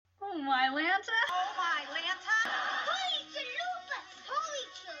Oh my Lanta! Oh my Lanta! Holy chalupas! Holy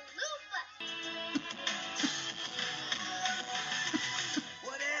chalupas!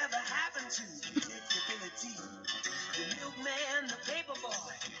 Whatever happened to predictability? The milkman, the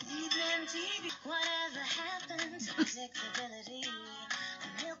paperboy, evening TV. Whatever happened to predictability?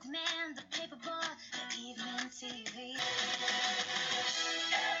 The milkman, the paperboy, the evening TV.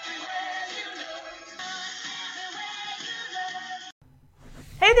 Everywhere you look, everywhere you look.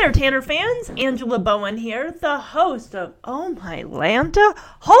 Hey there, Tanner fans. Angela Bowen here, the host of Oh My Lanta,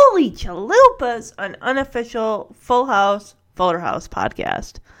 Holy Chalupas, an unofficial Full House, Fuller House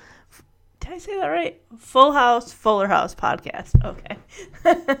podcast. Did I say that right? Full House, Fuller House podcast. Okay.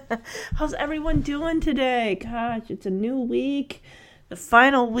 How's everyone doing today? Gosh, it's a new week. The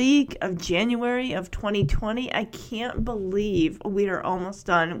final week of January of 2020. I can't believe we are almost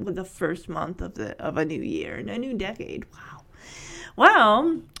done with the first month of a new year and a new decade. Wow.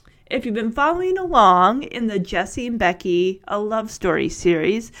 Well, if you've been following along in the Jesse and Becky A Love Story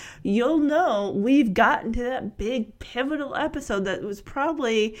series, you'll know we've gotten to that big pivotal episode that was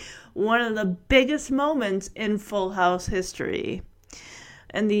probably one of the biggest moments in Full House history.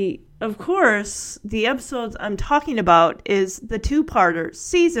 And of course, the episodes I'm talking about is the two-parter,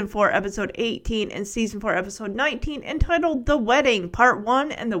 Season 4, Episode 18, and Season 4, Episode 19, entitled The Wedding, Part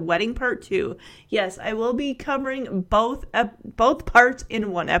 1, and The Wedding, Part 2. Yes, I will be covering both parts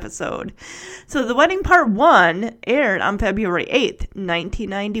in one episode. So, The Wedding, Part 1 aired on February 8th,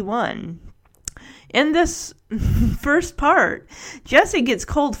 1991. In this first part, Jesse gets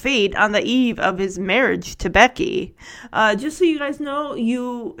cold feet on the eve of his marriage to Becky. Just so you guys know,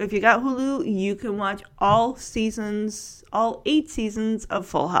 if you got Hulu, you can watch all 8 seasons of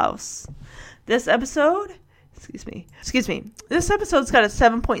Full House. This episode's got a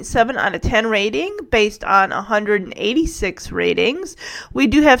 7.7 out of 10 rating based on 186 ratings. We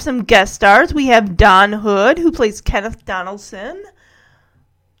do have some guest stars. We have Don Hood, who plays Kenneth Donaldson,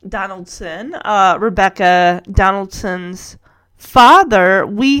 Rebecca Donaldson's father.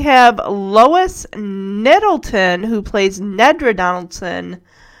 We have Lois Nettleton, who plays Nedra Donaldson,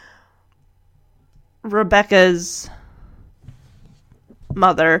 Rebecca's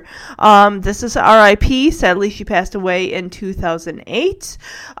mother. This is R.I.P. Sadly, she passed away in 2008.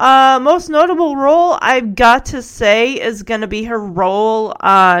 Most notable role, I've got to say, is going to be her role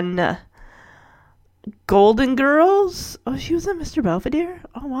on Golden Girls. Oh, she was in Mr. Belvedere?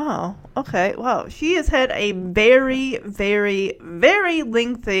 Oh, wow. Okay, wow. She has had a very, very, very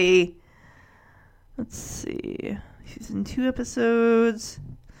lengthy... Let's see. She's in 2 episodes.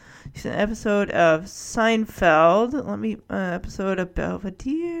 She's in an episode of Seinfeld. Episode of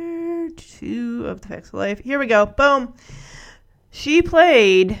Belvedere. 2 of The Facts of Life. Here we go. Boom. She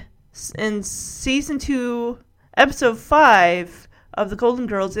played in Season 2, Episode 5 of The Golden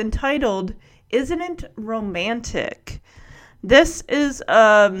Girls, entitled Isn't It Romantic? This is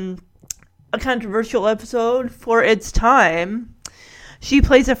a controversial episode for its time. She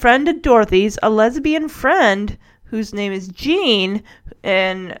plays a friend of Dorothy's, a lesbian friend whose name is Jean,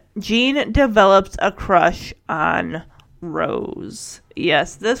 and Jean develops a crush on Rose.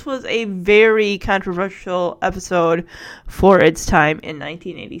 Yes, this was a very controversial episode for its time in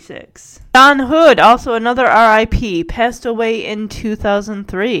 1986. Don Hood, also another R.I.P., passed away in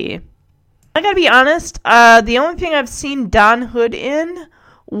 2003. I gotta be honest, the only thing I've seen Don Hood in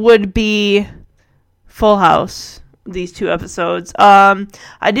would be Full House, these 2 episodes.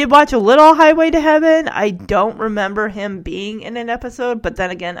 I did watch a little Highway to Heaven. I don't remember him being in an episode, but then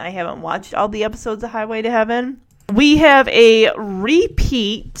again, I haven't watched all the episodes of Highway to Heaven. We have a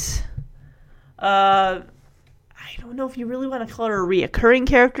repeat, I don't know if you really want to call her a reoccurring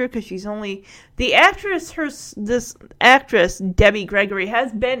character, because she's only... This actress, Debbie Gregory,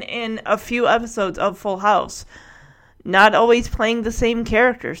 has been in a few episodes of Full House. Not always playing the same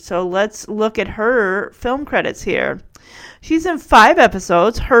character. So let's look at her film credits here. She's in 5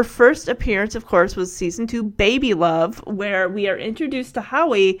 episodes. Her first appearance, of course, was Season 2, Baby Love, where we are introduced to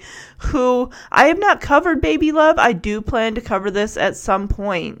Howie, who... I have not covered Baby Love. I do plan to cover this at some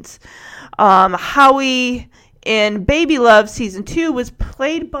point. Howie... in Baby Love Season 2 was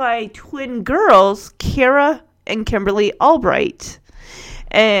played by twin girls, Kara and Kimberly Albright.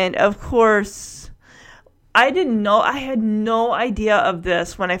 And, of course, I had no idea of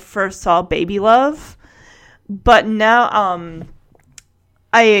this when I first saw Baby Love. But now,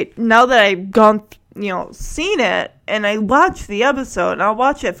 now that I've gone, seen it, and I watched the episode, and I'll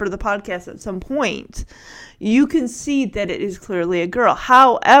watch it for the podcast at some point, you can see that it is clearly a girl.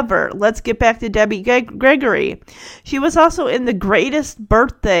 However, let's get back to Debbie Gregory. She was also in The Greatest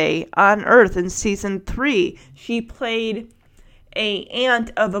Birthday on Earth in Season 3. She played a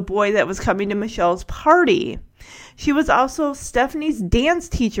aunt of a boy that was coming to Michelle's party. She was also Stephanie's dance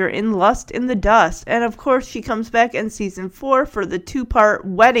teacher in Lust in the Dust. And of course, she comes back in season 4 for the 2-part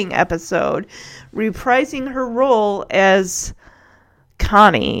wedding episode, reprising her role as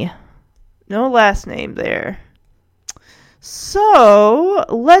Connie. No last name there. So,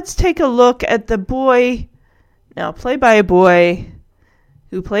 let's take a look at the boy, now played by a boy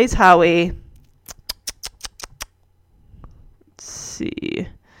who plays Howie. Let's see.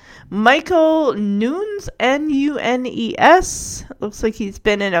 Michael Nunes, Nunes. Looks like he's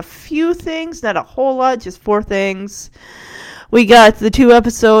been in a few things, not a whole lot, just 4 things. We got the 2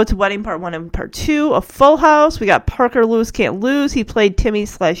 episodes, Wedding Part 1 and Part 2 of Full House. We got Parker Lewis Can't Lose. He played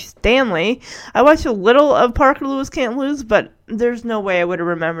Timmy/Stanley. I watched a little of Parker Lewis Can't Lose, but there's no way I would have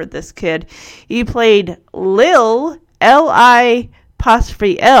remembered this kid. He played Lil, L-I-L,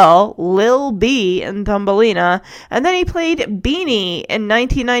 Lil B in Thumbelina. And then he played Beanie in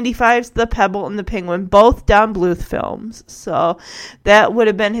 1995's The Pebble and the Penguin, both Don Bluth films. So that would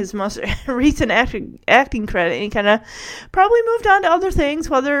have been his most recent acting credit. He kind of probably moved on to other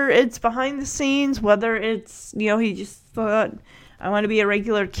things, whether it's behind the scenes, whether it's, he just thought, I want to be a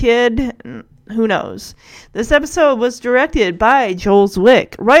regular kid. Who knows? This episode was directed by Joel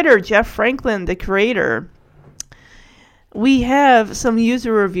Zwick, writer Jeff Franklin, the creator. We have some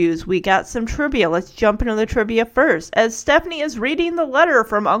user reviews. We got some trivia. Let's jump into the trivia first. As Stephanie is reading the letter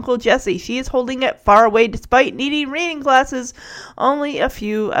from Uncle Jesse, she is holding it far away despite needing reading glasses only a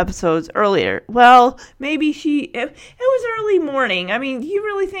few episodes earlier. Well, maybe it was early morning. I mean, do you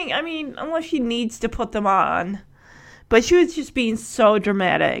really think, unless she needs to put them on. But she was just being so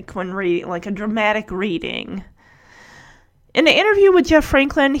dramatic when reading, like a dramatic reading. In an interview with Jeff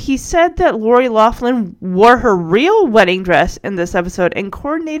Franklin, he said that Lori Loughlin wore her real wedding dress in this episode and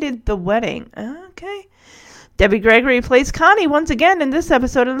coordinated the wedding. Okay. Debbie Gregory plays Connie once again in this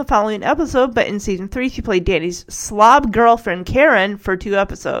episode and the following episode, but in season 3 she played Danny's slob girlfriend Karen for 2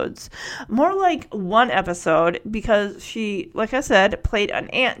 episodes. More like 1 episode because she, like I said, played an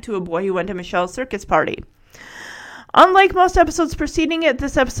aunt to a boy who went to Michelle's circus party. Unlike most episodes preceding it,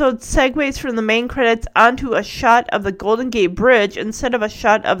 this episode segues from the main credits onto a shot of the Golden Gate Bridge instead of a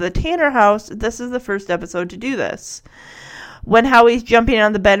shot of the Tanner house. This is the first episode to do this. When Howie's jumping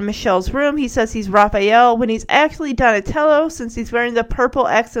on the bed in Michelle's room, he says he's Raphael when he's actually Donatello since he's wearing the purple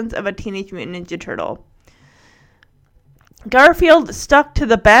accents of a Teenage Mutant Ninja Turtle. Garfield stuck to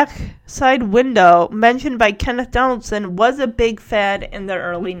the backside window, mentioned by Kenneth Donaldson, was a big fad in the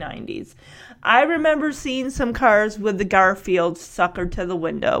early 90s. I remember seeing some cars with the Garfield suckered to the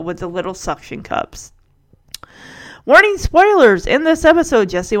window with the little suction cups. Warning spoilers! In this episode,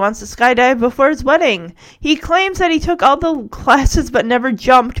 Jesse wants to skydive before his wedding. He claims that he took all the classes but never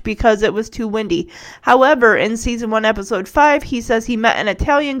jumped because it was too windy. However, in season 1, episode 5, he says he met an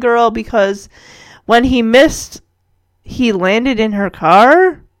Italian girl because when he missed, he landed in her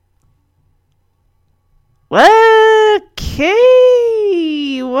car?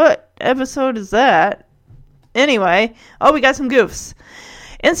 Okay, what episode is that? Anyway, we got some goofs.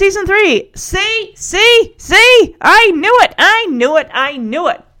 In season 3, see, I knew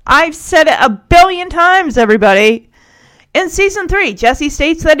it. I've said it a billion times, everybody. In season 3, Jesse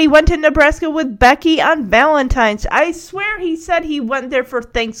states that he went to Nebraska with Becky on Valentine's. I swear he said he went there for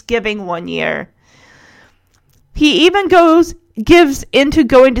Thanksgiving one year. He even gives into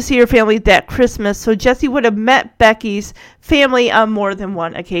going to see her family that Christmas, so Jesse would have met Becky's family on more than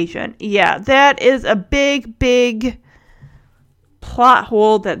one occasion. Yeah, that is a big plot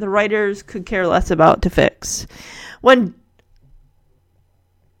hole that the writers could care less about to fix.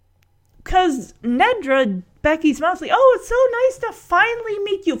 Because Nedra, Becky's mom's like, it's so nice to finally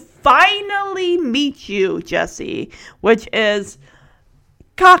meet you, Jesse, which is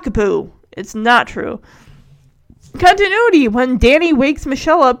cockapoo. It's not true. Continuity. When Danny wakes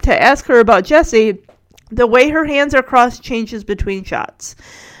Michelle up to ask her about Jesse, the way her hands are crossed changes between shots.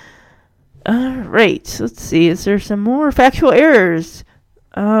 Alright, let's see. Is there some more factual errors?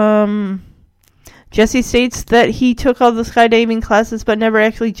 Jesse states that he took all the skydiving classes but never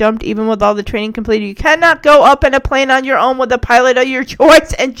actually jumped even with all the training completed. You cannot go up in a plane on your own with a pilot of your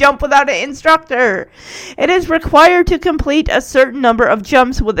choice and jump without an instructor. It is required to complete a certain number of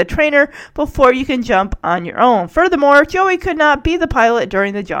jumps with a trainer before you can jump on your own. Furthermore, Joey could not be the pilot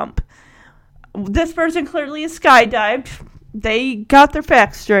during the jump. This person clearly is skydived. They got their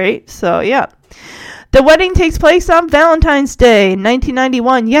facts straight, so yeah. The wedding takes place on Valentine's Day in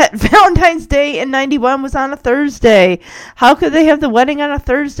 1991, yet Valentine's Day in 91 was on a Thursday. How could they have the wedding on a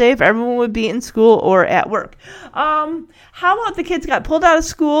Thursday if everyone would be in school or at work? How about the kids got pulled out of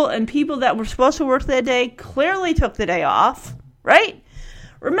school and people that were supposed to work that day clearly took the day off? right?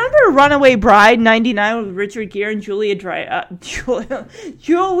 Remember Runaway Bride, 99, with Richard Gere and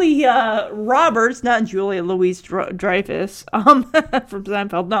Julia Roberts, not Julia Louis-Dreyfus, from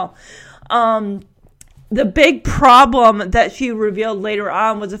Seinfeld, no. The big problem that she revealed later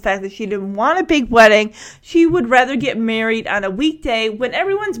on was the fact that she didn't want a big wedding. She would rather get married on a weekday when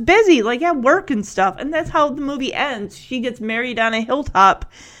everyone's busy, like at work and stuff. And that's how the movie ends. She gets married on a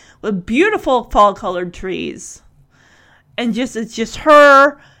hilltop with beautiful fall-colored trees. And it's just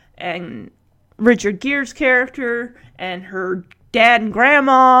her and Richard Gere's character and her dad and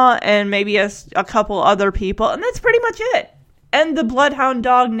grandma and maybe a couple other people. And that's pretty much it. And the bloodhound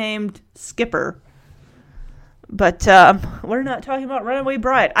dog named Skipper. But we're not talking about Runaway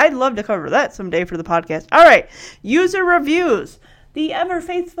Bride. I'd love to cover that someday for the podcast. All right. User reviews. The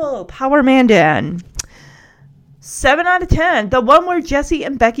ever-faithful Power Mandan. 7 out of 10. The one where Jesse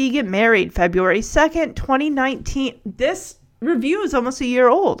and Becky get married. February 2nd, 2019. This review is almost a year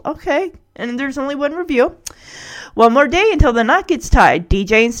old. Okay. And there's only one review. One more day until the knot gets tied.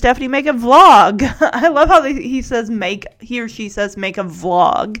 DJ and Stephanie make a vlog. I love how he or she says make a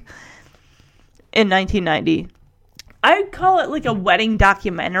vlog in 1990. I'd call it like a wedding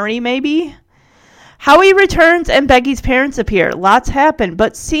documentary, maybe. Howie returns and Becky's parents appear. Lots happen,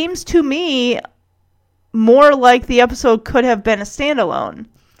 but seems to me more like the episode could have been a standalone.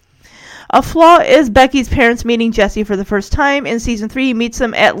 A flaw is Becky's parents meeting Jesse for the first time. In season 3, he meets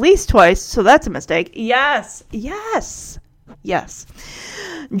them at least twice, so that's a mistake. Yes.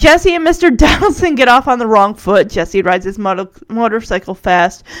 Jesse and Mr. Donaldson get off on the wrong foot. Jesse rides his motorcycle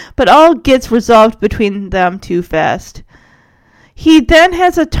fast, but all gets resolved between them too fast. He then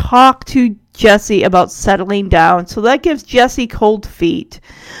has a talk to Jesse about settling down, so that gives Jesse cold feet.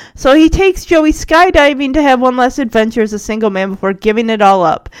 So he takes Joey skydiving to have one last adventure as a single man before giving it all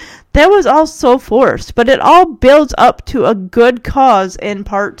up. That was all so forced, but it all builds up to a good cause in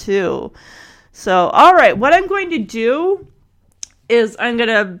part 2. So, alright, what I'm going to do is I'm going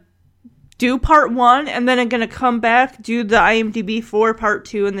to do part 1, and then I'm going to come back, do the IMDb for part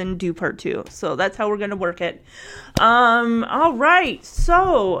 2, and then do part 2. So that's how we're going to work it. Alright,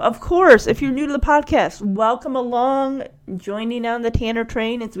 so, of course, if you're new to the podcast, welcome along, joining on the Tanner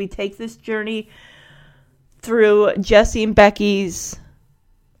train as we take this journey through Jesse and Becky's,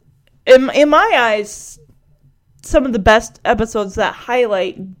 in my eyes, some of the best episodes that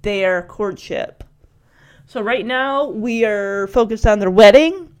highlight their courtship. So right now, we are focused on their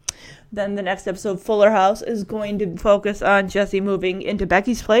wedding. Then the next episode, Fuller House, is going to focus on Jesse moving into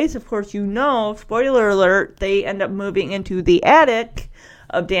Becky's place. Of course, you know, spoiler alert, they end up moving into the attic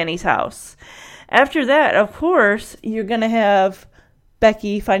of Danny's house. After that, of course, you're going to have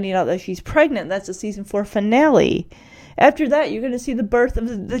Becky finding out that she's pregnant. That's the season 4 finale. After that, you're going to see the birth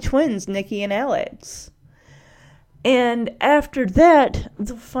of the twins, Nikki and Alex. And after that,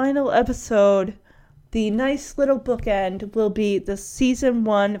 the final episode, the nice little bookend, will be the season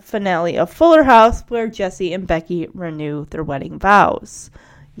 1 finale of Fuller House, where Jesse and Becky renew their wedding vows.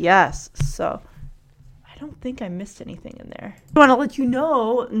 Yes, so I don't think I missed anything in there. I want to let you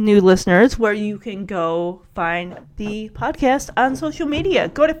know, new listeners, where you can go find the podcast on social media.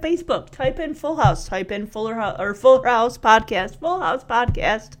 Go to Facebook, type in Full House, type in Fuller House or Full House Podcast, Full House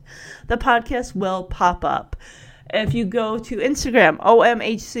Podcast. The podcast will pop up. If you go to Instagram,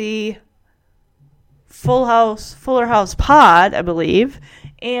 OMHC Fuller House Pod, I believe.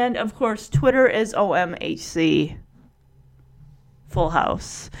 And, of course, Twitter is OMHC Full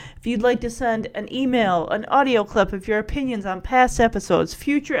House. If you'd like to send an email, an audio clip of your opinions on past episodes,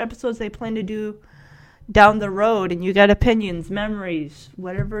 future episodes they plan to do down the road, and you got opinions, memories,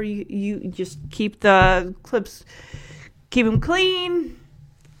 whatever, you just keep the clips, keep them clean.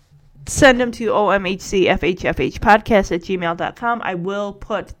 Send them to omhcfhfhpodcast@gmail.com. I will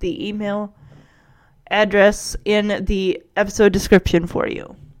put the email address in the episode description for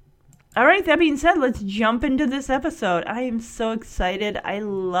you. All right, that being said, let's jump into this episode. I am so excited. I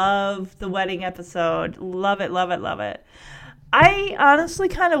love the wedding episode. Love it, love it, love it. I honestly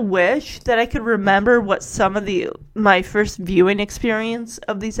kind of wish that I could remember what some of my first viewing experience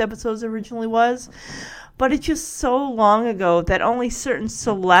of these episodes originally was. But it's just so long ago that only certain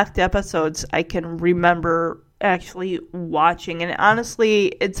select episodes I can remember actually watching. And honestly,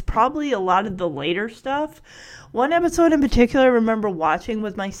 it's probably a lot of the later stuff. One episode in particular I remember watching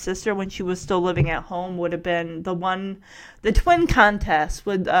with my sister when she was still living at home would have been the twin contest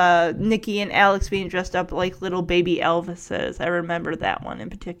with Nikki and Alex being dressed up like little baby Elvises. I remember that one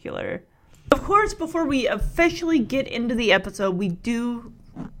in particular. Of course, before we officially get into the episode, we do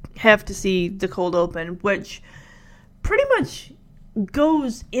have to see the cold open, which pretty much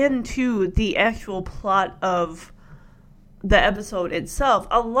goes into the actual plot of the episode itself.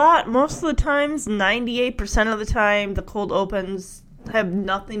 Most of the times, 98% of the time, the cold opens have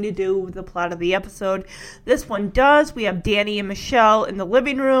nothing to do with the plot of the episode. This one does. We have Danny and Michelle in the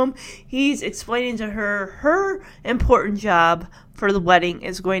living room. He's explaining to her important job for the wedding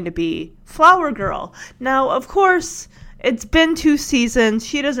is going to be Flower Girl. Now, of course, it's been 2 seasons.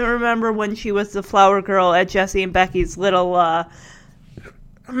 She doesn't remember when she was the Flower Girl at Jesse and Becky's little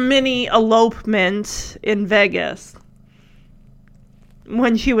mini elopement in Vegas,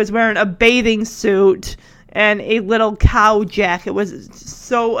 when she was wearing a bathing suit and a little cow jacket. It was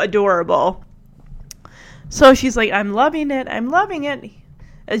so adorable. So she's like, I'm loving it.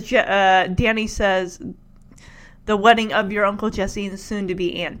 As Danny says, the wedding of your Uncle Jesse and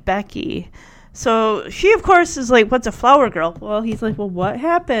soon-to-be Aunt Becky. So she, of course, is like, what's a flower girl? Well, he's like, well, what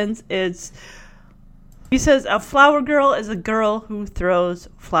happens is, he says, a flower girl is a girl who throws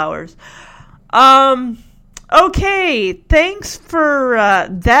flowers. Okay, thanks for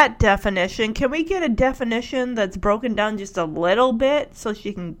that definition. Can we get a definition that's broken down just a little bit so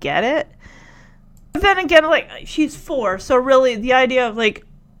she can get it? But then again, like, she's 4, so really the idea of, like,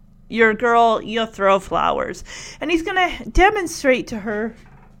 you're a girl, you'll throw flowers. And he's going to demonstrate to her,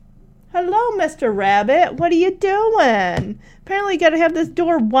 hello, Mr. Rabbit, what are you doing? Apparently you got to have this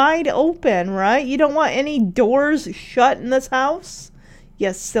door wide open, right? You don't want any doors shut in this house?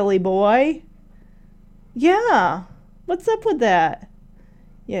 You silly boy. Yeah, what's up with that?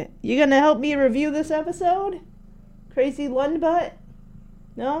 Yeah, you gonna help me review this episode? Crazy Lundbutt?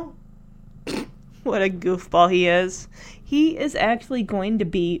 No? What a goofball he is. He is actually going to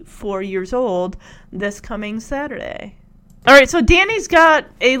be 4 years old this coming Saturday. Alright, so Danny's got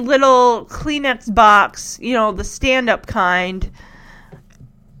a little Kleenex box, you know, the stand-up kind.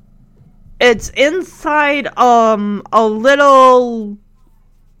 It's inside a little,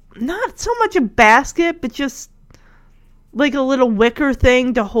 not so much a basket, but just like a little wicker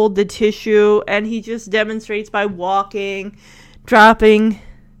thing to hold the tissue, and he just demonstrates by walking, dropping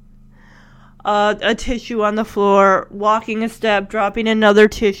a tissue on the floor, walking a step, dropping another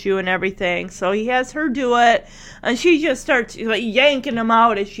tissue and everything. So he has her do it, and she just starts like yanking them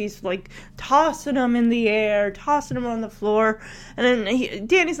out as she's like tossing them in the air, tossing them on the floor. And then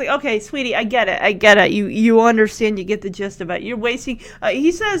Danny's like, okay, sweetie, I get it. You understand, you get the gist of it. You're wasting,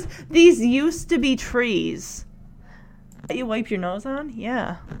 he says, these used to be trees. You wipe your nose on?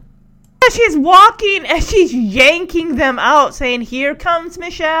 Yeah. She's walking and she's yanking them out, saying, here comes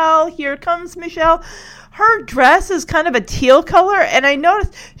Michelle, here comes Michelle. Her dress is kind of a teal color, and I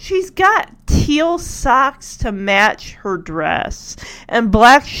noticed she's got teal socks to match her dress, and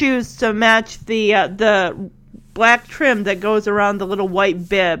black shoes to match the black trim that goes around the little white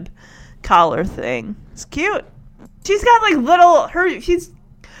bib collar thing. It's cute. She's got she's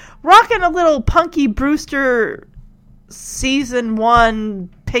rocking a little Punky Brewster season 1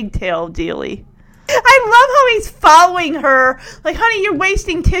 pigtail dealy. I love how he's following her, like, honey, you're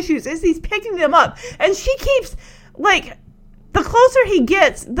wasting tissues, as he's picking them up, and she keeps, like, the closer he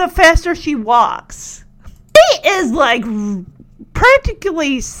gets, the faster she walks. He is, like,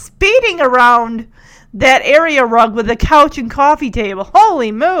 practically speeding around that area rug with the couch and coffee table.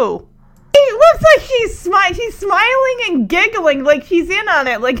 Holy moo. He looks like she's smiling and giggling like she's in on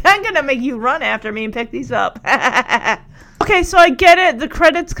it, like, I'm gonna make you run after me and pick these up. Okay, so I get it. The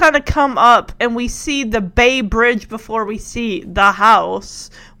credits kind of come up, and we see the Bay Bridge before we see the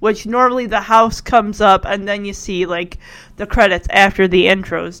house, which normally the house comes up, and then you see, like, the credits after the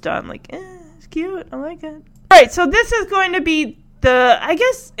intro's done. Like, it's cute. I like it. All right, so this is going to be I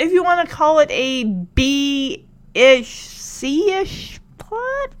guess, if you want to call it a B-ish, C-ish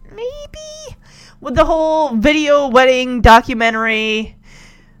plot, maybe? With the whole video wedding documentary.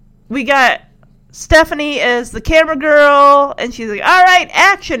 We got Stephanie is the camera girl, and she's like, all right,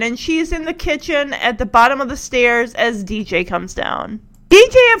 action, and she's in the kitchen at the bottom of the stairs as DJ comes down.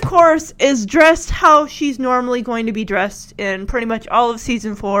 DJ, of course, is dressed how she's normally going to be dressed in pretty much all of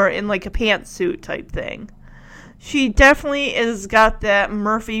season 4, in like a pantsuit type thing. She definitely has got that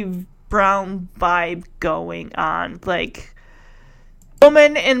Murphy Brown vibe going on, like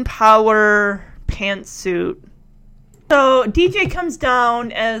woman in power pantsuit. So DJ comes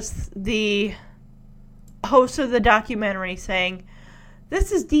down as the host of the documentary, saying,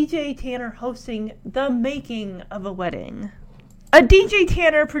 this is DJ Tanner hosting The Making of a Wedding, a DJ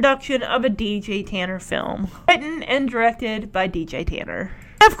Tanner production of a DJ Tanner film, written and directed by DJ Tanner.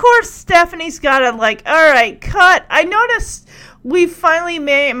 Of course, Stephanie's gotta, like, alright, cut. I noticed we finally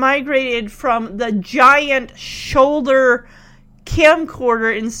migrated from the giant shoulder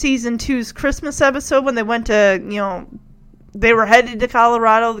camcorder in season 2's Christmas episode when they went to, they were headed to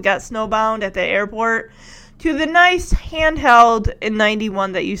Colorado, they got snowbound at the airport, to the nice handheld in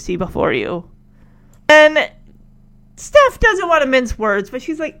 91 that you see before you. And Steph doesn't want to mince words, but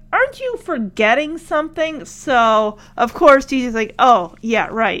she's like, aren't you forgetting something? So, of course, DJ's like, oh, yeah,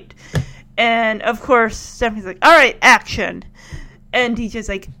 right. And, of course, Stephanie's like, all right, action. And DJ's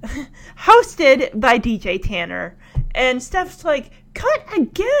like, hosted by DJ Tanner. And Steph's like, cut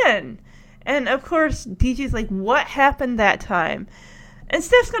again. And, of course, DJ's like, what happened that time? And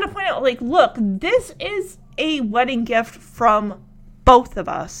Steph's going to point out, like, look, this is a wedding gift from both of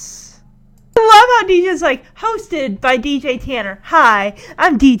us. I love how DJ's like, hosted by DJ Tanner. Hi,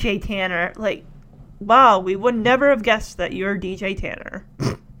 I'm DJ Tanner. Like, wow, we would never have guessed that you're DJ Tanner.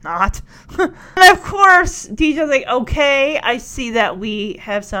 Not. And of course, DJ's like, okay, I see that we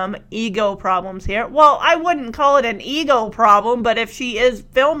have some ego problems here. Well, I wouldn't call it an ego problem, but if she is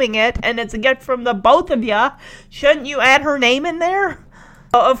filming it and it's a gift from the both of ya, shouldn't you add her name in there?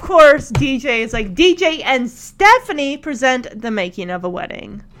 Of course, DJ is like, DJ and Stephanie present the making of a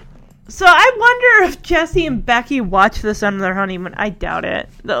wedding. So I wonder if Jesse and Becky watch this on their honeymoon. I doubt it.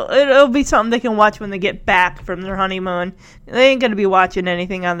 It'll be something they can watch when they get back from their honeymoon. They ain't going to be watching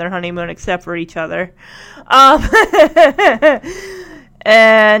anything on their honeymoon except for each other.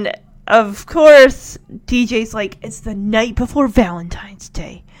 And, of course, DJ's like, it's the night before Valentine's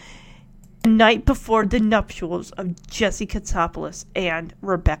Day. The night before the nuptials of Jesse Katsopoulos and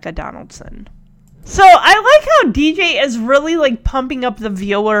Rebecca Donaldson. So I like how DJ is really like pumping up the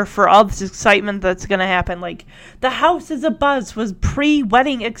viewer for all this excitement that's going to happen. Like, the house is abuzz with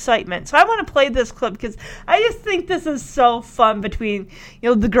pre-wedding excitement. So I want to play this clip because I just think this is so fun between, you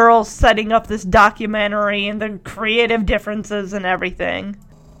know, the girls setting up this documentary and the creative differences and everything.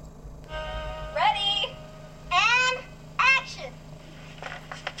 Ready? And action!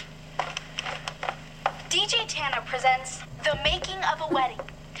 DJ Tanner presents The Making of a Wedding.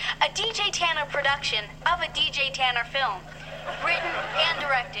 A DJ Tanner production of a DJ Tanner film. Written and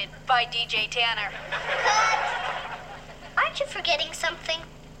directed by DJ Tanner. Cut! Aren't you forgetting something?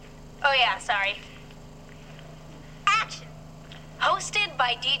 Oh yeah, sorry. Action! Hosted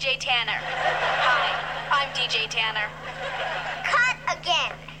by DJ Tanner. Hi, I'm DJ Tanner. Cut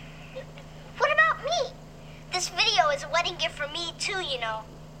again. What about me? This video is a wedding gift for me too, you know.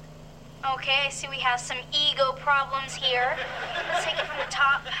 Okay, I see we have some ego problems here. Let's take it from the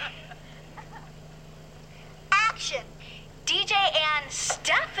top. Action! DJ and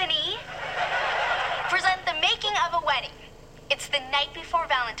Stephanie present The Making of a Wedding. It's the night before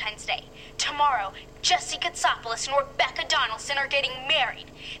Valentine's Day. Tomorrow, Jesse Katsopoulos and Rebecca Donaldson are getting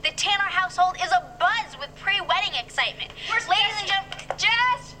married. The Tanner household is abuzz with pre-wedding excitement. Where's ladies and gentlemen?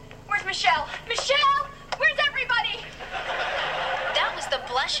 Jess! Where's Michelle? Michelle! Where's everybody? That was the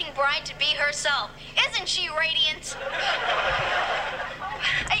blushing bride-to-be herself. Isn't she radiant?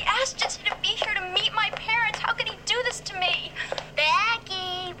 I asked Jesse to be here to meet my parents. How could he do this to me?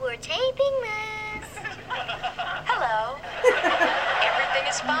 Becky, we're taping this. Hello. Everything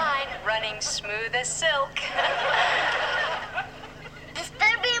is fine. Running smooth as silk. This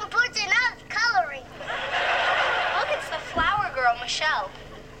better be important enough coloring. Look, it's the flower girl, Michelle.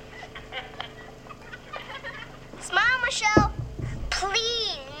 Smile, Michelle.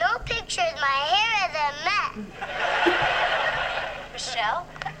 Please, no pictures. My hair is a mess. Michelle,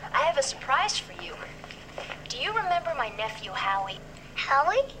 I have a surprise for you. Do you remember my nephew, Howie?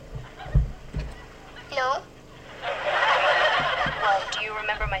 Howie? No. Well, do you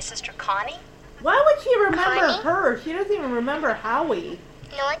remember my sister, Connie? Why would she remember Connie? her? She doesn't even remember Howie.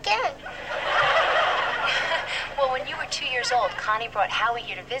 No, I can't. Well, when you were 2 years old, Connie brought Howie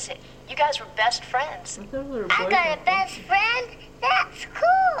here to visit. You guys were best friends. I got a best friend? That's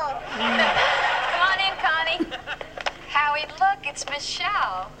cool. Come on in, Connie. Howie, look, it's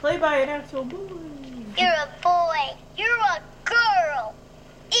Michelle. Play by an actual boy. You're a boy. You're a girl.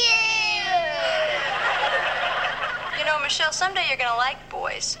 Ew. You know, Michelle, someday you're going to like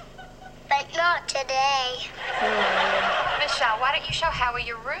boys. But not today. Michelle, why don't you show Howie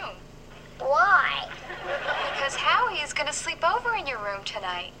your room? Why? Because Howie is going to sleep over in your room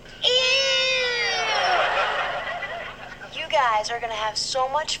tonight. Ew. You guys are going to have so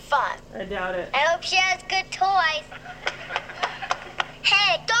much fun. I doubt it. I hope she has good toys.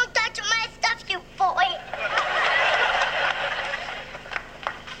 Hey, don't touch my stuff, you boy.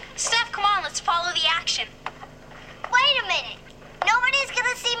 Steph, come on, let's follow the action. Wait a minute. Nobody's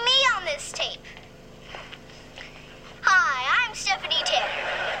gonna see me on this tape. Hi, I'm Stephanie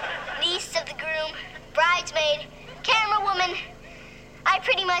Tanner, niece of the groom, bridesmaid, camera woman. I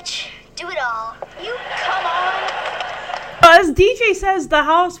pretty much do it all. You come on. As DJ says, the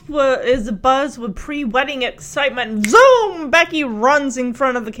house is abuzz with pre-wedding excitement. Zoom! Becky runs in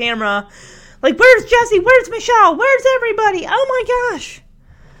front of the camera Like, where's Jesse? Where's Michelle? Where's everybody? Oh my gosh.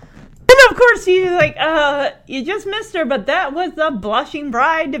 And of course, she's like, you just missed her, but that was the blushing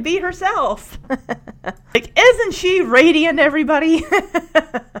bride to be herself. Like, isn't she radiant, everybody?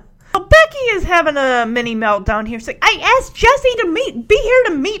 Well, Becky is having a mini meltdown here. She's like, I asked Jesse to be here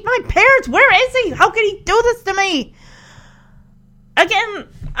to meet my parents. Where is he? How could he do this to me? Again,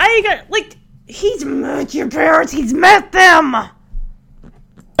 he's met your parents. He's met them.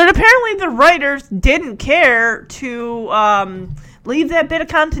 But apparently the writers didn't care to leave that bit of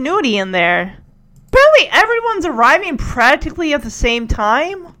continuity in there. Apparently everyone's arriving practically at the same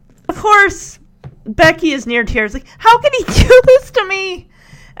time. Of course, Becky is near tears. Like, how can he do this to me?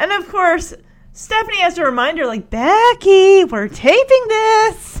 And of course, Stephanie has to remind her, like, Becky, we're taping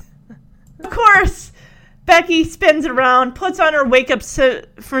this. Of course, Becky spins around, puts on her Wake Up San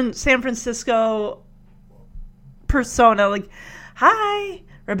Francisco persona, like, hi,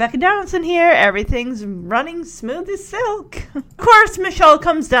 Rebecca Donaldson here. Everything's running smooth as silk. Of course, Michelle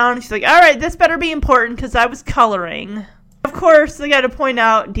comes down and she's like, all right, this better be important because I was coloring. Of course, they got to point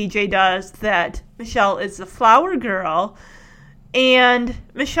out, DJ does, that Michelle is the flower girl. And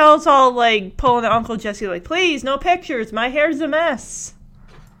Michelle's all like pulling at Uncle Jesse, like, please, no pictures. My hair's a mess.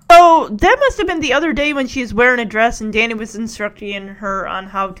 So that must have been the other day when she was wearing a dress and Danny was instructing her on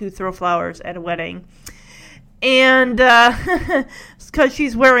how to throw flowers at a wedding. And because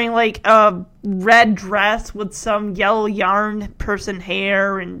she's wearing like a red dress with some yellow yarn person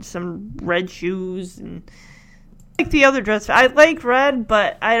hair and some red shoes. And like the other dress, I like red,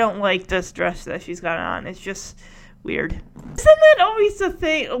 but I don't like this dress that she's got on. It's just weird. Isn't that always the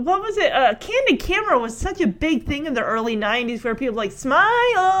thing? What was it? Candid camera was such a big thing in the early 90s where people were like,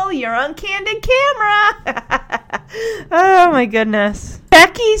 smile, you're on candid camera. Oh my goodness.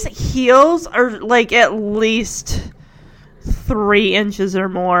 Becky's heels are like at least 3 inches or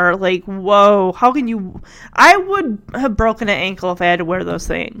more. Like, whoa, how can you? I would have broken an ankle if I had to wear those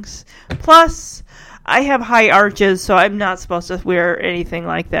things. Plus, I have high arches, so I'm not supposed to wear anything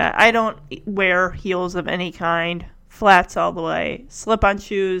like that. I don't wear heels of any kind. Flats all the way. Slip-on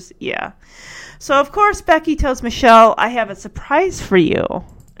shoes, yeah. So, of course, Becky tells Michelle, I have a surprise for you.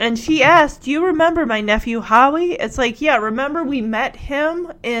 And she asks, do you remember my nephew Howie? It's like, yeah, remember we met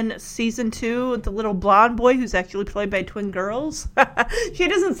him in season 2, the little blonde boy who's actually played by twin girls? She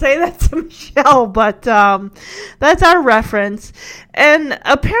doesn't say that to Michelle, but that's our reference. And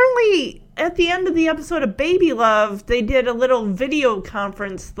apparently, at the end of the episode of Baby Love, they did a little video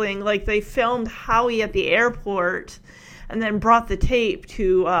conference thing. Like, they filmed Howie at the airport and then brought the tape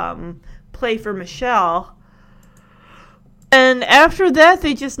to play for Michelle. And after that,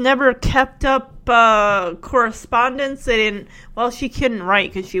 they just never kept up correspondence. They didn't, well, she couldn't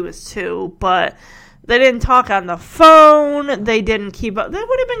write because she was 2, but they didn't talk on the phone. They didn't keep up. That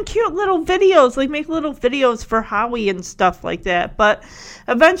would have been cute little videos, like make little videos for Howie and stuff like that. But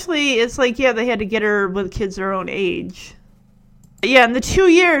eventually, it's like, yeah, they had to get her with kids her own age. Yeah, in the 2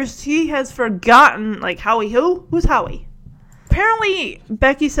 years, she has forgotten, like, Howie who? Who's Howie? Apparently,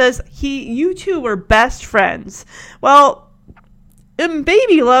 Becky says, you two were best friends. Well, in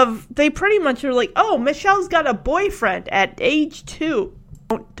Baby Love, they pretty much are like, oh, Michelle's got a boyfriend at age 2.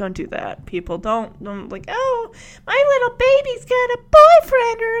 Don't do that, people. Don't like, oh, my little baby's got a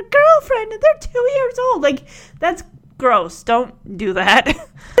boyfriend or a girlfriend and they're 2 years old. Like, that's gross. Don't do that.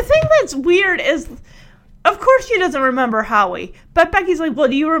 The thing that's weird is, of course she doesn't remember Howie. But Becky's like, well,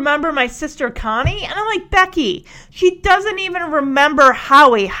 do you remember my sister Connie? And I'm like, Becky, she doesn't even remember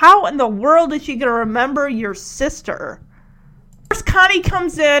Howie. How in the world is she going to remember your sister? Of course, Connie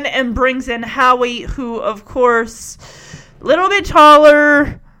comes in and brings in Howie, who, of course, a little bit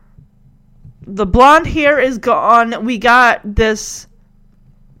taller. The blonde hair is gone. We got this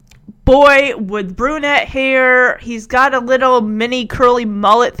boy with brunette hair. He's got a little mini curly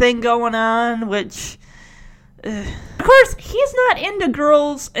mullet thing going on, which, of course, he's not into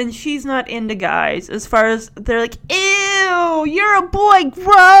girls and she's not into guys. As far as they're like, ew, you're a boy,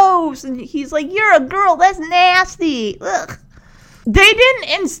 gross. And he's like, you're a girl, that's nasty. Ugh. They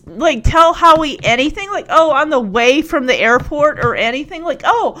didn't, like, tell Howie anything, like, oh, on the way from the airport or anything, like,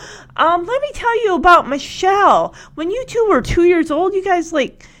 oh, let me tell you about Michelle. When you two were 2 years old, you guys,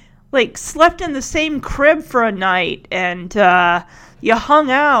 like, slept in the same crib for a night, and, you hung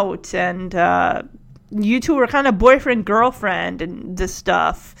out, and, you two were kind of boyfriend-girlfriend and this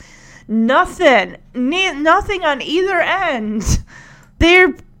stuff. Nothing on either end.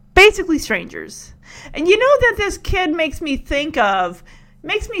 They're basically strangers. And you know that this kid makes me think of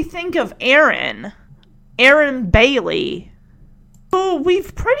Aaron Bailey, who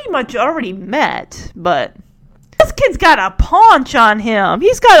we've pretty much already met, but this kid's got a paunch on him.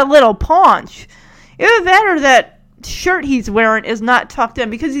 He's got a little paunch. Either that or that shirt he's wearing is not tucked in,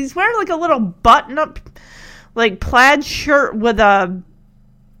 because he's wearing like a little button-up, like plaid shirt with a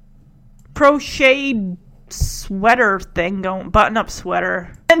crocheted sweater thing going, button-up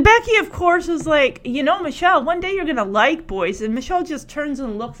sweater. And Becky, of course, is like, Michelle, one day you're gonna like boys. And Michelle just turns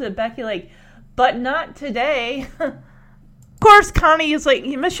and looks at Becky like, but not today. Of course, Connie is like,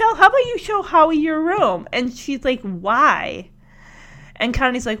 Michelle, how about you show Howie your room? And she's like, why? And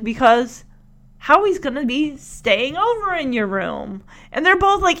Connie's like, because Howie's gonna be staying over in your room. And they're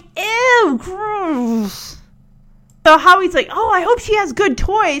both like, ew, gross. So Howie's like, oh, I hope she has good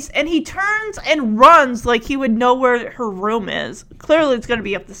toys. And he turns and runs like he would know where her room is. Clearly it's gonna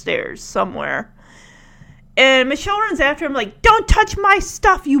be up the stairs somewhere. And Michelle runs after him like, don't touch my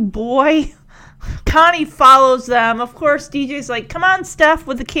stuff, you boy. Connie follows them. Of course, DJ's like, come on, Steph,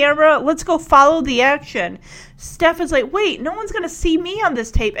 with the camera. Let's go follow the action. Steph is like, wait, no one's going to see me on this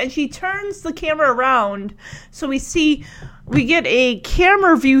tape. And she turns the camera around. So we get a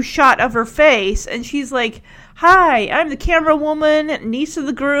camera view shot of her face. And she's like, hi, I'm the camera woman, niece of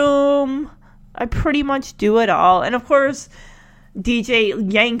the groom. I pretty much do it all. And of course,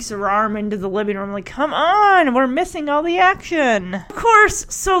 DJ yanks her arm into the living room like, come on, we're missing all the action. Of course,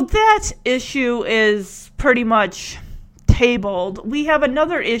 so that issue is pretty much tabled. We have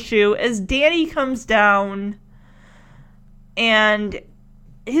another issue as Danny comes down and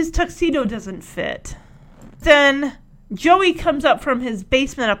his tuxedo doesn't fit. Then Joey comes up from his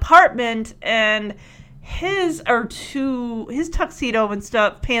basement apartment and his tuxedo and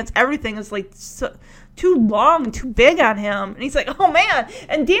stuff, pants, everything is like too long, too big on him. And he's like, oh man.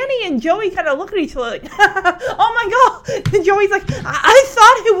 And Danny and Joey kind of look at each other like, oh my God. And Joey's like, I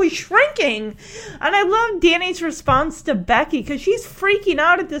thought it was shrinking. And I love Danny's response to Becky because she's freaking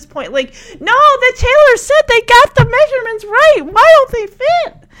out at this point. Like, no, the tailor said they got the measurements right. Why don't they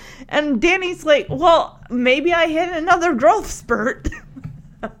fit? And Danny's like, well, maybe I hit another growth spurt.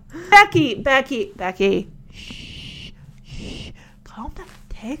 Becky. Shh. Calm down.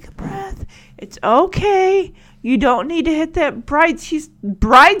 Take a breath. It's okay. You don't need to hit that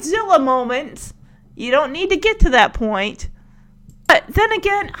bridezilla moment. You don't need to get to that point. But then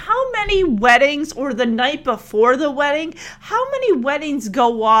again, how many weddings, or the night before the wedding, how many weddings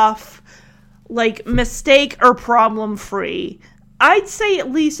go off like mistake or problem free? I'd say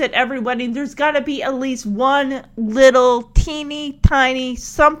at least at every wedding, there's got to be at least one little teeny tiny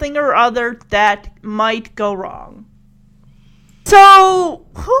something or other that might go wrong. So,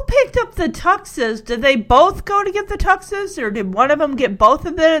 who picked up the tuxes? Did they both go to get the tuxes? Or did one of them get both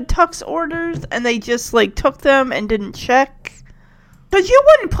of the tux orders and they just, took them and didn't check? Because you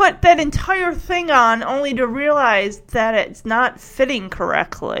wouldn't put that entire thing on only to realize that it's not fitting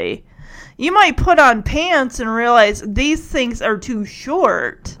correctly. You might put on pants and realize these things are too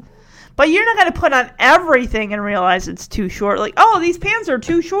short. But you're not going to put on everything and realize it's too short. Like, oh, these pants are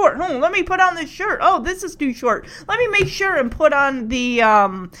too short. Let me put on this shirt. Oh, this is too short. Let me make sure and put on the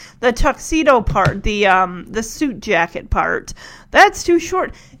tuxedo part, the suit jacket part. That's too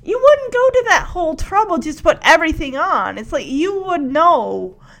short. You wouldn't go to that whole trouble just to put everything on. It's like you would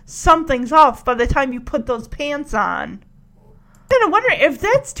know something's off by the time you put those pants on. I wonder if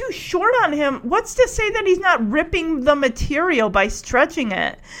that's too short on him. What's to say that he's not ripping the material by stretching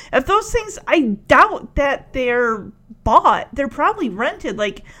it? If those things, I doubt that they're bought. They're probably rented.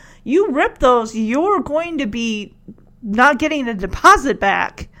 Like, you rip those, you're going to be not getting a deposit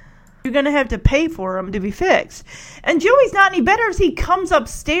back. You're going to have to pay for them to be fixed. And Joey's not any better as he comes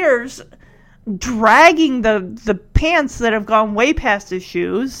upstairs dragging the pants that have gone way past his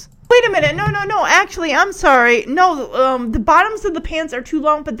shoes. Wait a minute, no, actually, I'm sorry. No, the bottoms of the pants are too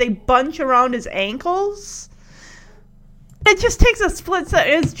long, but they bunch around his ankles. It just takes a split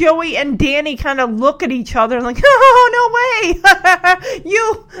second as Joey and Danny kind of look at each other like, oh, no way.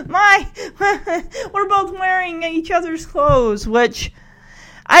 We're both wearing each other's clothes, which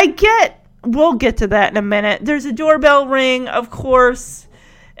I get. We'll get to that in a minute. There's a doorbell ring, of course.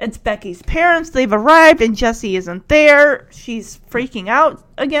 It's Becky's parents. They've arrived and Jessie isn't there. She's freaking out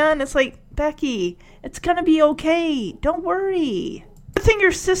again. It's like, Becky, it's going to be okay. Don't worry. I think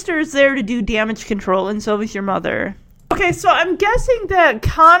your sister is there to do damage control, and so is your mother. Okay, so I'm guessing that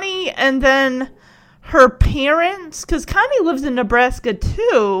Connie and then her parents, because Connie lives in Nebraska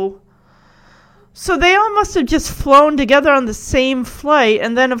too, so they all must have just flown together on the same flight.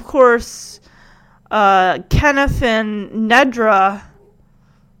 And then, of course, Kenneth and Nedra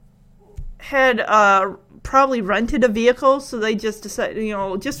had probably rented a vehicle, so they just decided,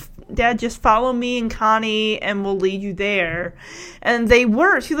 Dad, just follow me and Connie, and we'll lead you there. And they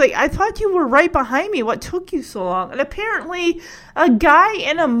were. She's like, I thought you were right behind me. What took you so long? And apparently, a guy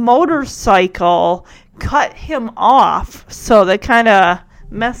in a motorcycle cut him off, so that kind of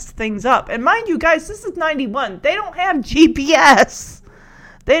messed things up. And mind you, guys, this is 91. They don't have GPS.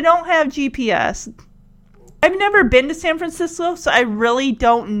 I've never been to San Francisco, so I really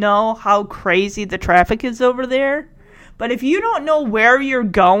don't know how crazy the traffic is over there. But if you don't know where you're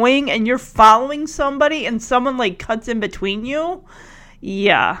going and you're following somebody and someone like cuts in between you,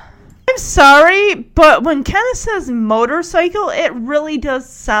 yeah. I'm sorry, but when Kenneth says motorcycle, it really does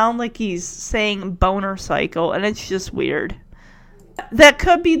sound like he's saying boner cycle, and it's just weird. That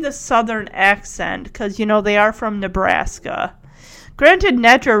could be the southern accent, because, they are from Nebraska. Granted,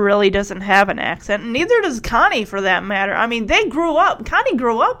 Nedra really doesn't have an accent, and neither does Connie, for that matter. I mean, Connie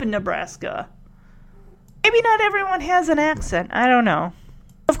grew up in Nebraska. Maybe not everyone has an accent. I don't know.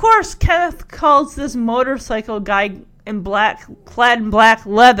 Of course, Kenneth calls this motorcycle guy clad in black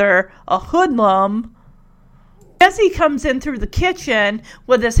leather, a hoodlum. Jesse comes in through the kitchen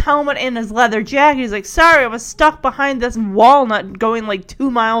with his helmet and his leather jacket. He's like, sorry, I was stuck behind this walnut going like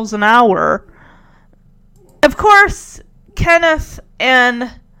 2 miles an hour. Of course, Kenneth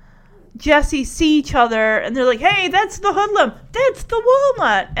and Jesse see each other, and they're like, hey, that's the hoodlum. That's the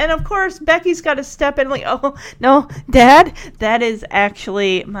walnut. And, of course, Becky's got to step in like, oh, no, Dad, that is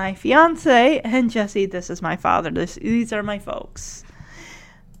actually my fiance. And Jesse, this is my father. These are my folks.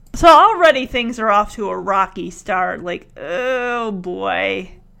 So already things are off to a rocky start. Like, oh,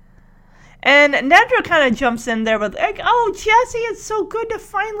 boy. And Nedra kind of jumps in there with, like, oh, Jesse, it's so good to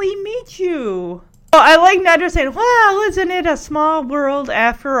finally meet you. Oh, I like Nedra saying, well, isn't it a small world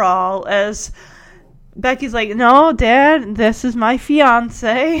after all? As Becky's like, no, Dad, this is my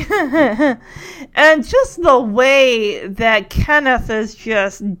fiance. And just the way that Kenneth is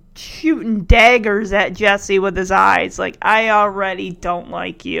just shooting daggers at Jesse with his eyes. Like, I already don't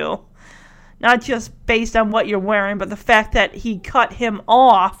like you. Not just based on what you're wearing, but the fact that he cut him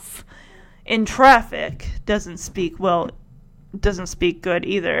off in traffic doesn't speak good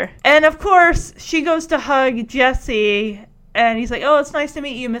either. And of course, she goes to hug Jesse, and he's like, oh, it's nice to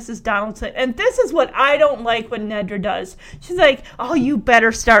meet you, Mrs. Donaldson. And this is what I don't like when Nedra does. She's like, oh, you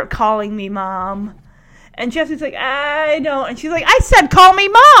better start calling me Mom. And Jesse's like, I don't. And she's like, I said call me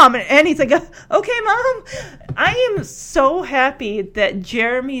Mom. And he's like, okay, Mom. I am so happy that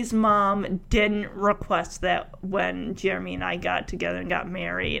Jeremy's mom didn't request that when Jeremy and I got together and got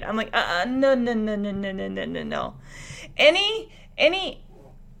married. I'm like, no. Any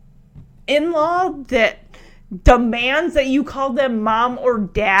in-law that demands that you call them Mom or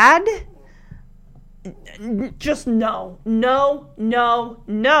Dad, just no.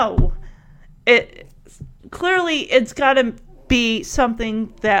 It's got to be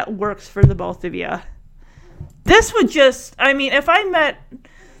something that works for the both of you. This would just, if I met,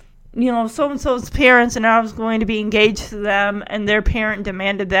 so-and-so's parents and I was going to be engaged to them and their parent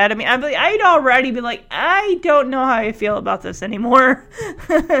demanded that, I'd already be like, I don't know how I feel about this anymore.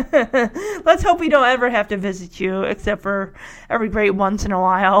 Let's hope we don't ever have to visit you, except for every great once in a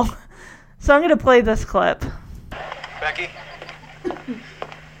while. So I'm going to play this clip. Becky?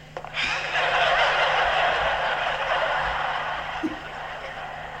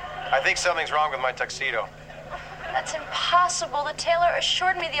 I think something's wrong with my tuxedo. That's impossible. The tailor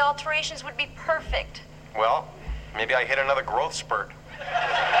assured me the alterations would be perfect. Well, maybe I hit another growth spurt.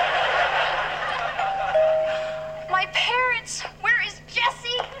 My parents! Where is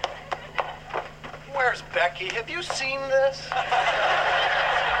Jesse? Where's Becky? Have you seen this?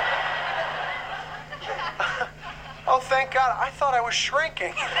 Oh, thank God. I thought I was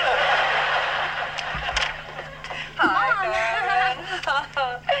shrinking. Hi,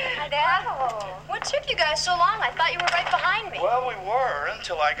 Dad. What took you guys so long? I thought you were right behind me. Well, we were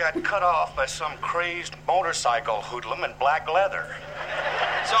until I got cut off by some crazed motorcycle hoodlum in black leather.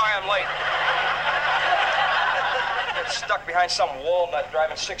 Sorry I'm late. I got stuck behind some walnut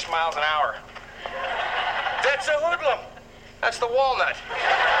driving 6 miles an hour. That's a hoodlum. That's the walnut.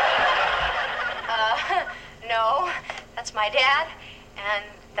 No. That's my dad, and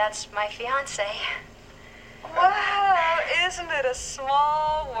that's my fiance. Wow, isn't it a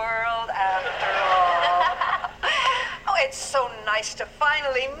small world after all? Oh, it's so nice to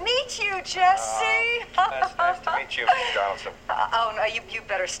finally meet you, Jesse. That's nice to meet you, Mrs. Donaldson. Oh, no, you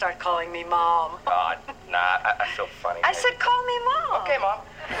better start calling me Mom. I feel funny. I said call me Mom. Okay, Mom.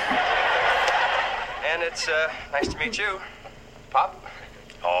 And it's nice to meet you, Pop.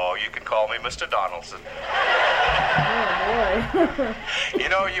 Oh, you can call me Mr. Donaldson. Oh, boy.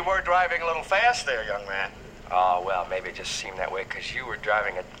 You were driving a little fast there, young man. Oh, well, maybe it just seemed that way because you were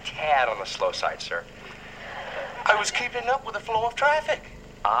driving a tad on the slow side, sir. I was keeping up with the flow of traffic.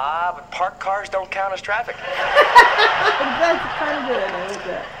 Ah, but parked cars don't count as traffic. That's kind of good. I like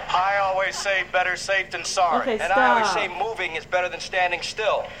that. I always say better safe than sorry. Okay, And stop. I always say moving is better than standing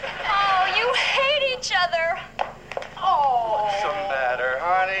still. Oh, you hate each other. Oh. What's the matter,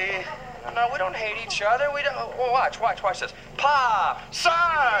 honey? No, we don't hate each other. We don't. Oh, watch this. Pa,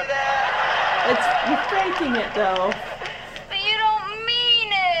 son. You're faking it, though. But you don't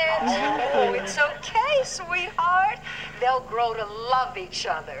mean it. Oh, it's okay, sweetheart. They'll grow to love each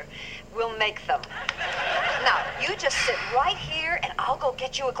other. We'll make them. Now, you just sit right here, and I'll go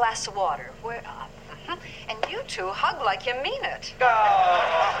get you a glass of water. And you two hug like you mean it. Oh,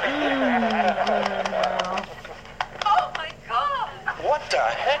 my God. What the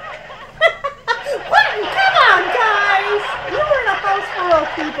heck? What? Come on, guys! You're in a house full of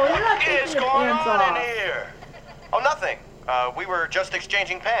people. You're not What taking is your going pants on off. in here? Oh, nothing. We were just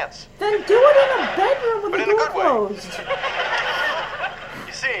exchanging pants. Then do it in a bedroom with But the in a door good way. closed.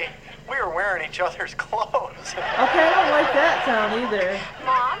 You see, we were wearing each other's clothes. Okay, I don't like that sound either.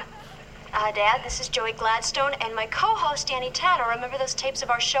 Mom, Dad, this is Joey Gladstone and my co-host Danny Tanner. Remember those tapes of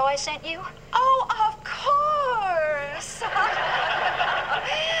our show I sent you? Oh, of course.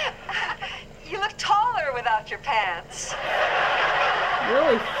 You look taller without your pants.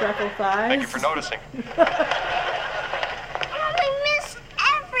 Really freckle thighs. Thank you for noticing. I missed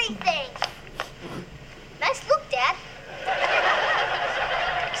everything. Nice look, Dad.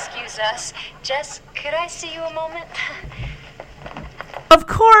 Excuse us. Jess, could I see you a moment? Of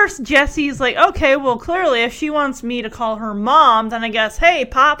course, Jesse's like, okay, well, clearly, if she wants me to call her mom, then I guess, hey,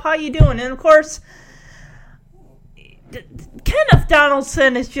 Pop, how you doing? And, of course, Kenneth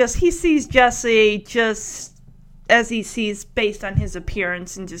Donaldson is just, he sees Jesse just as he sees based on his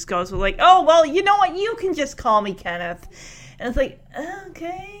appearance and just goes with like, oh, well, you know what? You can just call me Kenneth. And it's like,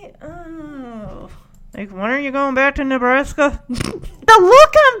 okay, oh. Like, when are you going back to Nebraska? The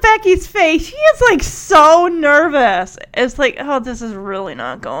look on Becky's face, she is like so nervous. It's like, oh, this is really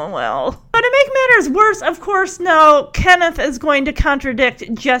not going well. But to make matters worse, of course, now Kenneth is going to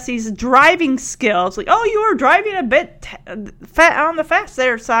contradict Jesse's driving skills. Like, oh, you were driving a bit fat on the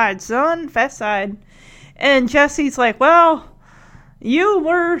faster side, son, fast side. And Jesse's like, well, you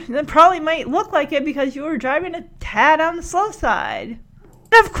were, it probably might look like it because you were driving a tad on the slow side.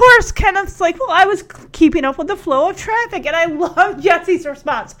 And of course, Kenneth's like, well, I was keeping up with the flow of traffic. And I love Jesse's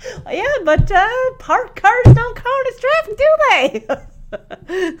response. Yeah, but parked cars don't count as traffic, do they?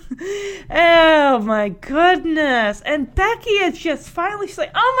 Oh, my goodness. And Becky is just finally, she's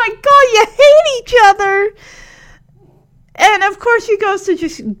like, oh, my God, you hate each other. And, of course, she goes to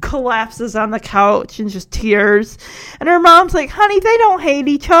just collapses on the couch and just tears. And her mom's like, honey, they don't hate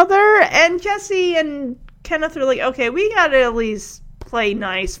each other. And Jesse and Kenneth are like, okay, we got to at least play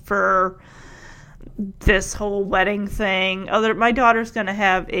nice for this whole wedding thing. My daughter's gonna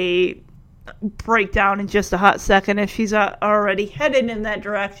have a breakdown in just a hot second if she's already headed in that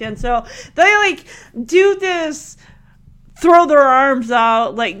direction. So they like do this, throw their arms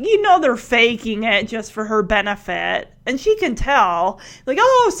out, like, you know, they're faking it just for her benefit, and she can tell, like,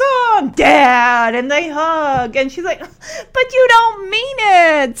 oh, son, Dad, and they hug, and she's like, but you don't mean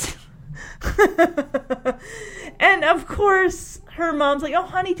it. And of course her mom's like, oh,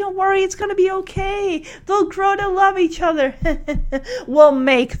 honey, don't worry, it's gonna be okay. They'll grow to love each other. We'll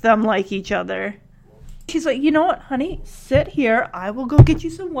make them like each other. She's like, you know what, honey? Sit here. I will go get you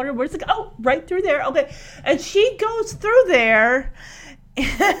some water. Where's it go? Oh, right through there. Okay. And she goes through there,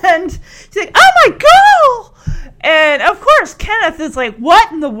 and she's like, oh, my girl! And, of course, Kenneth is like,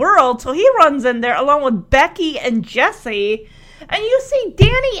 what in the world? So he runs in there along with Becky and Jesse, and you see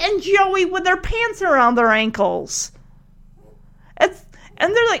Danny and Joey with their pants around their ankles.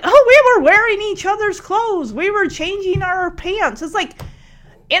 And they're like, oh, we were wearing each other's clothes. We were changing our pants. It's like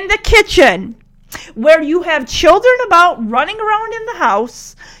in the kitchen where you have children about running around in the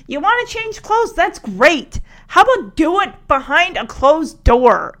house. You want to change clothes? That's great. How about do it behind a closed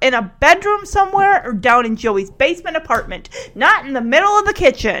door in a bedroom somewhere or down in Joey's basement apartment, not in the middle of the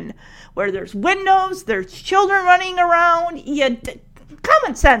kitchen where there's windows, there's children running around.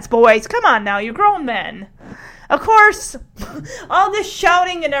 Common sense, boys. Come on now. You're grown men. Of course, all this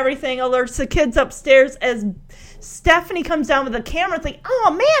shouting and everything alerts the kids upstairs as Stephanie comes down with the camera. It's like,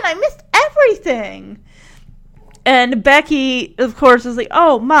 oh, man, I missed everything. And Becky, of course, is like,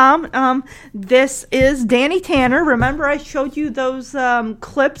 oh, Mom, this is Danny Tanner. Remember I showed you those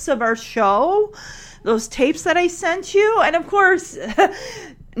clips of our show? Those tapes that I sent you? And, of course,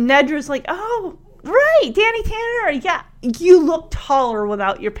 Nedra's like, oh, right, Danny Tanner. Yeah, you look taller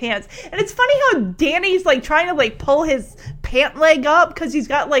without your pants. And it's funny how Danny's, like, trying to, like, pull his pant leg up because he's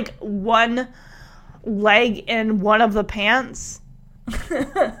got, like, one leg in one of the pants.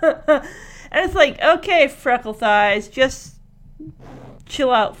 And it's like, okay, freckle thighs, just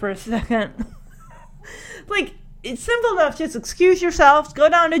chill out for a second. Like, it's simple enough. Just excuse yourselves, go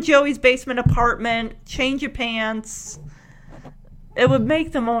down to Joey's basement apartment, change your pants. It would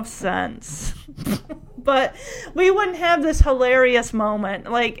make the most sense. But we wouldn't have this hilarious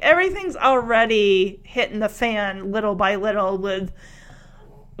moment. Like, everything's already hitting the fan little by little with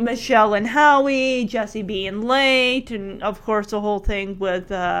Michelle and Howie, Jesse being late, and of course the whole thing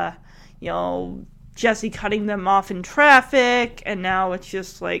with, Jesse cutting them off in traffic, and now it's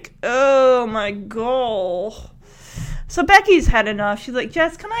just like, oh my god. So Becky's had enough. She's like,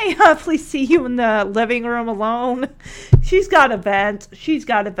 Jess, can I please see you in the living room alone? She's got to vent. She's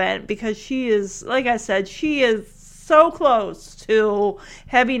got to vent because she is, like I said, she is so close to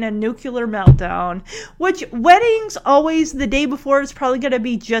having a nuclear meltdown, which weddings always, the day before is probably going to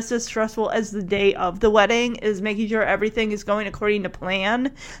be just as stressful as the day of the wedding, is making sure everything is going according to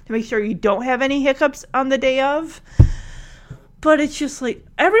plan, to make sure you don't have any hiccups on the day of. But it's just like,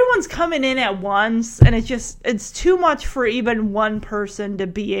 everyone's coming in at once, and it's too much for even one person to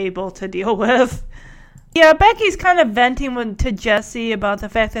be able to deal with. Yeah, Becky's kind of venting to Jesse about the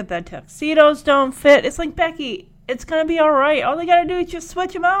fact that the tuxedos don't fit. It's like, Becky, it's going to be alright. All they got to do is just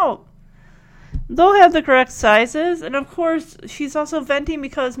switch them out. They'll have the correct sizes. And of course, she's also venting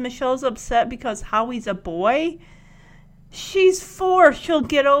because Michelle's upset because Howie's a boy. She's 4. She'll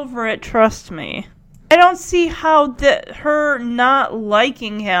get over it, trust me. I don't see how her not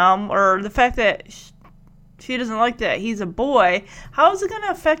liking him, or the fact that she doesn't like that he's a boy, how is it going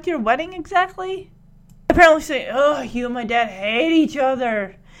to affect your wedding exactly? Apparently she's like, oh, you and my dad hate each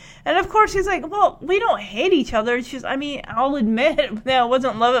other. And of course he's like, well, we don't hate each other. It's just, I'll admit that it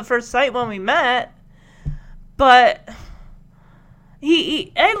wasn't love at first sight when we met. But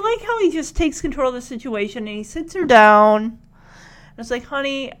I like how he just takes control of the situation and he sits her down. It's like,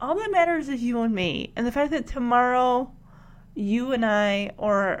 honey, all that matters is you and me. And the fact that tomorrow you and I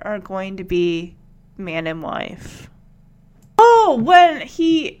are going to be man and wife. Oh, when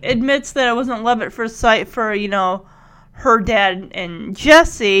he admits that it wasn't love at first sight for, her dad and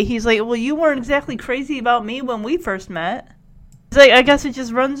Jesse, he's like, well, you weren't exactly crazy about me when we first met. He's like, I guess it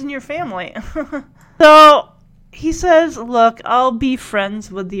just runs in your family. So he says, look, I'll be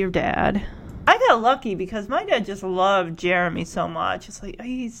friends with your dad. I got lucky because my dad just loved Jeremy so much. It's like,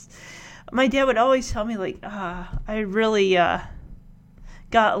 my dad would always tell me, like, I really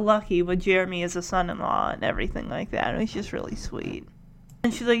got lucky with Jeremy as a son-in-law and everything like that. And he's just really sweet.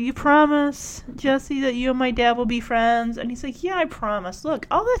 And she's like, you promise, Jesse, that you and my dad will be friends? And he's like, yeah, I promise. Look,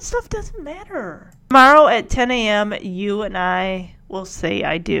 all that stuff doesn't matter. Tomorrow at 10 a.m., you and I will say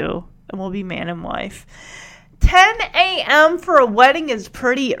I do. And we'll be man and wife. 10 a.m. for a wedding is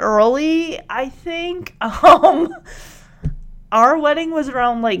pretty early, I think. Our wedding was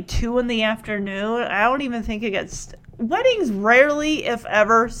around like 2 in the afternoon. I don't even think it gets... Weddings rarely, if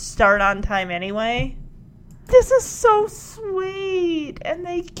ever, start on time anyway. This is so sweet. And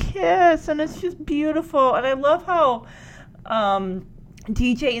they kiss, and it's just beautiful. And I love how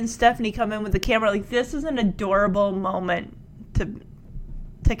DJ and Stephanie come in with the camera. Like, this is an adorable moment to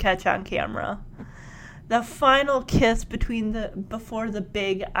catch on camera. The final kiss before the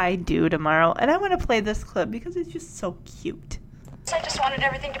big I do tomorrow. And I want to play this clip because it's just so cute. I just wanted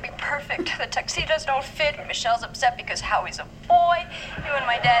everything to be perfect. The tuxedos don't fit. Michelle's upset because Howie's a boy. You and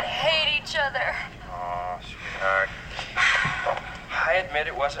my dad hate each other. Oh, sweetheart. I admit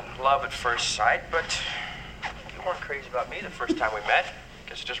it wasn't love at first sight, but you weren't crazy about me the first time we met.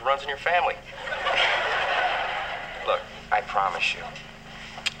 Guess it just runs in your family. Look, I promise you,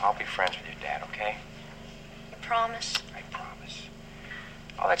 I'll be friends with your dad, okay? Promise? I promise.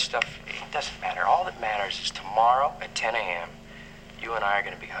 All that stuff, it doesn't matter. All that matters is tomorrow at 10 a.m., you and I are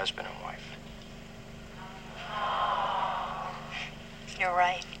going to be husband and wife. You're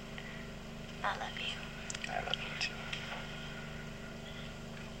right. I love you. I love you too.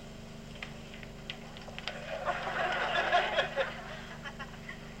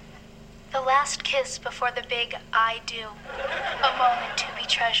 The last kiss before the big I do. A moment to be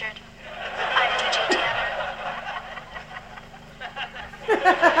treasured. I'm DJ Tanner.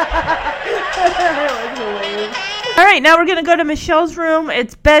 Alright, now we're going to go to Michelle's room.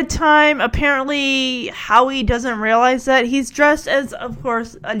 It's bedtime. Apparently, Howie doesn't realize that. He's dressed as, of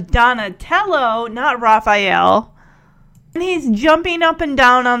course, a Donatello, not Raphael. And he's jumping up and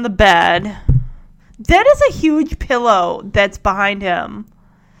down on the bed. That is a huge pillow that's behind him.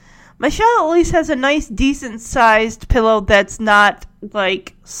 Michelle at least has a nice, decent-sized pillow that's not,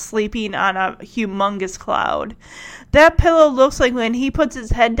 like, sleeping on a humongous cloud. That pillow looks like when he puts his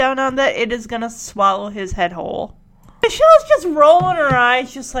head down on that, it is going to swallow his head whole. Michelle's just rolling her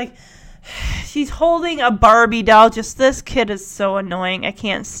eyes, just like, she's holding a Barbie doll. Just, this kid is so annoying. I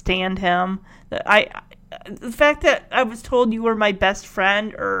can't stand him. The fact that I was told you were my best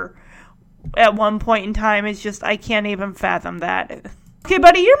friend, or at one point in time, is just, I can't even fathom that. Okay,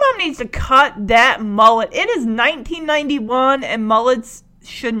 buddy, your mom needs to cut that mullet. It is 1991, and mullets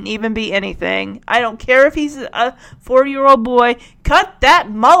shouldn't even be anything. I don't care if he's a 40-year-old boy. Cut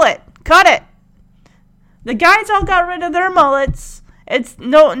that mullet. Cut it. The guys all got rid of their mullets. It's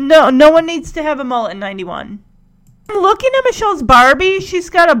no one needs to have a mullet in 91. I'm looking at Michelle's Barbie.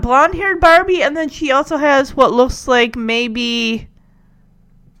 She's got a blonde-haired Barbie, and then she also has what looks like maybe...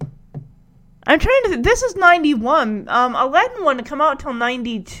 I'm trying to... This is 91. Aladdin wouldn't come out till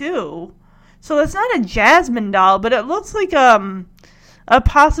 92. So it's not a Jasmine doll, but it looks like a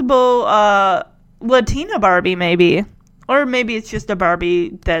possible Latina Barbie, maybe. Or maybe it's just a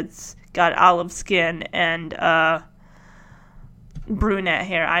Barbie that's got olive skin and brunette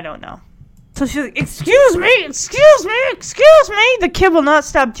hair. I don't know. So she's like, excuse me. The kid will not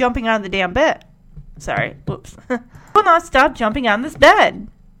stop jumping on the damn bed. Sorry. Whoops. Will not stop jumping on this bed.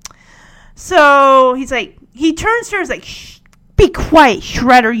 So he's like, he turns to her and is like, shh, be quiet,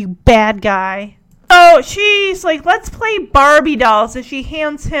 Shredder, you bad guy. So she's like, let's play Barbie dolls. So she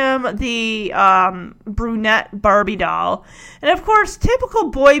hands him the brunette Barbie doll. And of course,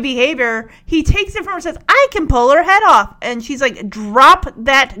 typical boy behavior, he takes it from her and says, I can pull her head off. And she's like, drop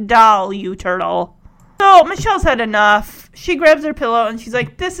that doll, you turtle. So Michelle's had enough. She grabs her pillow and she's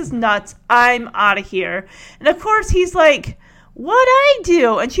like, this is nuts. I'm out of here. And of course, he's like, what'd I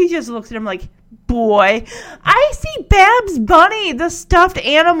do? And she just looks at him like, boy, I see Babs Bunny, the stuffed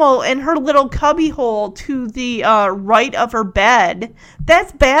animal, in her little cubby hole to the right of her bed.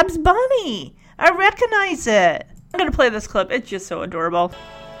 That's Babs Bunny. I recognize it. I'm going to play this clip. It's just so adorable.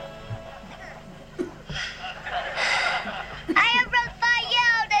 I am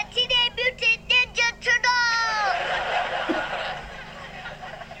Raphael, the Teenage Mutant Ninja Turtle!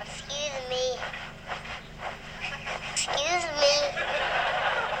 Excuse me.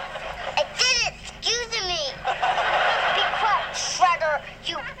 I did it! Excuse me! Be quiet, Shredder,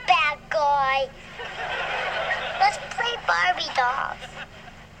 you bad guy! Let's play Barbie dolls.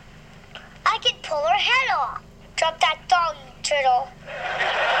 I can pull her head off. Drop that doll, you turtle.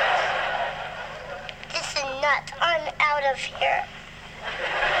 This is nuts. I'm out of here.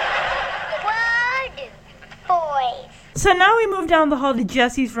 Run, boys. So now we move down the hall to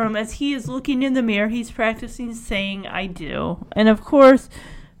Jesse's room. As he is looking in the mirror, he's practicing saying, I do. And of course,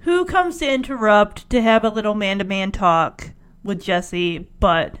 who comes to interrupt to have a little man-to-man talk with Jesse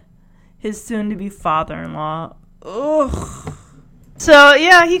but his soon-to-be father-in-law? Ugh. So,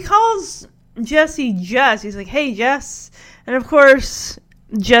 yeah, he calls Jesse Jess. He's like, hey, Jess. And of course,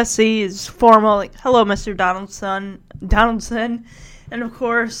 Jesse is formal, like, hello, Mr. Donaldson. And of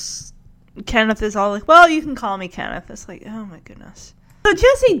course, Kenneth is all like, well, you can call me Kenneth. It's like, oh my goodness. So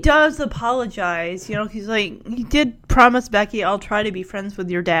Jesse does apologize. You know, he's like, he did promise Becky, I'll try to be friends with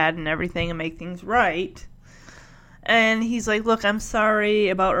your dad and everything and make things right. And he's like, look, I'm sorry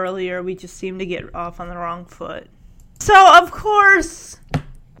about earlier. We just seemed to get off on the wrong foot. So, of course,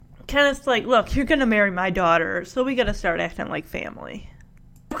 Kenneth's like, look, you're going to marry my daughter, so we got to start acting like family.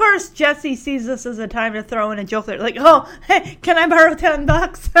 Of course, Jesse sees this as a time to throw in a joke. They're like, oh, hey, can I borrow $10?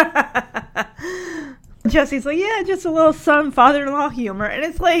 Jesse's like, yeah, just a little son-father-in-law humor. And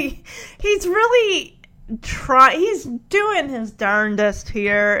it's like, he's really he's doing his darndest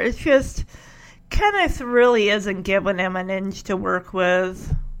here. It's just, Kenneth really isn't giving him an inch to work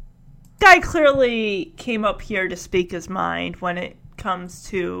with. Guy clearly came up here to speak his mind when it comes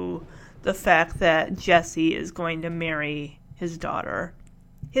to the fact that Jesse is going to marry his daughter.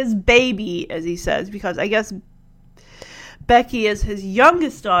 His baby, as he says, because I guess Becky is his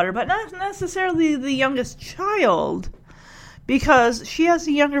youngest daughter, but not necessarily the youngest child, because she has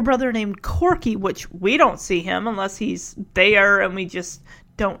a younger brother named Corky, which we don't see him unless he's there, and we just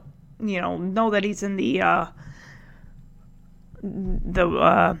don't, know that he's in the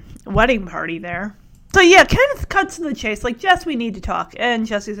wedding party there. So yeah, Kenneth cuts to the chase, like, Jess, we need to talk. And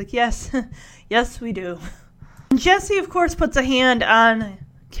Jesse's like, yes, yes, we do. And Jesse, of course, puts a hand on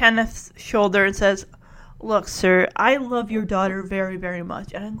Kenneth's shoulder and says, look, sir, I love your daughter very, very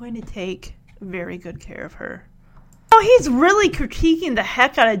much, and I'm going to take very good care of her. Oh, he's really critiquing the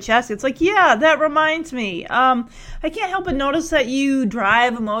heck out of Jesse. It's like, yeah, that reminds me. I can't help but notice that you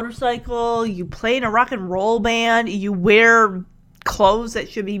drive a motorcycle, you play in a rock and roll band, you wear clothes that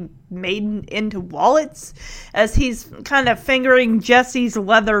should be made into wallets, as he's kind of fingering Jesse's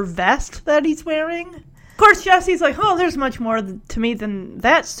leather vest that he's wearing. Of course, Jesse's like, oh, there's much more to me than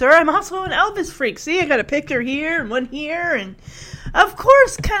that, sir. I'm also an Elvis freak. See, I got a picture here and one here. And of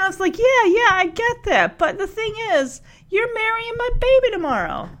course, Kenneth's like, yeah, I get that. But the thing is, you're marrying my baby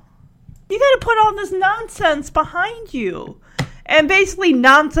tomorrow. You got to put all this nonsense behind you. And basically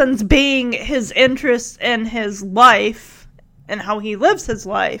nonsense being his interest in his life and how he lives his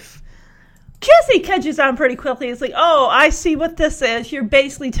life. Jesse catches on pretty quickly. It's like, oh, I see what this is. You're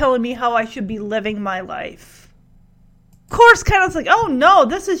basically telling me how I should be living my life. Of course, Kenneth's like, oh no,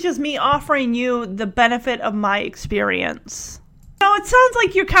 this is just me offering you the benefit of my experience. Now, it sounds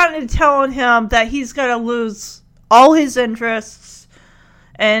like you're kind of telling him that he's going to lose all his interests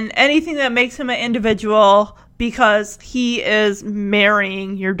and anything that makes him an individual because he is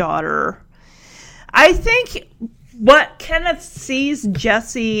marrying your daughter. I think what Kenneth sees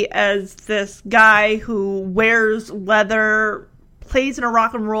Jesse as this guy who wears leather, plays in a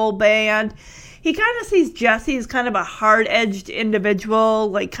rock and roll band. He kind of sees Jesse as kind of a hard-edged individual,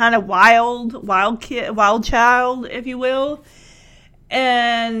 like kind of wild child, if you will.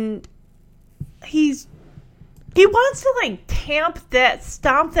 And he wants to like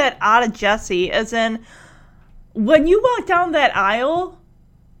stomp that out of Jesse, as in, when you walk down that aisle,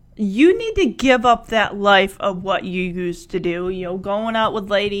 you need to give up that life of what you used to do, you know, going out with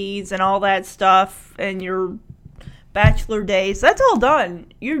ladies and all that stuff, and your bachelor days. That's all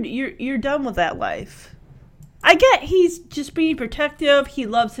done. You're done with that life. I get he's just being protective. He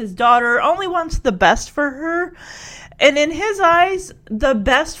loves his daughter, only wants the best for her. And in his eyes, the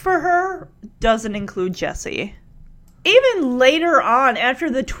best for her doesn't include Jesse. Even later on, after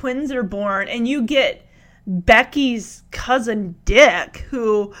the twins are born, and you get Becky's cousin Dick,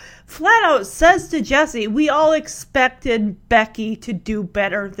 who flat out says to Jesse, we all expected Becky to do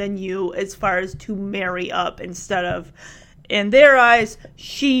better than you as far as to marry up, instead of, in their eyes,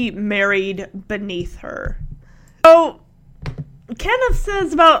 she married beneath her. So Kenneth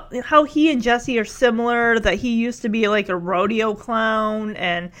says about how he and Jesse are similar, that he used to be like a rodeo clown,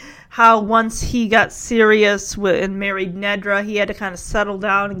 and how once he got serious and married Nedra, he had to kind of settle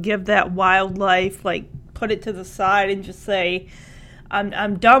down and give that wild life, like put it to the side and just say,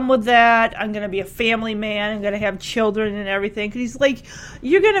 I'm done with that. I'm going to be a family man. I'm going to have children and everything. Because he's like,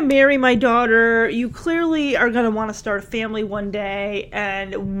 you're going to marry my daughter. You clearly are going to want to start a family one day.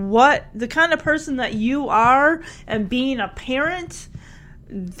 And what the kind of person that you are and being a parent,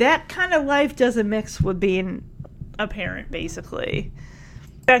 that kind of life doesn't mix with being a parent, basically.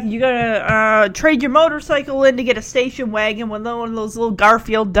 You gotta trade your motorcycle in to get a station wagon with one of those little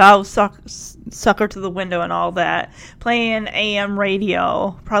Garfield dolls sucker to the window and all that. Playing AM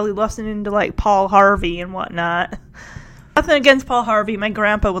radio. Probably listening to like Paul Harvey and whatnot. Nothing against Paul Harvey. My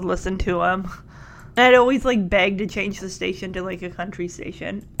grandpa would listen to him. And I'd always like beg to change the station to like a country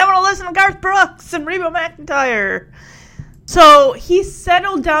station. I want to listen to Garth Brooks and Reba McEntire. So he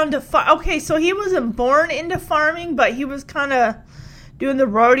settled down to okay, so he wasn't born into farming, but he was kind of doing the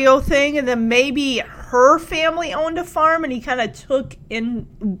rodeo thing, and then maybe her family owned a farm, and he kind of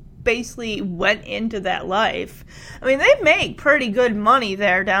basically went into that life. I mean, they make pretty good money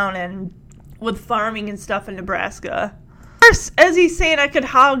there down with farming and stuff in Nebraska. Of course, as he's saying, I could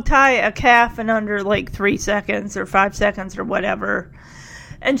hog tie a calf in under like 3 seconds or 5 seconds or whatever.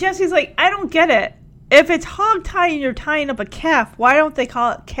 And Jesse's like, I don't get it. If it's hog tying, you're tying up a calf, why don't they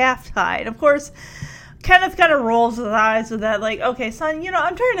call it calf tie? And of course, Kenneth kind of rolls his eyes with that, like, okay, son, you know,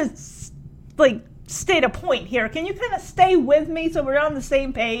 I'm trying to, like, state a point here. Can you kind of stay with me so we're on the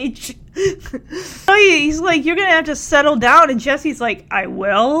same page? So he's like, you're going to have to settle down. And Jesse's like, I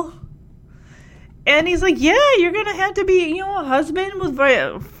will. And he's like, yeah, you're going to have to be, you know, a husband with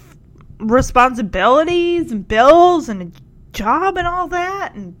responsibilities and bills and a job and all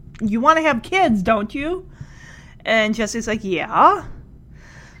that. And you want to have kids, don't you? And Jesse's like, yeah.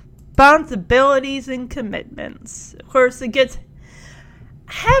 Responsibilities and commitments. Of course, it gets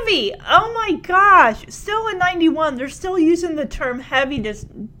heavy. Oh my gosh. Still in 91, they're still using the term heavy to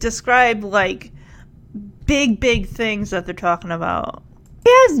describe, like, big things that they're talking about.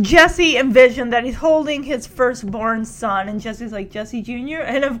 He has Jesse envision that he's holding his firstborn son, and Jesse's like, Jesse Jr.?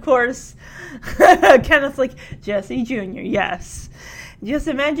 And of course, Kenneth's like, Jesse Jr., yes. Just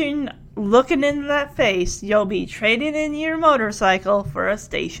imagine looking into that face. You'll be trading in your motorcycle for a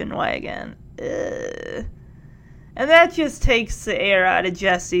station wagon. Ugh. And that just takes the air out of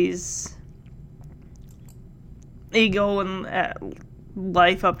Jesse's ego and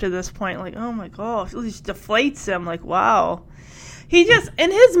life up to this point. Like, oh my gosh, it just deflates him. Like, wow. He just,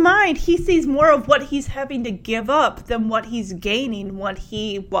 in his mind, he sees more of what he's having to give up than what he's gaining when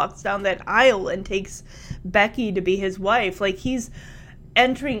he walks down that aisle and takes Becky to be his wife. Like, he's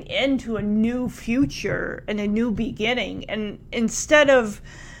entering into a new future and a new beginning. And instead of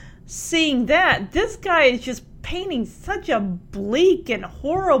seeing that, this guy is just painting such a bleak and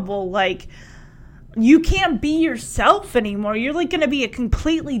horrible, like, you can't be yourself anymore. You're, like, going to be a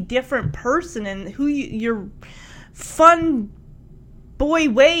completely different person, and who your fun boy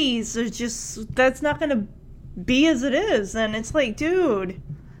ways are just, that's not going to be as it is. And it's like, dude,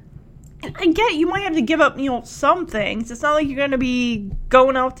 I get you might have to give up, some things. It's not like you're going to be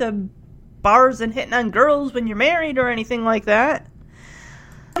going out to bars and hitting on girls when you're married or anything like that.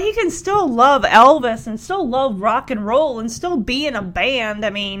 But he can still love Elvis and still love rock and roll and still be in a band.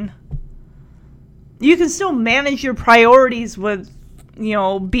 I mean, you can still manage your priorities with,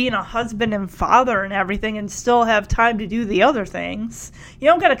 being a husband and father and everything and still have time to do the other things. You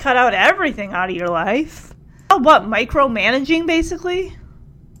don't got to cut out everything out of your life. What, micromanaging, basically?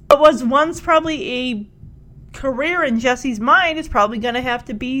 What was once probably a career in Jesse's mind is probably going to have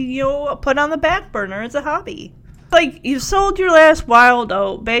to be, put on the back burner as a hobby. Like, you sold your last wild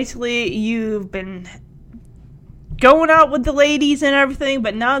oat. Basically, you've been going out with the ladies and everything,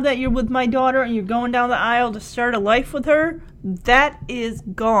 but now that you're with my daughter and you're going down the aisle to start a life with her, that is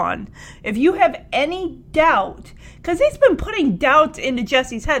gone. If you have any doubt, because he's been putting doubts into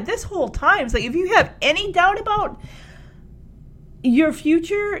Jesse's head this whole time. It's like, if you have any doubt about your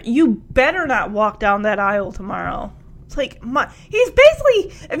future, you better not walk down that aisle tomorrow. It's like, he's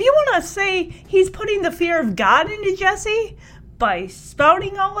basically, if you want to say he's putting the fear of God into Jesse by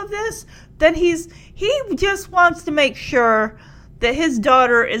spouting all of this, then he just wants to make sure that his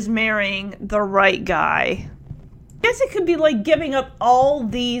daughter is marrying the right guy. Jesse could be like giving up all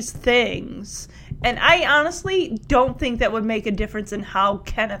these things, and I honestly don't think that would make a difference in how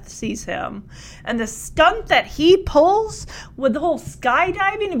Kenneth sees him. And the stunt that he pulls with the whole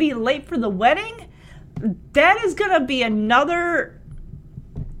skydiving and being late for the wedding, that is going to be another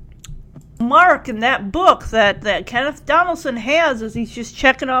mark in that book that Kenneth Donaldson has, as he's just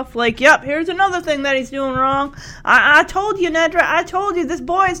checking off, like, yep, here's another thing that he's doing wrong. I told you, Nedra, I told you this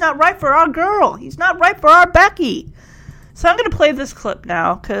boy is not right for our girl. He's not right for our Becky. So I'm going to play this clip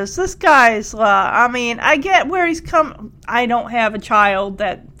now, because this guy's, I get where he's come. I don't have a child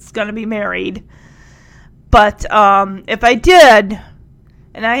that's going to be married. But if I did,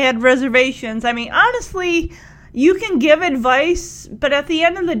 and I had reservations, honestly, you can give advice, but at the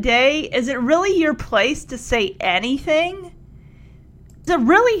end of the day, is it really your place to say anything? Is it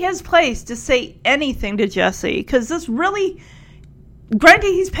really his place to say anything to Jesse? Because this really,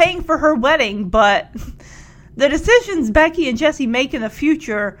 granted, he's paying for her wedding, but the decisions Becky and Jesse make in the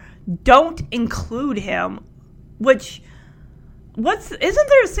future don't include him. Which, isn't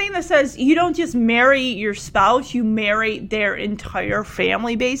there a saying that says you don't just marry your spouse, you marry their entire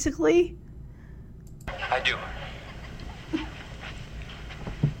family, basically? I do.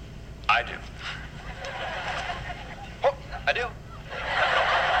 I do. Oh, I do.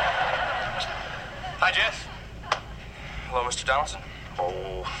 Hi, Jess. Hello, Mr. Donaldson.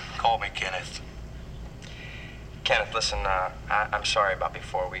 Oh, call me Kenneth. Kenneth, listen, I'm sorry about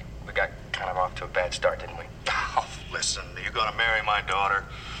before. We got kind of off to a bad start, didn't we? Oh, listen, you're gonna marry my daughter.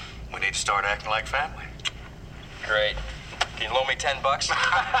 We need to start acting like family. Great. Can you loan me $10?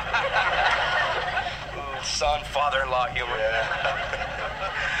 Ooh, son, father-in-law humor.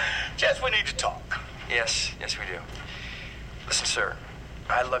 Yeah. Jess, we need to talk. Yes, we do. Listen, sir,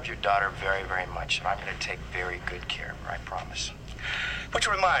 I love your daughter very, very much, and I'm going to take very good care of her, I promise. Which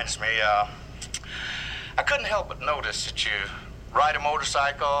reminds me, I couldn't help but notice that you ride a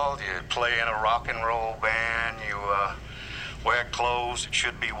motorcycle, you play in a rock and roll band, you wear clothes that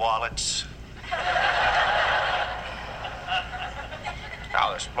should be wallets.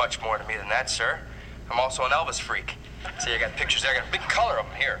 Now, there's much more to me than that, sir. I'm also an Elvis freak. See, I got pictures there. I got a big color of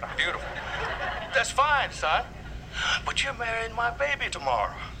them here. Beautiful. That's fine, son. But you're marrying my baby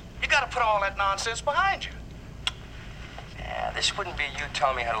tomorrow. You gotta put all that nonsense behind you. Yeah, this wouldn't be you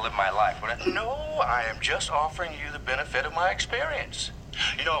telling me how to live my life, would it? No, I am just offering you the benefit of my experience.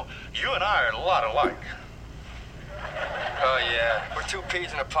 You know, you and I are a lot alike. Oh, yeah. We're two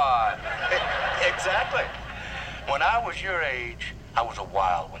peas in a pod. Exactly. When I was your age, I was a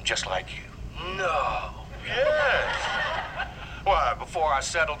wild one, just like you. No. Yes. Why, before I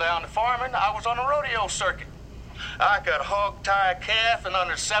settled down to farming, I was on a rodeo circuit. I could hog-tie a calf in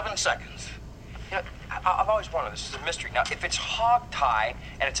under 7 seconds. You know, I've always wondered, this is a mystery. Now, if it's hog tie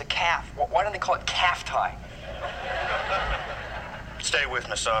and it's a calf, why don't they call it calf tie? Stay with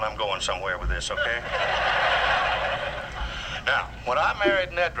me, son. I'm going somewhere with this, okay? Now, when I married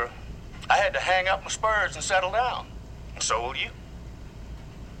Nedra, I had to hang up my spurs and settle down. And so will you.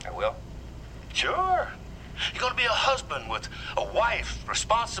 I will. Sure. You're going to be a husband with a wife,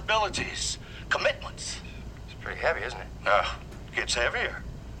 responsibilities, commitments. It's pretty heavy, isn't it? Gets heavier.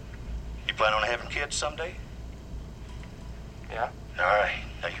 You plan on having kids someday? Yeah. All right.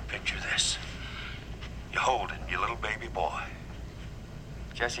 Now you picture this. You're holding your little baby boy.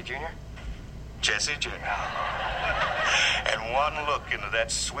 Jesse Jr.? Jesse Jr. And one look into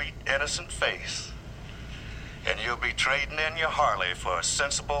that sweet, innocent face, and you'll be trading in your Harley for a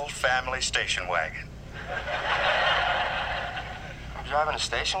sensible family station wagon. I'm driving a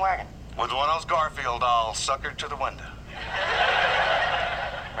station wagon? With one of those Garfield dolls suckered to the window.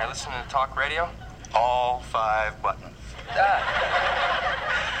 Am I listening to talk radio? All 5 buttons.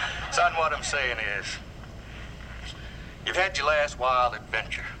 Son, what I'm saying is, you've had your last wild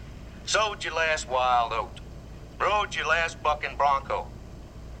adventure, sowed your last wild oat, rode your last bucking bronco.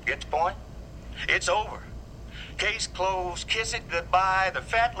 Get the point? It's over. Case closed, kiss it goodbye, the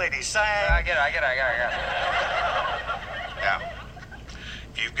fat lady sang. I get it. Now,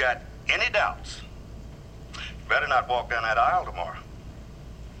 if you've got any doubts, you better not walk down that aisle tomorrow.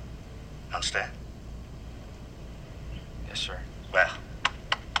 Understand? Yes, sir. Well,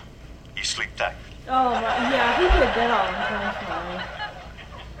 you sleep tight. Oh, yeah, he did that all intentionally.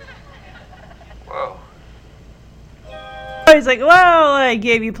 Whoa. He's like, well, I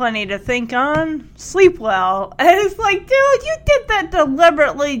gave you plenty to think on. Sleep well. And it's like, dude, you did that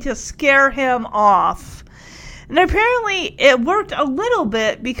deliberately to scare him off. And apparently it worked a little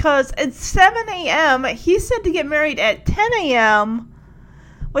bit because at 7 a.m., he said to get married at 10 a.m.,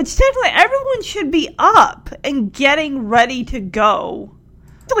 which technically everyone should be up and getting ready to go.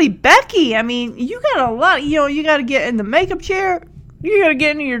 Especially Becky, I mean, you got a lot, you got to get in the makeup chair, you got to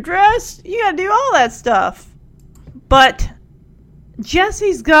get into your dress, you got to do all that stuff. But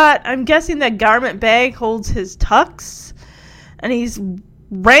Jesse's got, I'm guessing that garment bag holds his tux, and he's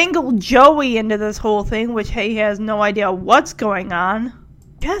wrangled Joey into this whole thing, which he has no idea what's going on.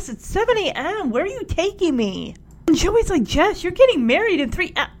 Jess, it's 7 a.m., where are you taking me? And Joey's like, Jess, you're getting married in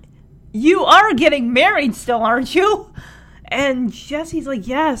 3 hours. You are getting married still, aren't you? And Jesse's like,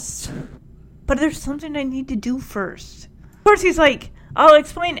 yes, but there's something I need to do first. Of course, he's like, I'll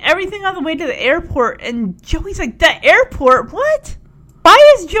explain everything on the way to the airport. And Joey's like, the airport? What?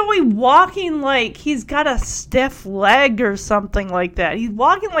 Why is Joey walking like he's got a stiff leg or something like that? He's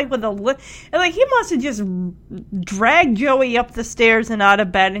walking like with a like he must have just dragged Joey up the stairs and out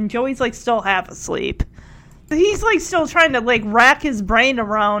of bed, and Joey's like still half asleep. He's like still trying to like rack his brain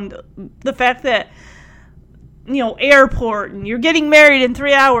around the fact that, airport, and you're getting married in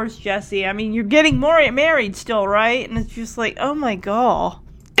 3 hours, Jesse. I mean, you're getting married still, right? And it's just like, oh my god.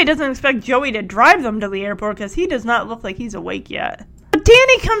 He doesn't expect Joey to drive them to the airport because he does not look like he's awake yet. But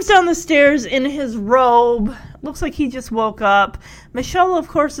Danny comes down the stairs in his robe. Looks like he just woke up. Michelle, of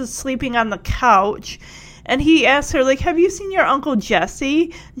course, is sleeping on the couch. And he asks her, like, have you seen your Uncle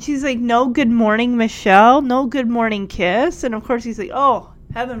Jesse? And she's like, no, good morning, Michelle. No, good morning, kiss. And, of course, he's like, oh,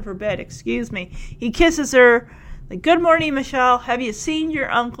 heaven forbid, excuse me. He kisses her, like, good morning, Michelle. Have you seen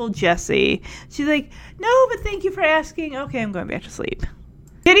your Uncle Jesse? She's like, no, but thank you for asking. Okay, I'm going back to sleep.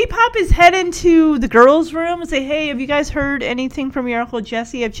 Did he pop his head into the girls' room and say, hey, have you guys heard anything from your Uncle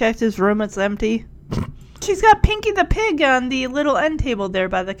Jesse? I've checked his room. It's empty. She's got Pinky the pig on the little end table there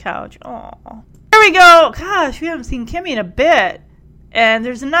by the couch. Aww. There we go. Gosh, we haven't seen Kimmy in a bit. And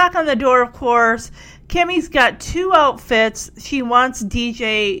there's a knock on the door, of course. Kimmy's got 2 outfits. She wants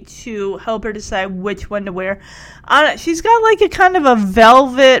DJ to help her decide which one to wear. She's got like a kind of a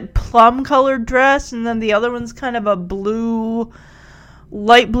velvet plum-colored dress, and then the other one's kind of a blue,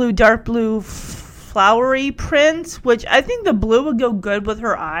 light blue, dark blue, flowery print, which I think the blue would go good with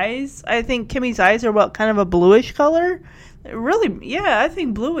her eyes. I think Kimmy's eyes are kind of a bluish color. Really, yeah, I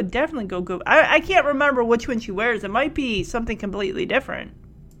think blue would definitely go good. I can't remember which one she wears. It might be something completely different.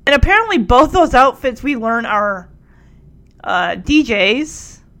 And apparently both those outfits we learn are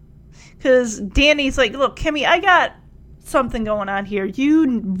DJs. Because Danny's like, look, Kimmy, I got something going on here.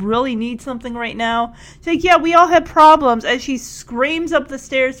 You really need something right now? She's like, yeah, we all have problems. As she screams up the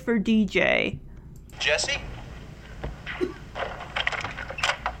stairs for DJ. Jesse?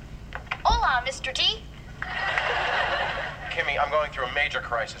 Hola, Mr. T. Kimmy, I'm going through a major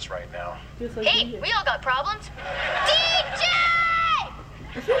crisis right now. Hey, we all got problems. DJ!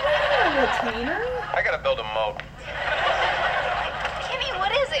 Is he wearing a retainer? I gotta build a moat. Kimmy,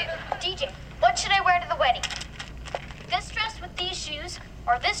 what is it? DJ, what should I wear to the wedding? This dress with these shoes,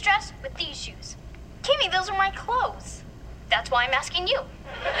 or this dress with these shoes? Kimmy, those are my clothes. That's why I'm asking you.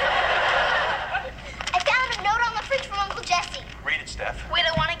 I found a note on the fridge from Uncle Jesse.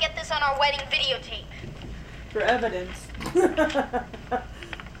 this on our wedding videotape. For evidence.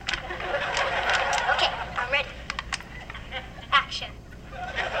 Okay, I'm ready. Action.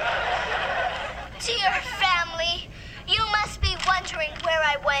 Dear family, you must be wondering where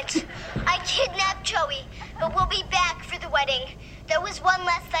I went. I kidnapped Joey, but we'll be back for the wedding. There was one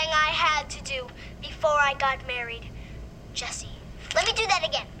last thing I had to do before I got married. Jesse, let me do that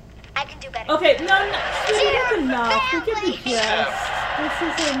again. I can do better. Okay, no, sweetie, that's Dear enough. Forget the family. jest. This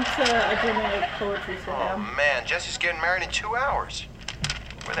isn't a dramatic poetry Oh, slam. man, Jesse's getting married in 2 hours.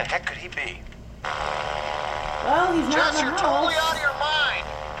 Where the heck could he be? Well, he's not Jess, in you're the totally house. out of your mind.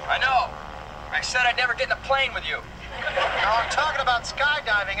 I know. I said I'd never get in a plane with you. No, I'm talking about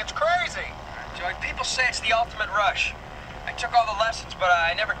skydiving. It's crazy. Joey, people say it's the ultimate rush. I took all the lessons, but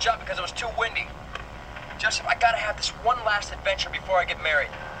I never jumped because it was too windy. Joseph, I gotta have this one last adventure before I get married.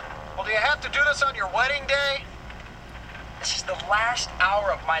 Well, do you have to do this on your wedding day? This is the last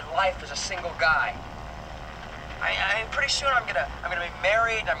hour of my life as a single guy. I mean, pretty soon I'm gonna be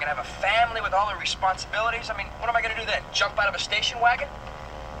married. I'm gonna have a family with all the responsibilities. I mean, what am I gonna do then? Jump out of a station wagon?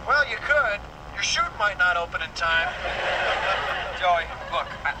 Well, you could. Your chute might not open in time. Joey, look,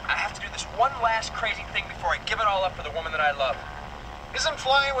 I have to do this one last crazy thing before I give it all up for the woman that I love. Isn't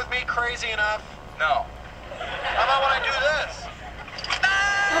flying with me crazy enough? No. How about when I do this?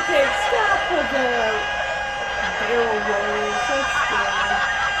 Okay, stop with the barrel rolls. That's scary.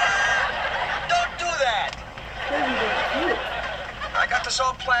 Don't do that! Baby, they're cute. I got this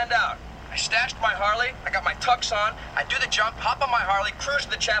all planned out. I stashed my Harley, I got my tux on, I do the jump, hop on my Harley, cruise to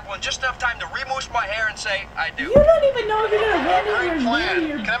the chapel in just enough time to remousse my hair and say, I do. You don't even know if you're gonna land in Great your plan.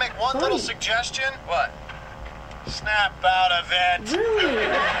 your Can I make one little buddy. suggestion? What? Snap out of it. Really?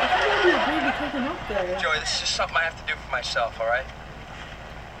 I thought you'd agree to take him up there. Joey, this is just something I have to do for myself, all right?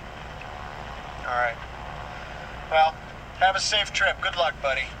 All right. Well, have a safe trip. Good luck,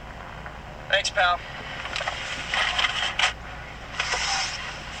 buddy. Thanks, pal.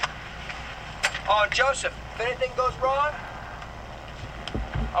 Oh, and Joseph, if anything goes wrong,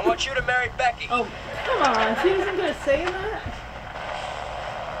 I want you to marry Becky. Oh, come on. She isn't gonna say that?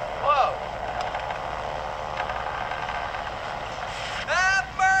 Whoa. Have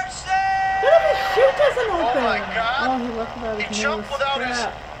mercy! What if his chute doesn't open? Oh my God. Oh, he left without his He jumped nose. without his-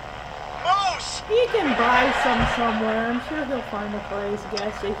 Crap. Moose! He can buy some somewhere. I'm sure he'll find a place.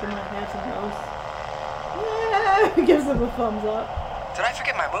 Gas station might have some those. Yeah, gives him a thumbs up. Did I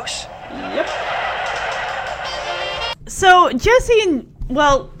forget my moose? Yep. So Jesse and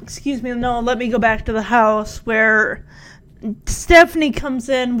let me go back to the house where Stephanie comes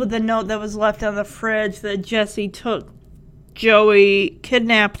in with a note that was left on the fridge that Jesse took Joey,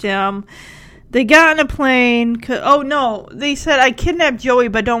 kidnapped him. They got on a plane. They said, I kidnapped Joey,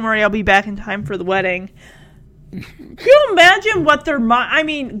 but don't worry, I'll be back in time for the wedding. Can you imagine what their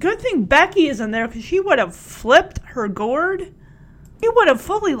good thing Becky isn't there because she would have flipped her gourd. She would have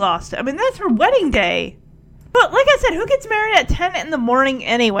fully lost it. I mean, that's her wedding day. But like I said, who gets married at 10 in the morning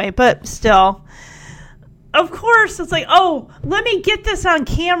anyway? But still. Of course, it's like, oh, let me get this on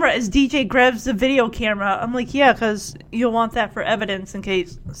camera as DJ grabs the video camera. I'm like, yeah, because you'll want that for evidence in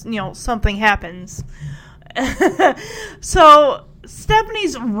case, something happens. So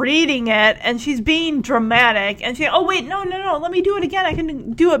Stephanie's reading it, and she's being dramatic. And no, let me do it again. I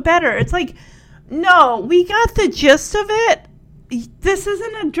can do it better. It's like, no, we got the gist of it. This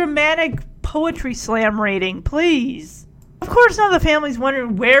isn't a dramatic poetry slam reading, please. Of course, now the family's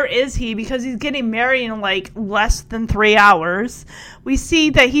wondering where is he because he's getting married in less than 3 hours. We see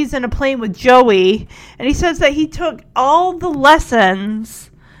that he's in a plane with Joey, and he says that he took all the lessons,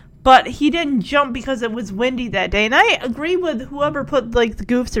 but he didn't jump because it was windy that day. And I agree with whoever put the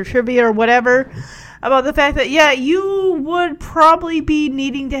goofs or trivia or whatever about the fact that, yeah, you would probably be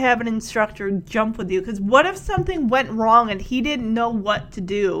needing to have an instructor jump with you. Because what if something went wrong and he didn't know what to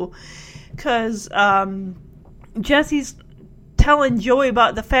do? Because Jesse's telling Joey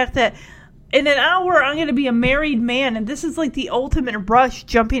about the fact that in an hour I'm going to be a married man, and this is the ultimate rush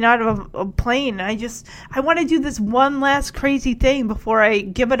jumping out of a plane. I want to do this one last crazy thing before I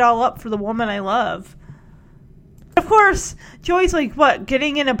give it all up for the woman I love. Of course, Joey's like, what,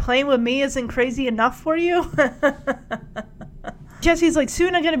 getting in a plane with me isn't crazy enough for you? Jesse's like,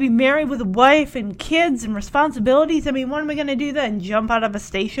 soon I'm going to be married with a wife and kids and responsibilities. I mean, what am I going to do then? Jump out of a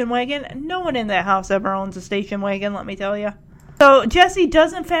station wagon? No one in that house ever owns a station wagon, let me tell you. So Jesse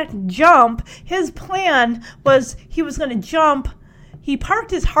does in fact jump. His plan was he was going to jump. He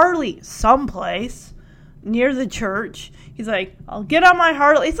parked his Harley someplace near the church. He's like, I'll get on my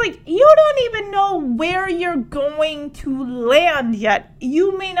Harley. It's like, you don't even know where you're going to land yet.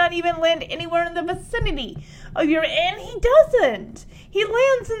 You may not even land anywhere in the vicinity of your, and he doesn't. He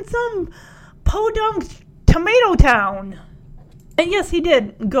lands in some podunk tomato town. And yes, he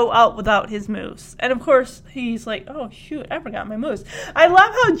did go out without his moose. And of course, he's like, oh shoot, I forgot my moose. I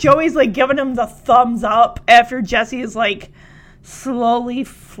love how Joey's like giving him the thumbs up after Jesse is like slowly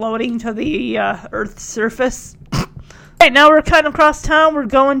floating to the Earth's surface. Right, now we're kind of across town. We're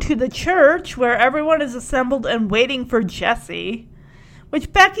going to the church where everyone is assembled and waiting for Jesse.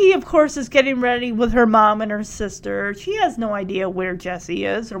 Which Becky, of course, is getting ready with her mom and her sister. She has no idea where Jesse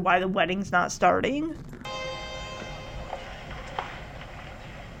is or why the wedding's not starting.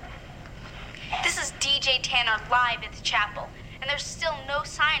 This is DJ Tanner live at the chapel, and there's still no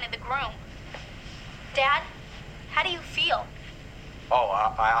sign of the groom. Dad, how do you feel? Oh,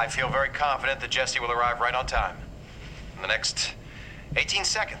 I feel very confident that Jesse will arrive right on time. In the next 18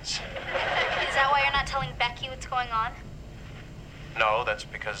 seconds. Is that why you're not telling Becky what's going on? No, that's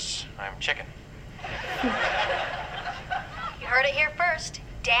because I'm chicken. You heard it here first.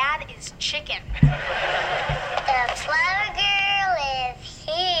 Dad is chicken. The flower girl is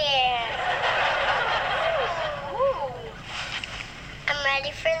here. Ooh. I'm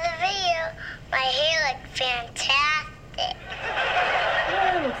ready for the video. My hair looks fantastic.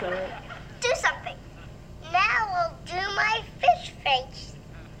 Yeah, it looks alright. Do something. Now we'll do my fish face.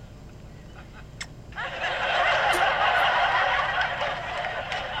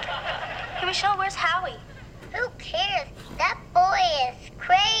 Hey, Michelle, where's Howie? Who cares? That boy is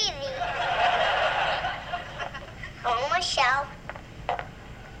crazy. Oh, Michelle.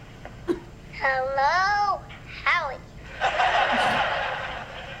 Hello, Howie.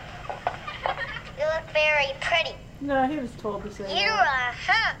 You look very pretty. No, he was told to say You're that.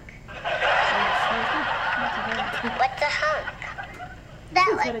 a hunk. What's a hunk? That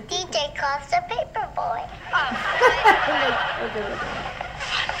what DJ calls the paper boy.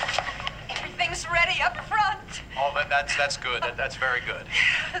 Everything's ready up front. Oh, that's good. That's very good.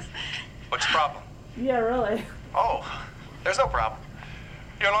 What's the problem? Yeah, really. Oh, there's no problem.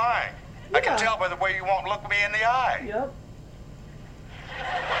 You're lying. I can tell by the way you won't look me in the eye. Yep.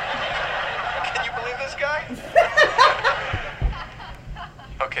 Can you believe this guy?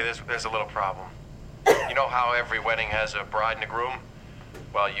 Okay, there's a little problem. You know how every wedding has a bride and a groom?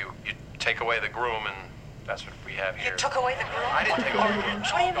 Well, you take away the groom, and that's what we have here. You took away the groom? I didn't take away the groom.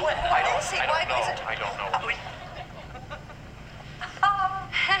 What do you mean? I don't know.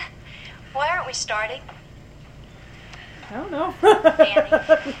 Why aren't we starting? I don't know.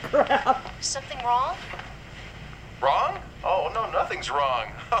 Danny. Crap. Is something wrong? Wrong? Oh, no, nothing's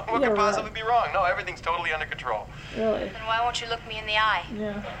wrong. What Yeah, could possibly right. be wrong? No, everything's totally under control. Really? Then why won't you look me in the eye?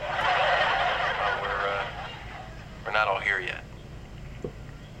 Yeah. We're not all here yet.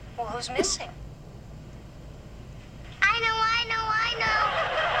 Well, who's missing? I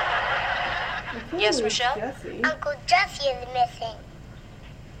know. Yes, Ooh, Michelle? Jesse. Uncle Jesse is missing.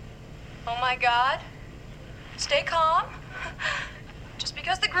 Oh my God. Stay calm. Just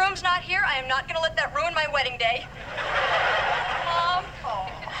because the groom's not here, I am not going to let that ruin my wedding day. Mom.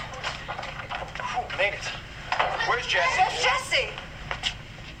 Who made it? Where's Jesse? Jesse!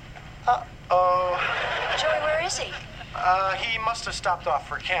 Uh-oh. Joey, where is he? He must have stopped off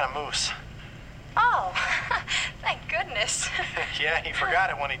for a can of moose. Oh, thank goodness. Yeah, he forgot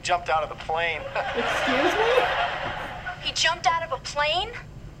it when he jumped out of the plane. Excuse me? He jumped out of a plane?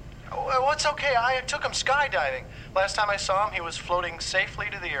 Well, it's okay. I took him skydiving. Last time I saw him, he was floating safely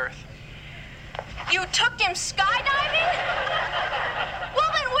to the earth. You took him skydiving?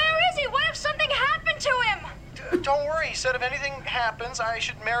 Well, then where is he? What if something happened to him? Don't worry. He said if anything happens, I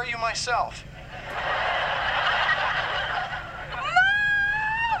should marry you myself.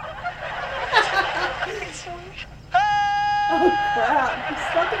 Oh, crap. He's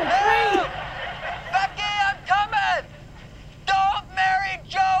stuck in a tree. Becky, I'm coming! Don't marry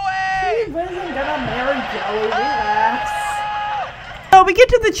Joey! He wasn't gonna marry Joey. Relax. So we get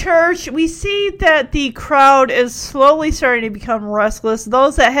to the church. We see that the crowd is slowly starting to become restless.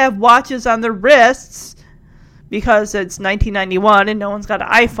 Those that have watches on their wrists, because it's 1991 and no one's got an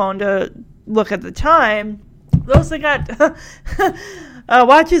iPhone to look at the time, those that got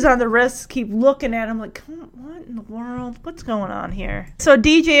watches on their wrists keep looking at them like, what in the world? What's going on here? So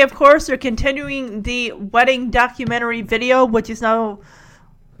DJ, of course, they're continuing the wedding documentary video, which is now,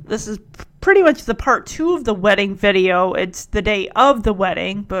 this is pretty much the part 2 of the wedding video. It's the day of the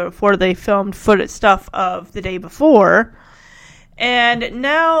wedding, before they filmed footage stuff of the day before. And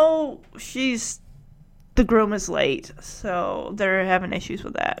now the groom is late, so they're having issues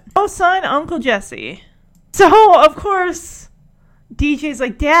with that. No sign of Uncle Jesse. So, of course, DJ's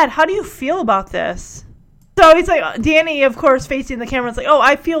like, Dad, how do you feel about this? So he's like, Danny, of course, facing the camera, is like, oh,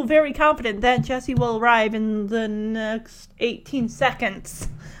 I feel very confident that Jesse will arrive in the next 18 seconds.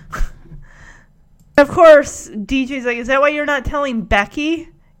 Of course, DJ's like, is that why you're not telling Becky?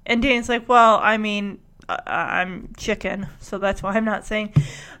 And Danny's like, well, I mean, I'm chicken, so that's why I'm not saying.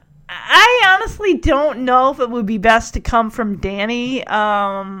 I honestly don't know if it would be best to come from Danny,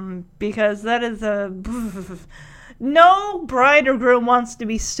 because that is a... No bride or groom wants to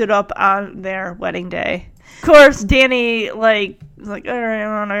be stood up on their wedding day. Of course, Danny, is like, all right, I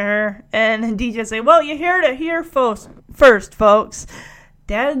want to hear. And DJ's like, well, you heard it here first, folks.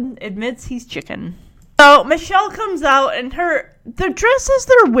 Dad admits he's chicken. So Michelle comes out, and the dresses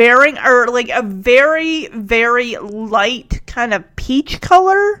they're wearing are like a very, very light kind of peach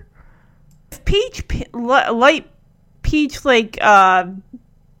color. Light peach, like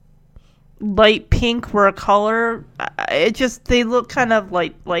light pink were a color. They look kind of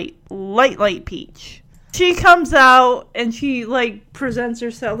light peach. She comes out and she like presents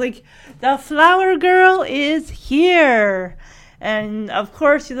herself like, the flower girl is here. And of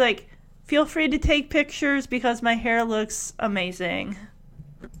course she's like, feel free to take pictures because my hair looks amazing.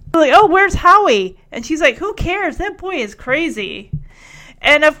 They're like, oh, where's Howie? And she's like, who cares? That boy is crazy.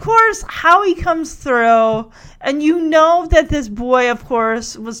 And of course, Howie comes through, and you know that this boy, of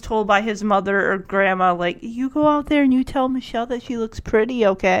course, was told by his mother or grandma, like, you go out there and you tell Michelle that she looks pretty,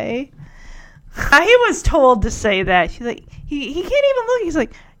 okay? I was told to say that. She's like, he can't even look. He's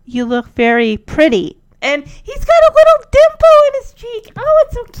like, you look very pretty. And he's got a little dimple in his cheek. Oh,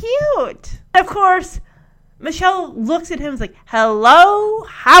 it's so cute. Of course, Michelle looks at him and is like, hello,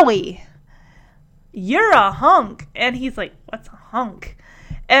 Howie. You're a hunk. And he's like, what's a hunk?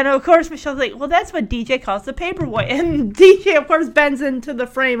 And of course, Michelle's like, well, that's what DJ calls the paperboy. And DJ, of course, bends into the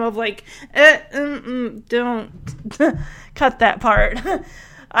frame of like, don't cut that part.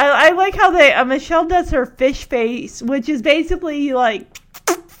 I like how Michelle does her fish face, which is basically like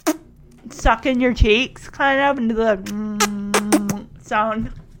sucking your cheeks, kind of, into the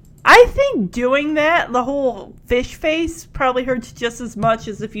sound. I think doing that, the whole fish face, probably hurts just as much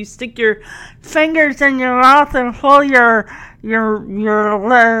as if you stick your fingers in your mouth and pull your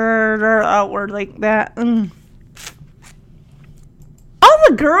outward like that. All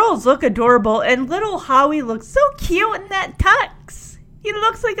the girls look adorable, and little Howie looks so cute in that tux. He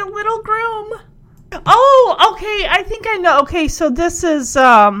looks like a little groom. Oh, okay, I think I know. Okay, so this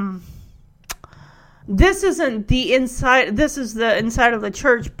isn't the inside, this is the inside of the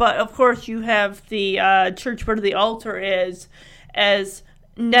church, but of course you have the church where the altar is, as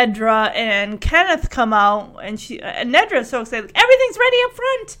Nedra and Kenneth come out, and Nedra is so excited, like, everything's ready up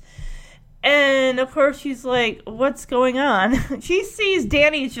front. And of course she's like, what's going on? She sees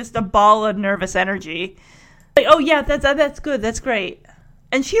Danny is just a ball of nervous energy. Like, oh yeah, that's good, that's great.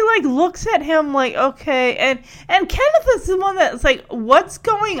 And she like looks at him like, okay, and Kenneth is the one that's like, what's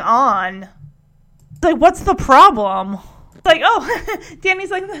going on? Like, what's the problem? Like, oh,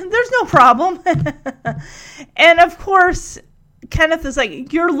 Danny's like, there's no problem. And of course, Kenneth is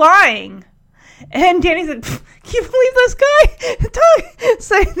like, you're lying. And Danny's like, can you believe this guy?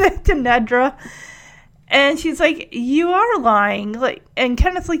 Saying that to Nedra. And she's like, you are lying. Like, and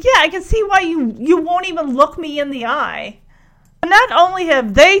Kenneth's like, yeah, I can see why you won't even look me in the eye. And not only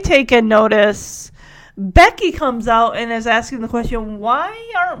have they taken notice, Becky comes out and is asking the question,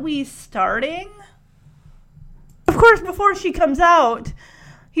 why aren't we starting? Of course, before she comes out,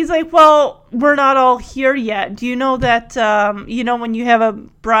 he's like, well, we're not all here yet. Do you know that, when you have a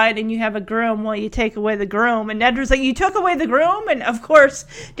bride and you have a groom, well, you take away the groom. And Nedra's like, you took away the groom? And of course,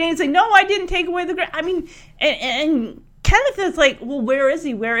 Danny's like, no, I didn't take away the groom. I mean, and Kenneth is like, well, where is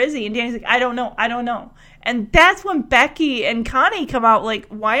he? Where is he? And Danny's like, I don't know. And that's when Becky and Connie come out like,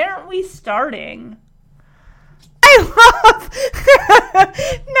 why aren't we starting? I love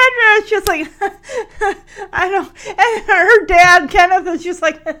Nedra is just like, I don't, and her dad, Kenneth, is just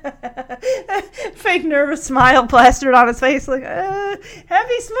like, fake nervous smile plastered on his face, like,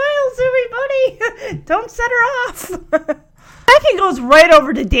 happy smiles, everybody, don't set her off. Becky goes right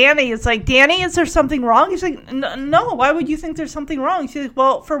over to Danny. It's like, Danny, is there something wrong? He's like, no, why would you think there's something wrong? She's like,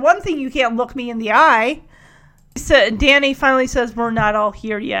 well, for one thing, you can't look me in the eye. So Danny finally says, we're not all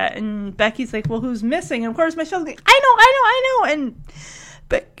here yet. And Becky's like, well, who's missing? And of course, Michelle's like, I know. And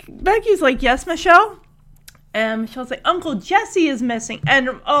Becky's like, yes, Michelle? And Michelle's like, Uncle Jesse is missing.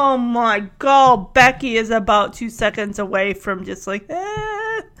 And oh my God, Becky is about 2 seconds away from just like,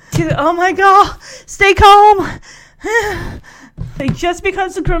 She's like, oh my God, stay calm. Like, just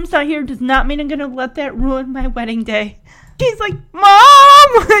because the groom's not here does not mean I'm going to let that ruin my wedding day. She's like,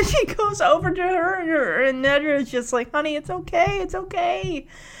 Mom! She goes over to her, and Nedra is just like, honey, it's okay.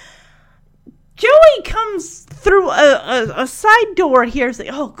 Joey comes through a side door here. It's like,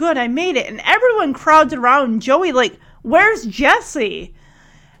 oh, good, I made it. And everyone crowds around Joey like, where's Jesse?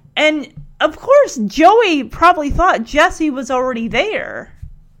 And, of course, Joey probably thought Jesse was already there.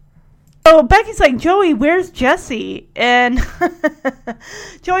 So Becky's like, Joey, where's Jesse? And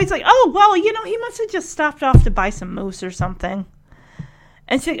Joey's like, oh, well, he must have just stopped off to buy some moose or something.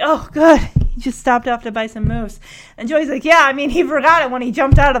 And she's like, oh, good. He just stopped off to buy some moose. And Joey's like, yeah, I mean, he forgot it when he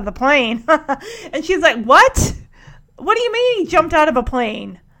jumped out of the plane. And she's like, what? What do you mean he jumped out of a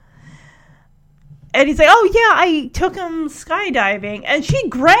plane? And he's like, oh, yeah, I took him skydiving. And she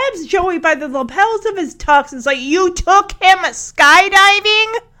grabs Joey by the lapels of his tux and is like, you took him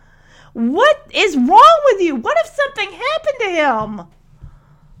skydiving? What is wrong with you? What if something happened to him?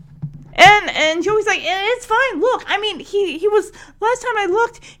 And Joey's like, it's fine. Look, I mean, he was, last time I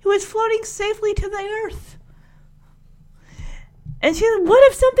looked, he was floating safely to the earth. And she's like, what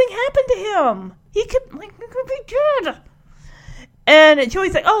if something happened to him? It could be good. And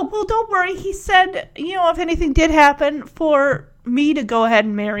Joey's like, oh, well, don't worry. He said, if anything did happen, for me to go ahead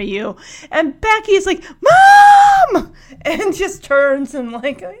and marry you. And Becky's like, Mom! And just turns and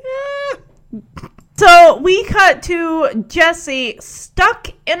like, So we cut to Jesse stuck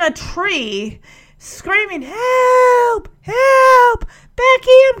in a tree, screaming, help, help,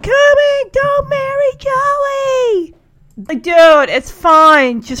 Becky, I'm coming, don't marry Joey. Like, dude, it's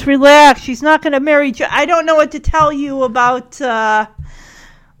fine, just relax, she's not going to marry Joey. I don't know what to tell you about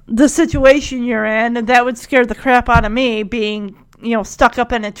the situation you're in, and that would scare the crap out of me, being, stuck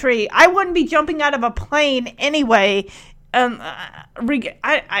up in a tree. I wouldn't be jumping out of a plane anyway. Even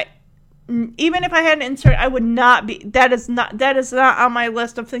if I had an insert, I would not be. That is not on my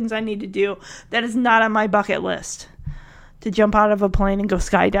list of things I need to do. That is not on my bucket list, to jump out of a plane and go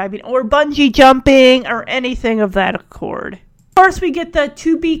skydiving or bungee jumping or anything of that accord. Of course, we get the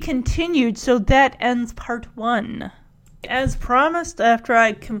to be continued, so that ends part 1. As promised, after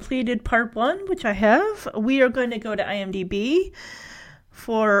I completed part 1, which I have, we are going to go to IMDb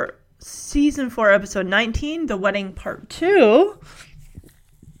for season 4, episode 19, The Wedding Part 2.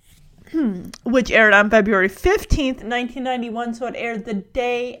 Which aired on February 15th, 1991, so it aired the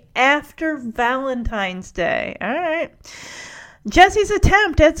day after Valentine's Day. All right. Jesse's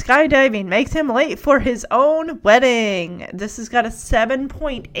attempt at skydiving makes him late for his own wedding. This has got a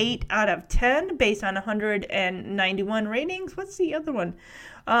 7.8 out of 10 based on 191 ratings. What's the other one?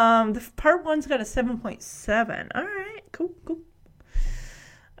 The part 1's got a 7.7. All right, cool.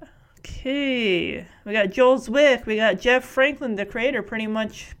 Okay, we got Joel Zwick, we got Jeff Franklin, the creator, pretty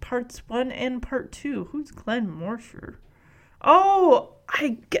much parts 1 and part 2. Who's Glenn Morsher? Oh,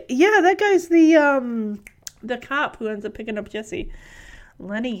 that guy's the cop who ends up picking up Jesse.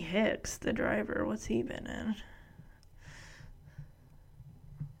 Lenny Hicks, the driver, what's he been in?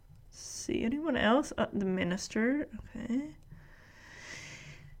 See, anyone else? The minister, okay.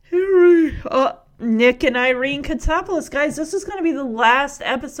 Nick and Irene Katsopoulos. Guys, this is going to be the last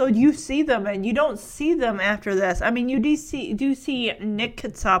episode you see them, and you don't see them after this. I mean, you do see Nick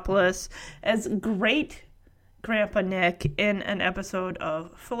Katsopoulos as great Grandpa Nick in an episode of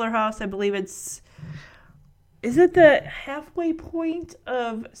Fuller House. I believe is it the halfway point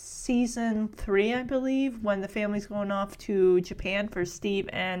of season 3, I believe, when the family's going off to Japan for Steve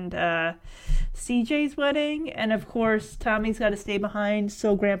and CJ's wedding. And, of course, Tommy's got to stay behind,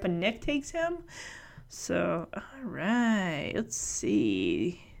 so Grandpa Nick takes him. So, all right, let's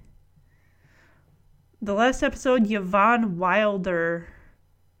see. The last episode, Yvonne Wilder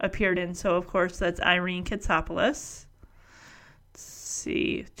appeared in, so, of course, that's Irene Katsopoulos. Let's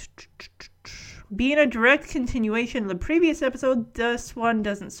see. Being a direct continuation of the previous episode, this one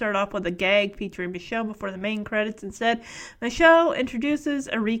doesn't start off with a gag featuring Michelle before the main credits. Instead, Michelle introduces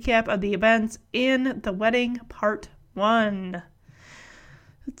a recap of the events in The Wedding Part 1.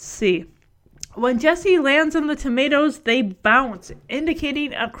 Let's see. When Jesse lands on the tomatoes, they bounce,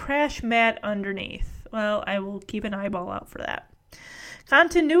 indicating a crash mat underneath. Well, I will keep an eyeball out for that.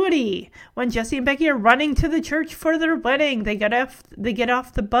 Continuity. When Jesse and Becky are running to the church for their wedding, they get off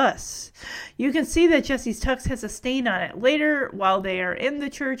the bus. You can see that Jesse's tux has a stain on it. Later, while they are in the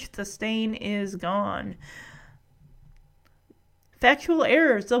church, the stain is gone. Factual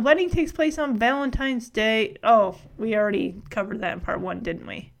errors. The wedding takes place on Valentine's Day. Oh, we already covered that in part 1, didn't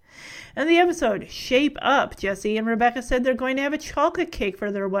we? In the episode, Shape Up, Jesse and Rebecca said they're going to have a chocolate cake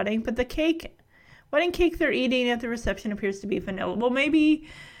for their wedding, but the wedding cake they're eating at the reception appears to be vanilla. Well, maybe,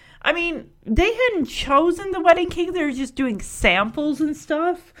 I mean, they hadn't chosen the wedding cake. They were just doing samples and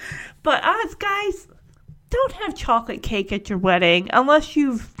stuff. But guys, don't have chocolate cake at your wedding unless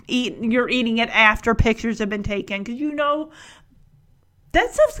you're eating it after pictures have been taken. Because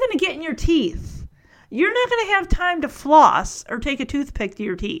that stuff's going to get in your teeth. You're not going to have time to floss or take a toothpick to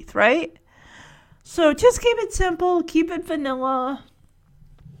your teeth, right? So just keep it simple, keep it vanilla,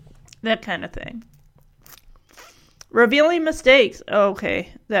 that kind of thing. Revealing mistakes.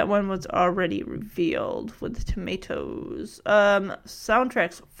 Okay, that one was already revealed with tomatoes.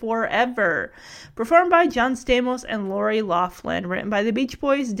 Soundtracks. Forever. Performed by John Stamos and Lori Loughlin. Written by the Beach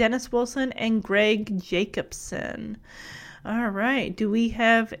Boys, Dennis Wilson, and Greg Jacobson. All right. Do we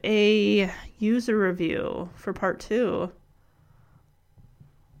have a user review for part 2?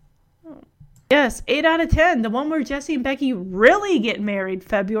 Yes, 8 out of 10. The one where Jesse and Becky really get married.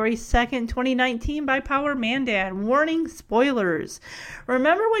 February 2nd, 2019 by Power Mandan. Warning, spoilers.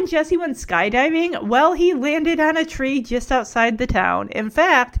 Remember when Jesse went skydiving? Well, he landed on a tree just outside the town. In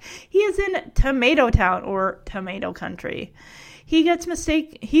fact, he is in Tomato Town, or Tomato Country. He gets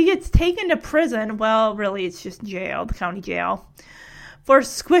taken to prison. Well, really, it's just jail, the county jail, for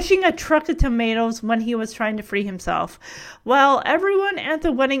squishing a truck of tomatoes when he was trying to free himself. While everyone at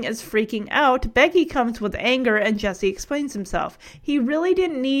the wedding is freaking out, Becky comes with anger and Jesse explains himself. He really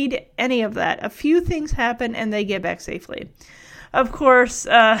didn't need any of that. A few things happen and they get back safely. Of course,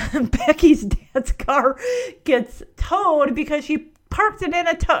 Becky's dad's car gets towed because she parked it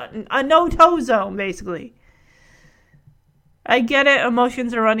in a no-tow zone, basically. I get it,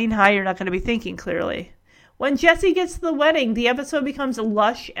 emotions are running high, you're not going to be thinking clearly. When Jesse gets to the wedding, the episode becomes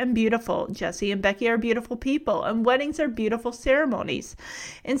lush and beautiful. Jesse and Becky are beautiful people, and weddings are beautiful ceremonies.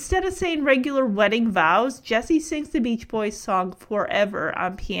 Instead of saying regular wedding vows, Jesse sings the Beach Boys song Forever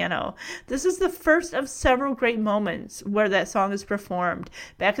on piano. This is the first of several great moments where that song is performed.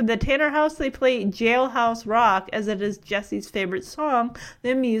 Back in the Tanner house, they play Jailhouse Rock, as it is Jesse's favorite song.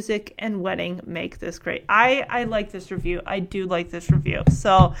 The music and wedding make this great. I like this review. I do like this review.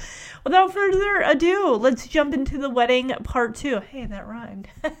 So, without further ado, let's jump into the wedding part 2. Hey, that rhymed.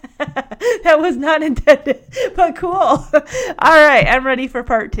 That was not intended, but cool. All right, I'm ready for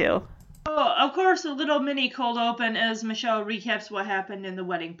part 2. Oh, of course, a little mini cold open as Michelle recaps what happened in the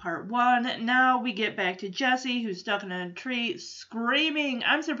wedding part 1. Now we get back to Jesse, who's stuck in a tree, screaming.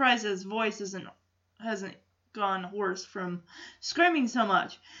 I'm surprised his voice hasn't gone hoarse from screaming so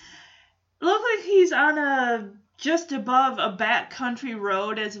much. Looks like he's on just above a backcountry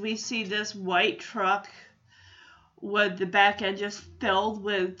road as we see this white truck with the back end just filled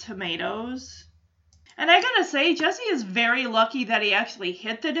with tomatoes. And I gotta say, Jesse is very lucky that he actually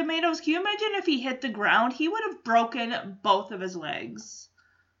hit the tomatoes. Can you imagine if he hit the ground? He would have broken both of his legs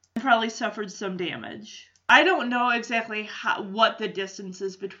and probably suffered some damage. I don't know exactly what the distance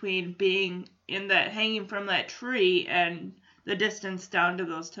is between being hanging from that tree and the distance down to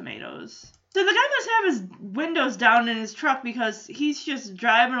those tomatoes. So the guy must have his windows down in his truck because he's just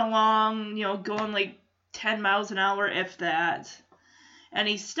driving along, going like 10 miles an hour, if that. And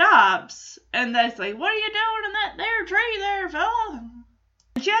he stops, and that's like, what are you doing in that there tree there, fella?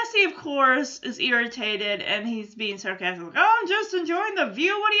 Jesse, of course, is irritated, and he's being sarcastic. Like, oh, I'm just enjoying the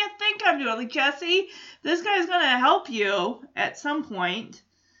view. What do you think I'm doing? Like, Jesse, this guy's going to help you at some point.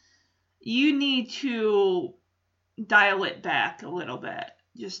 You need to dial it back a little bit.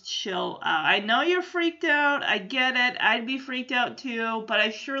 Just chill out. I know you're freaked out. I get it. I'd be freaked out too, but I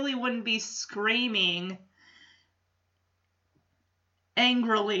surely wouldn't be screaming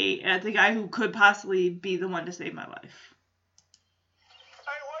angrily at the guy who could possibly be the one to save my life.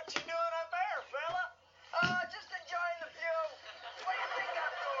 Hey, what you doing up there, fella? Just enjoying the view. What do you think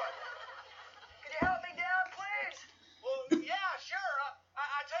I'm doing? Could you help me down, please? Well, yeah, sure.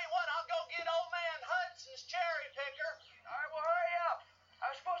 I tell you what, I'll go get old man Hudson's cherry picker. All right, well, hurry up. I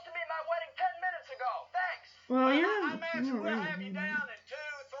was supposed to be at my wedding 10 minutes ago. Thanks. Well, I imagine we'll have you down in 2-3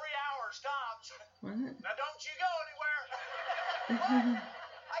 hours tops. What? Now, don't you go anywhere. What?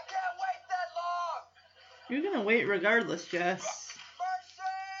 I can't wait that long. You're gonna wait regardless, Jess. Mercy!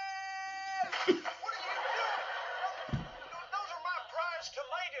 What are you doing? Those are my prize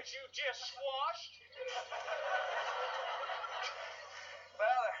tomatoes you just squashed.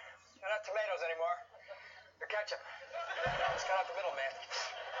 Well, they're not tomatoes anymore. They're ketchup. It's cut out the middle, man.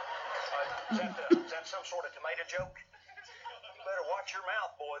 Is that some sort of tomato joke? You better watch your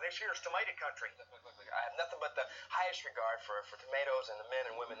mouth, boy. This here's tomato country. Look, I have nothing but the highest regard for tomatoes and the men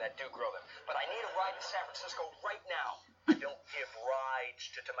and women that do grow them. But I need a ride to San Francisco right now. I don't give rides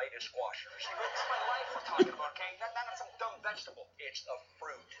to tomato squashers. See, this is my life we're talking about, okay? Not some dumb vegetable. It's a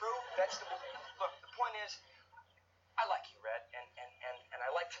fruit. Fruit, vegetable. Look, the point is, I like you, Red, and I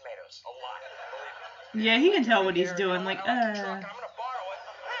like tomatoes a lot, believe me. Yeah, he can tell what he's doing. Like, I'm gonna borrow it,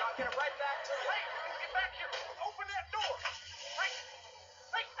 and I'll get it right back to you. Hey, get back here! Open that door! Hey,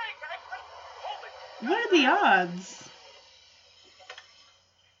 hold it! What are the odds?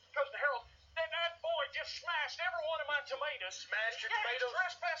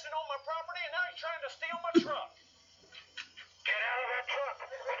 guy's trying to steal my truck. Get out of that truck.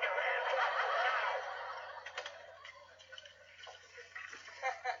 Put your hands up now.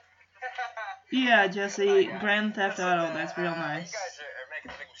 Yeah, Jesse, Grand Theft Auto, that's real nice. You guys are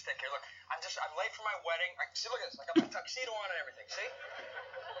making a big mistake here. Look, I'm late for my wedding. See, look at this. I got my tuxedo on and everything, see?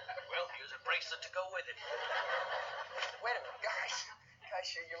 Well, here's a bracelet to go with it. Wait a minute, guys.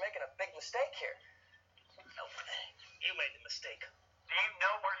 Guys, you're making a big mistake here. Nope. You made the mistake. Do you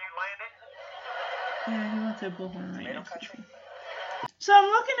know where you landed? Yeah, he went to Bullhorn right Tomato now. Country? So I'm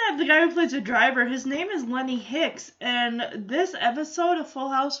looking at the guy who plays the driver. His name is Lenny Hicks, and this episode of Full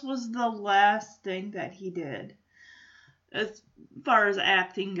House was the last thing that he did, as far as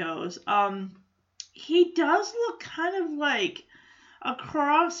acting goes. He does look kind of like a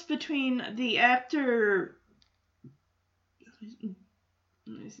cross between the actor.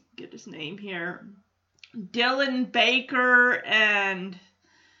 Let me get his name here. Dylan Baker and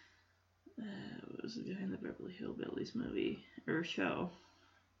what was the guy in the Beverly Hillbillies movie or show?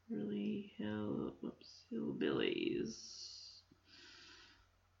 Hillbillies.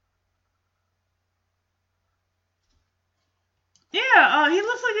 Yeah, he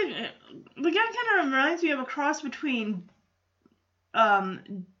looks like the guy kind of reminds me of a cross between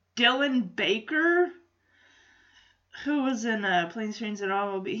Dylan Baker, who was in Planes, Trains, and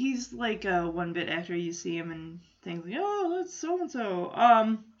Automobiles. He's like a one-bit actor. You see him in things like, oh, that's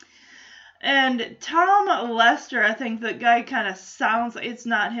so-and-so. And Tom Lester, I think the guy kind of sounds, it's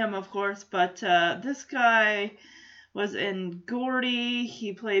not him, of course, but this guy was in Gordy.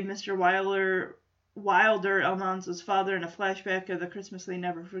 He played Mr. Wilder, Almanzo's father, in a flashback of the Christmas They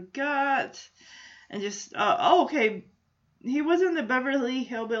Never Forgot. And just, okay, he was in the Beverly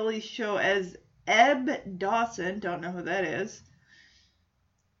Hillbillies show as Eb Dawson. Don't know who that is.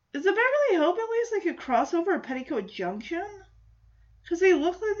 Is the Beverly Hillbillies like a crossover of Petticoat Junction? Because they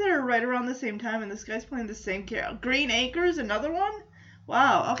look like they're right around the same time, and this guy's playing the same character. Green Acres, another one?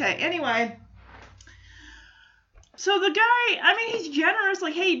 Wow, okay, anyway. So the guy, I mean, he's generous.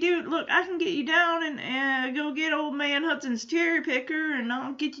 Like, hey, dude, look, I can get you down and go get old man Hudson's cherry picker, and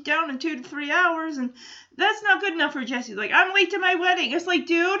I'll get you down in 2 to 3 hours. And that's not good enough for Jesse. Like, I'm late to my wedding. It's like,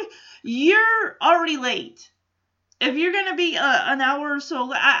 dude, you're already late. If you're gonna be an hour or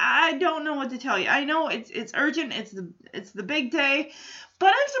so, I don't know what to tell you. I know it's urgent. It's the big day, but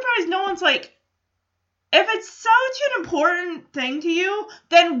I'm surprised no one's like, if it's such an important thing to you,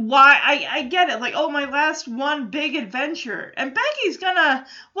 then why? I get it. Like, oh, my last one big adventure, and Becky's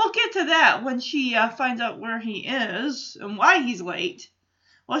we'll get to that when she finds out where he is and why he's late.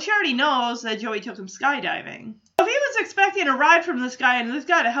 Well, she already knows that Joey took him skydiving. If he was expecting a ride from this guy and this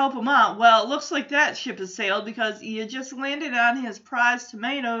guy to help him out, well, it looks like that ship has sailed because he just landed on his prized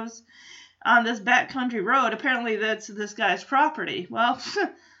tomatoes on this backcountry road. Apparently that's this guy's property. Well,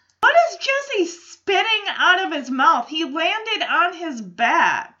 what is Jesse spitting out of his mouth? He landed on his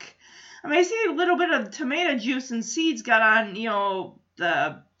back. I mean, I see a little bit of tomato juice and seeds got on,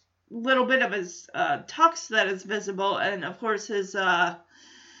 the little bit of his tux that is visible, and of course his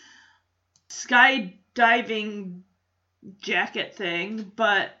skydiving jacket thing,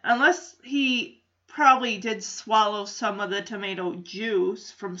 but unless he probably did swallow some of the tomato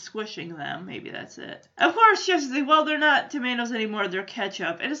juice from squishing them, maybe that's it. Of course, Jesse's like, well, they're not tomatoes anymore, they're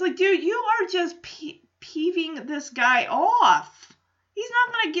ketchup. And it's like, dude, you are just peeving this guy off. He's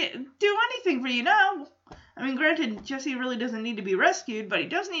not gonna do anything for you now. I mean, granted, Jesse really doesn't need to be rescued, but he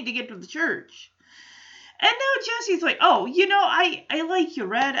does need to get to the church. And now Jesse's like, oh, I like you,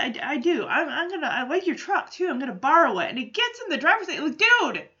 Red. I do. I like your truck, too. I'm gonna borrow it. And he gets in the driver's seat. Like,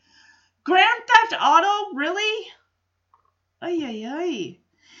 dude, Grand Theft Auto? Really? Ay.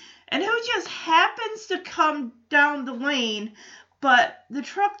 And who just happens to come down the lane but the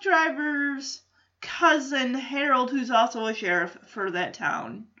truck driver's cousin, Harold, who's also a sheriff for that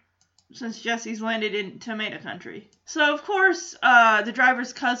town, since Jesse's landed in Tomato Country. So, of course, the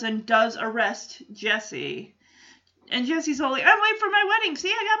driver's cousin does arrest Jesse. And Jesse's all like, I'm late for my wedding. See,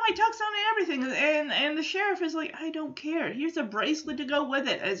 I got my tux on and everything. And the sheriff is like, I don't care. Here's a bracelet to go with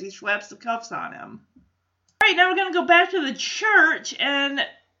it, as he slaps the cuffs on him. All right, now we're going to go back to the church. And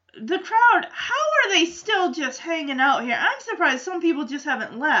the crowd, how are they still just hanging out here? I'm surprised some people just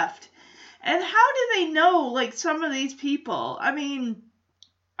haven't left. And how do they know, like, some of these people? I mean,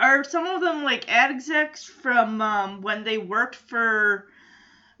 are some of them, like, ad execs from when they worked for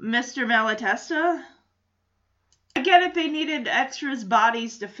Mr. Malatesta? I get it, they needed extras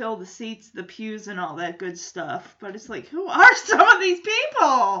bodies to fill the seats, the pews, and all that good stuff. But it's like, who are some of these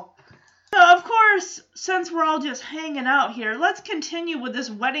people? So, of course, since we're all just hanging out here, let's continue with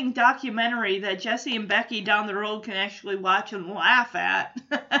this wedding documentary that Jesse and Becky down the road can actually watch and laugh at.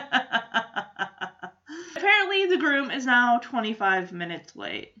 Apparently, the groom is now 25 minutes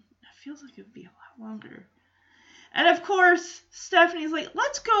late. It feels like it would be a lot longer. And of course, Stephanie's like,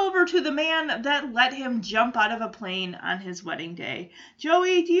 let's go over to the man that let him jump out of a plane on his wedding day.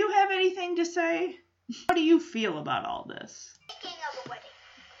 Joey, do you have anything to say? How do you feel about all this? Speaking of a wedding,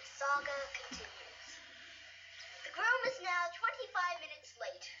 the saga continues. The groom is now 25 minutes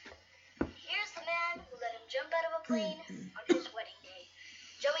late. Here's the man who let him jump out of a plane on his wedding day,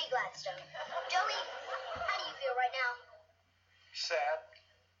 Joey Gladstone. Joey, how do you feel right now? Sad,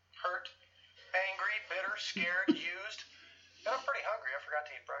 hurt, angry, bitter, scared, used. And I'm pretty hungry. I forgot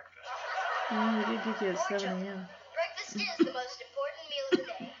to eat breakfast. We did get you at 7 a.m. Breakfast is the most important meal of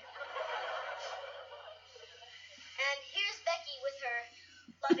the day. And here's Becky with her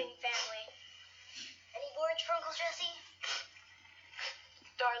loving family. Any words for Uncle Jesse?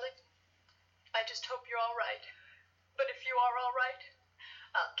 Darling, I just hope you're all right. But if you are all right,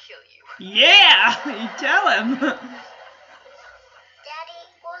 I'll kill you. Yeah! You tell him. Daddy,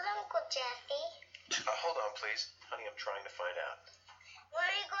 where's Uncle Jesse? Hold on, please. Honey, I'm trying to find out. When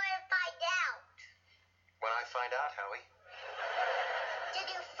are you going to find out? When I find out, Howie. Did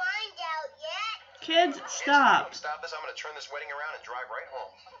you find out yet? Kids, If stop. you don't stop this, I'm going to turn this wedding around and drive right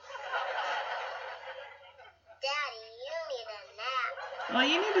home. Daddy, you need a nap. Well,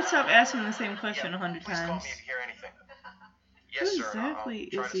 you need to stop asking the same question 100 Please call times. me if you hear anything. Yes, Who sir.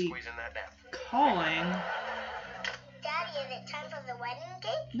 exactly I'll try is to he squeeze in that nap. calling? Daddy, is it time for the wedding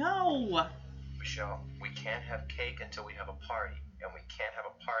cake? No. Michelle, we can't have cake until we have a party, and we can't have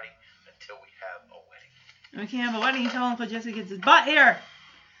a party until we have a wedding. We can't have a wedding until Uncle Jesse gets his butt here.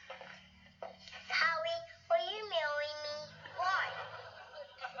 Howie, will you marry me? Why?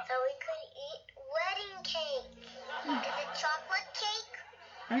 So we could eat wedding cake. Is it chocolate cake?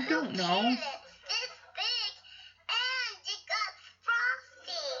 I don't know. It's this big and it got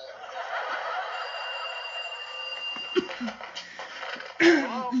frosting.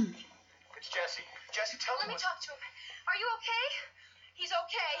 Hello? It's Jesse. Jesse, tell Let me me talk to him. Are you okay? He's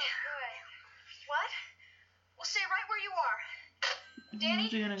okay. Good. What? Well, stay right where you are. Danny,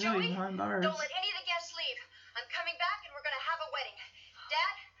 Where's he gonna go? Joey, He's behind bars. don't let any of the guests leave. I'm coming back and we're going to have a wedding.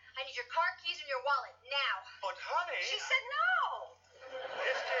 Dad, I need your car keys and your wallet now. But honey... She said no.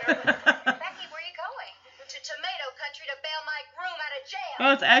 Yes, dear. Becky, where are you going? To tomato country to bail my groom out of jail.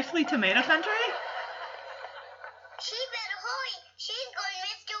 Oh, it's actually tomato country? She better hurry. She's going to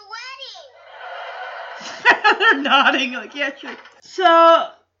miss your wedding. They're nodding like, yeah, sure. So,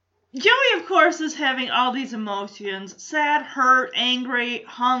 Joey, of course, is having all these emotions. Sad, hurt, angry,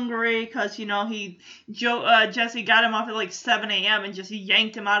 hungry, because, you know, Jesse got him off at like 7 a.m. and just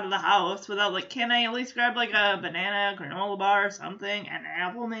yanked him out of the house without, like, can I at least grab, like, a banana, granola bar, or something? An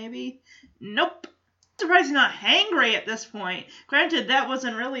apple, maybe? Nope. Surprised he's not hangry at this point. Granted, that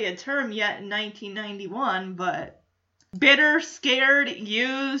wasn't really a term yet in 1991, but... Bitter, scared,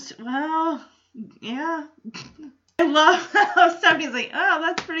 used, well, yeah. I love how Stephanie's like, oh,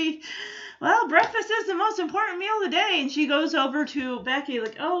 that's pretty, well, breakfast is the most important meal of the day. And she goes over to Becky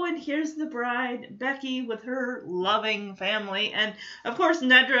like, oh, and here's the bride, Becky, with her loving family. And, of course,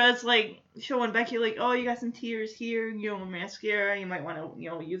 Nedra is, like, showing Becky, like, oh, you got some tears here, you know, mascara. You might want to, you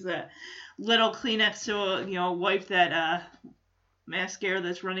know, use that little Kleenex to, you know, wipe that mascara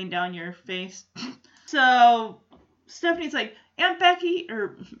that's running down your face. So... Stephanie's like, Aunt Becky,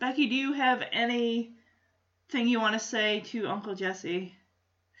 or Becky, do you have anything you want to say to Uncle Jesse?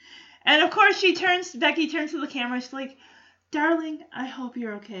 And of course Becky turns to the camera, she's like, darling, I hope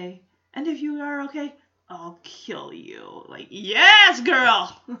you're okay. And if you are okay, I'll kill you. Like, yes,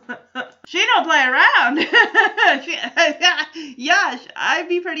 girl! She don't play around. Yeah, I'd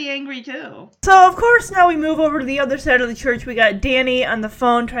be pretty angry too. So, of course, now we move over to the other side of the church. We got Danny on the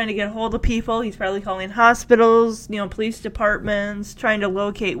phone trying to get a hold of people. He's probably calling hospitals, you know, police departments, trying to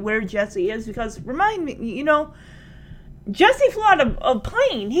locate where Jesse is. Because, remind me, you know, Jesse flew out of a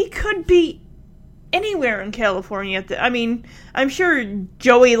plane. He could be anywhere in California. I mean, I'm sure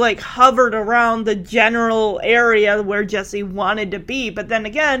Joey, like, hovered around the general area where Jesse wanted to be. But then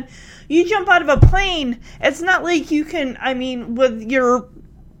again, you jump out of a plane, it's not like you can, I mean, with your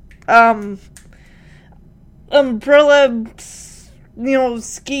umbrella, you know,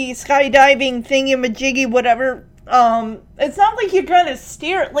 skydiving thingy-majiggy, whatever, it's not like you're gonna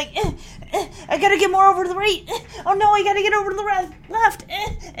steer it, like, I gotta get more over to the right, oh no, I gotta get over to the left,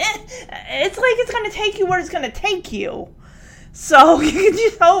 it's like it's gonna take you where it's gonna take you. So, you can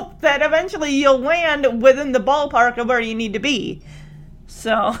just hope that eventually you'll land within the ballpark of where you need to be.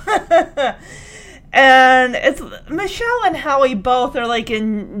 So, And it's Michelle and Howie both are like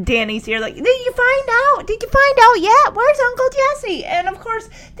in Danny's ear, like, did you find out yet? Where's Uncle Jesse? And of course,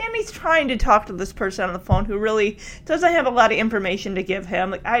 Danny's trying to talk to this person on the phone who really doesn't have a lot of information to give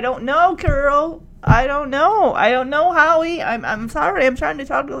him. Like, I don't know, girl. I don't know, Howie. I'm sorry. I'm trying to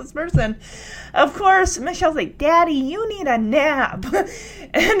talk to this person. Of course, Michelle's like, Daddy, you need a nap.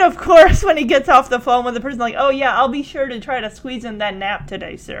 And of course, when he gets off the phone with the person, like, oh yeah, I'll be sure to try to squeeze in that nap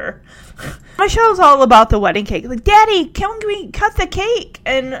today, sir. Michelle's all about the wedding cake. Like, Daddy, can we cut the cake?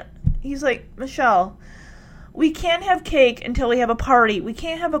 And he's like, Michelle, we can't have cake until we have a party. We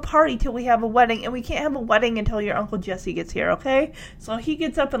can't have a party till we have a wedding. And we can't have a wedding until your Uncle Jesse gets here, okay? So he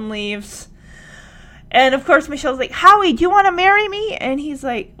gets up and leaves. And of course, Michelle's like, Howie, do you want to marry me? And he's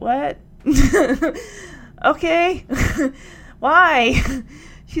like, what? Okay. Why?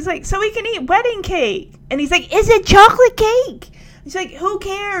 She's like, so we can eat wedding cake. And he's like, is it chocolate cake? She's like, who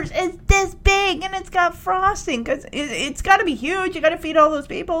cares? It's this big and it's got frosting because it's got to be huge. You got to feed all those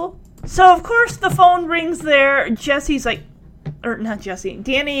people. So, of course, the phone rings there. Jesse's like, or not Jesse.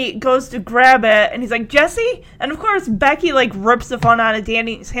 Danny goes to grab it and he's like, Jesse? And of course, Becky like rips the phone out of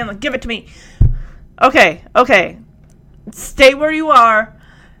Danny's hand, like, give it to me. Okay. Stay where you are.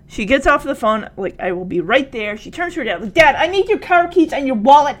 She gets off the phone, like, I will be right there. She turns to her dad, like, Dad, I need your car keys and your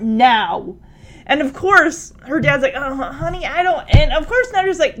wallet now. And of course, her dad's like, honey, I don't. And of course,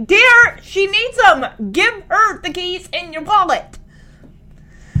 Nedder's like, Dear, she needs them. Give her the keys and your wallet.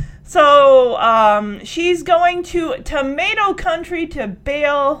 So, she's going to Tomato Country to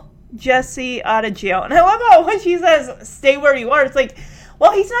bail Jesse out of jail. And I love how when she says, stay where you are, it's like,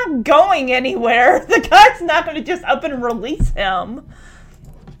 well, he's not going anywhere. The guy's not going to just up and release him.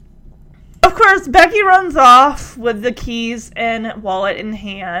 Of course, Becky runs off with the keys and wallet in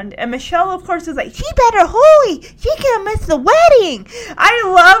hand. And Michelle, of course, is like, she better hurry. She can't miss the wedding. I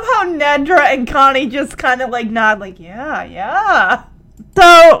love how Nedra and Connie just kind of like nod like, yeah.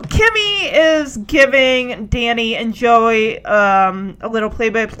 So, Kimmy is giving Danny and Joey a little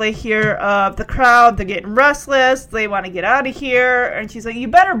play-by-play here of the crowd. They're getting restless. They want to get out of here. And she's like, you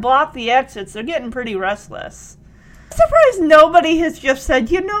better block the exits. They're getting pretty restless. I'm surprised nobody has just said,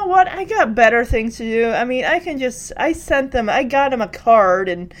 you know what, I got better things to do. I mean, I got them a card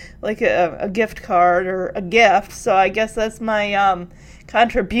and like a gift card or a gift. So I guess that's my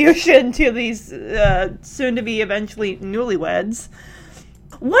contribution to these soon-to-be eventually newlyweds.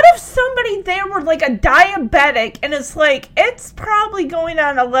 What if somebody there were like a diabetic and it's like, it's probably going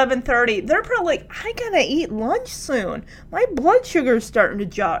on 11:30. They're probably like, I gotta eat lunch soon. My blood sugar's starting to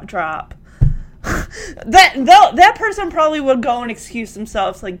drop. That person probably would go and excuse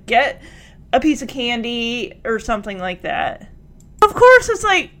themselves, like get a piece of candy or something like that. Of course, it's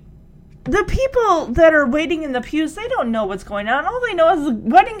like the people that are waiting in the pews, they don't know what's going on. All they know is the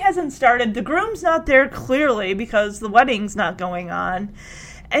wedding hasn't started. The groom's not there clearly because the wedding's not going on.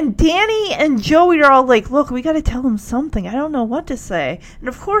 And Danny and Joey are all like, look, we got to tell him something. I don't know what to say. And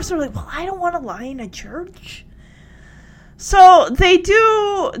of course they're like, well, I don't want to lie in a church. So they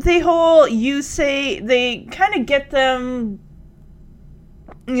do the whole they kind of get them,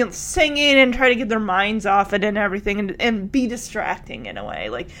 singing and try to get their minds off it and everything and be distracting in a way.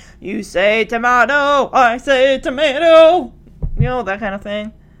 Like, you say tomato, I say tomato, that kind of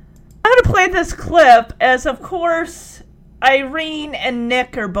thing. I'm going to play this clip as, of course, Irene and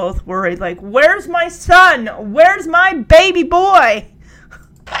Nick are both worried. Like, where's my son? Where's my baby boy?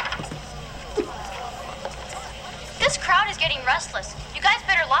 This crowd is getting restless. You guys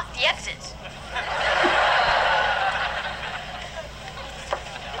better lock the exits.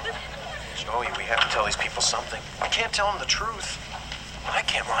 Joey, we have to tell these people something. We can't tell them the truth. I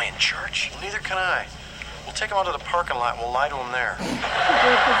can't lie in church. Neither can I. We'll take them out to the parking lot and we'll lie to them there.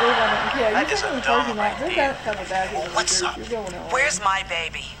 That is a dumb idea. What's up? Where's my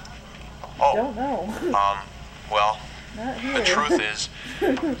baby? Oh. Don't know. Well, the truth is,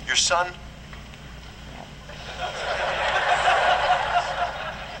 your son...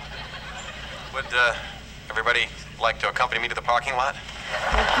 Would everybody like to accompany me to the parking lot?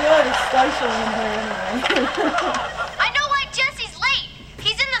 Good, it's stifling in here anyway. I know why Jesse's late.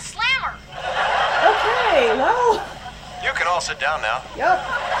 He's in the slammer. Okay, well. You can all sit down now. Yep.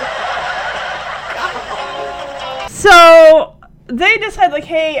 So they decide, like,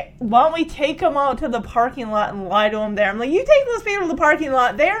 hey, why don't we take them out to the parking lot and lie to them there? I'm like, you take those people to the parking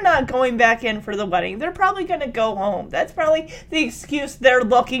lot, they're not going back in for the wedding. They're probably going to go home. That's probably the excuse they're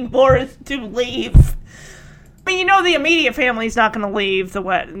looking for, is to leave. I mean, the immediate family's not going to leave the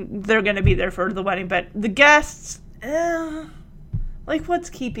wedding. They're going to be there for the wedding, but the guests, like, what's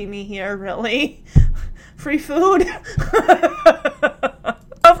keeping me here, really? Free food?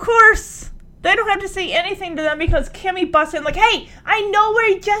 Of course, they don't have to say anything to them because Kimmy busts in like, hey, I know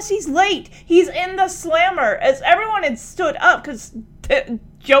where Jesse's late. He's in the slammer. As everyone had stood up because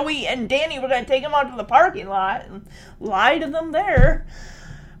Joey and Danny were going to take him out to the parking lot and lie to them there.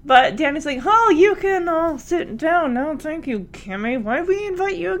 But Danny's like, oh, you can all sit down. No, thank you, Kimmy. Why did we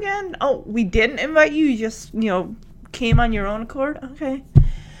invite you again? Oh, we didn't invite you. You just, came on your own accord? Okay.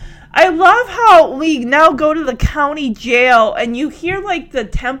 I love how we now go to the county jail and you hear like the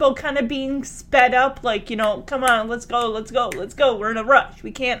tempo kind of being sped up. Like, come on, let's go. We're in a rush.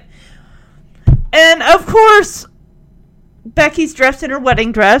 We can't. And of course, Becky's dressed in her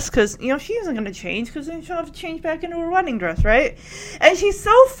wedding dress because, she isn't going to change because then she'll have to change back into her wedding dress, right? And she's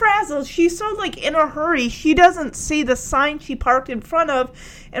so frazzled. She's so, in a hurry. She doesn't see the sign she parked in front of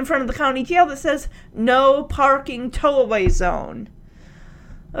the county jail that says, no parking tow-away zone.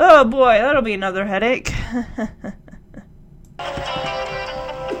 Oh, boy, that'll be another headache. You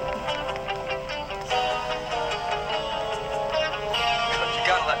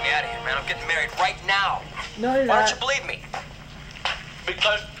gotta let me out of here, man. I'm getting married right now. No, you're Why not. don't you believe me?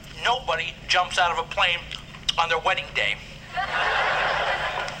 Because nobody jumps out of a plane on their wedding day.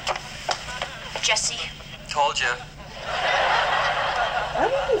 Jesse. Told you. I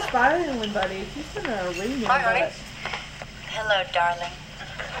think he's firing buddy. He's in a reunion. Hi, honey. Hello, darling.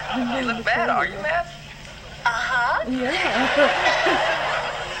 You look mad. Are you mad? Uh-huh. Yeah.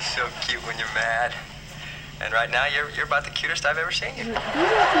 You're so cute when you're mad. And right now, you're about the cutest I've ever seen you.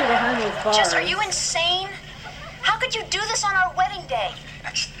 Jess, are you insane? How could you do this on our wedding day?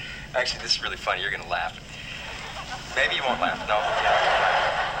 Actually, this is really funny. You're gonna laugh. Maybe you won't laugh. No.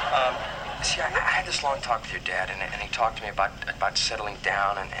 See, I had this long talk with your dad, and he talked to me about settling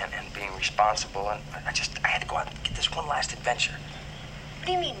down and being responsible, and I had to go out and get this one last adventure. What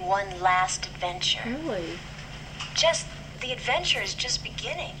do you mean, one last adventure? Really? Jess, the adventure is just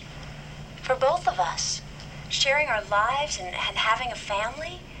beginning. For both of us. Sharing our lives and having a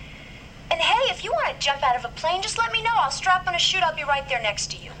family. And hey, if you want to jump out of a plane, just let me know. I'll strap on a chute. I'll be right there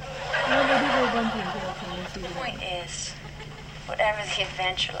next to you. The point is, whatever the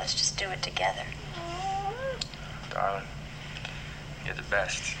adventure, let's just do it together. Darling, you're the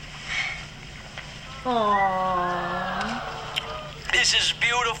best. Aww. This is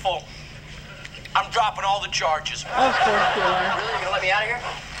beautiful. I'm dropping all the charges. Of course you are. Really? You gonna let me out of here?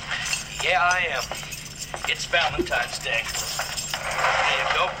 Yeah, I am. It's Valentine's Day. There you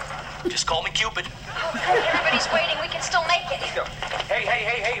go. Just call me Cupid. Oh, everybody's waiting. We can still make it. Let's go.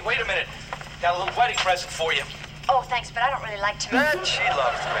 Hey, wait a minute. Got a little wedding present for you. Oh, thanks, but I don't really like tomatoes. She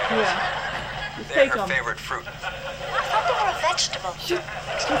loves tomatoes. Yeah. They're Take her 'em. favorite fruit. I thought they were a vegetable.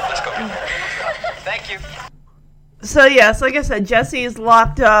 Let's go. Thank you. So, yes, like I said, Jesse is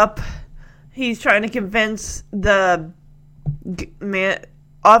locked up. He's trying to convince the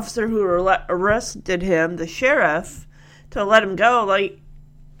officer who arrested him, the sheriff, to let him go. Like,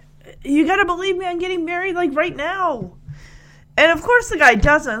 you gotta believe me, I'm getting married, right now. And, of course, the guy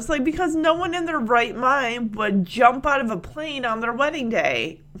doesn't. It's because no one in their right mind would jump out of a plane on their wedding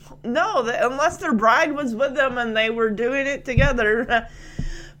day. No, unless their bride was with them and they were doing it together.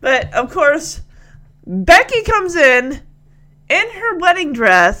 But, of course, Becky comes in her wedding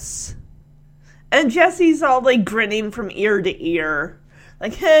dress, and Jesse's all, grinning from ear to ear. I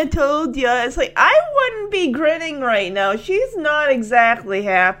told ya. It's I wouldn't be grinning right now. She's not exactly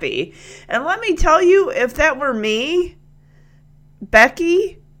happy. And let me tell you, if that were me,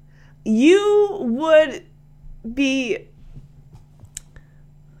 Becky, you would be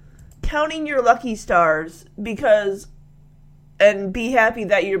counting your lucky stars and be happy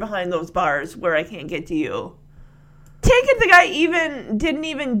that you're behind those bars where I can't get to you. Take it the guy didn't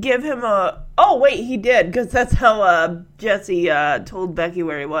even give him a... Oh, wait, he did, because that's how Jesse told Becky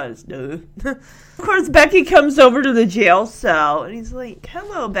where he was, dude. Of course, Becky comes over to the jail cell, and he's like,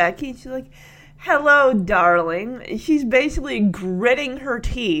 hello, Becky. She's like, hello, darling. She's basically gritting her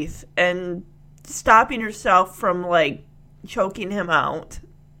teeth and stopping herself from, choking him out.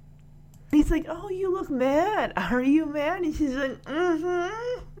 He's like, oh, you look mad. Are you mad? And she's like,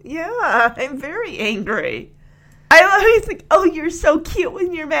 yeah, I'm very angry. I love it. He's like, oh, you're so cute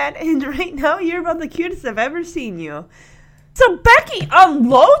when you're mad, and right now you're about the cutest I've ever seen you. So Becky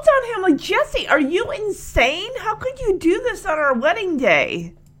unloads on him, Jesse, are you insane? How could you do this on our wedding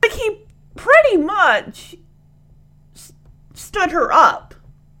day? He pretty much stood her up,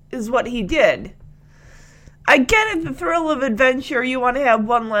 is what he did. I get it, the thrill of adventure. You want to have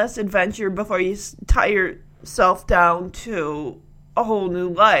one last adventure before you tie yourself down to a whole new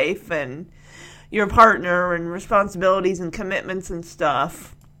life and your partner and responsibilities and commitments and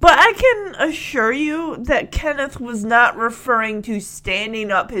stuff. But I can assure you that Kenneth was not referring to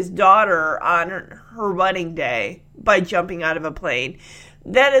standing up his daughter on her wedding day by jumping out of a plane.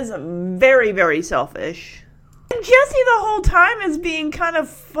 That is very, very selfish. And Jessie the whole time is being kind of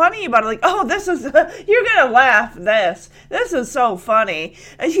funny about it. Like, oh, this is, you're going to laugh this. This is so funny.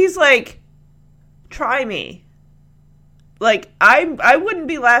 And she's like, try me. Like, I wouldn't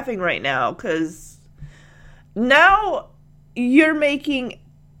be laughing right now because now you're making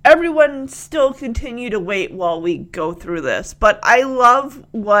everyone still continue to wait while we go through this. But I love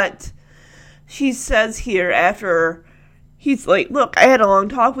what she says here after he's like, look, I had a long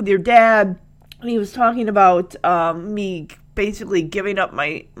talk with your dad. And he was talking about me basically giving up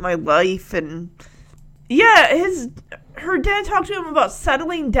my life. And yeah, her dad talked to him about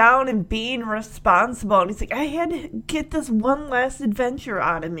settling down and being responsible. And he's like, I had to get this one last adventure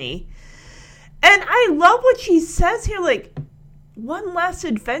out of me. And I love what she says here, like, one last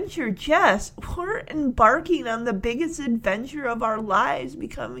adventure, Jess. We're embarking on the biggest adventure of our lives,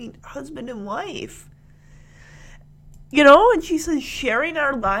 becoming husband and wife. You know, and she says sharing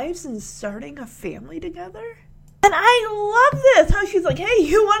our lives and starting a family together. And I love this, how she's like, hey,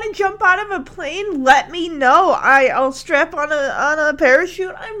 you want to jump out of a plane? Let me know. I'll strap on a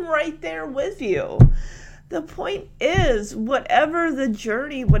parachute. I'm right there with you. The point is, whatever the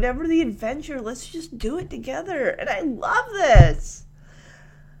journey, whatever the adventure, let's just do it together. And I love this.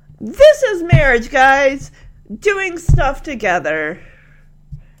 This is marriage, guys. Doing stuff together.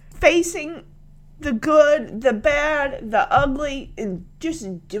 Facing the good, the bad, the ugly, and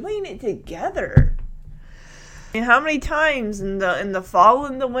just doing it together. And how many times in the fall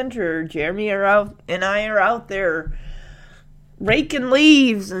and the winter, Jeremy and I are out there raking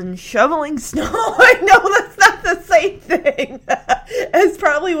leaves and shoveling snow. I know that's not the same thing as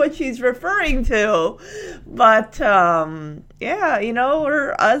probably what she's referring to. But, yeah, you know,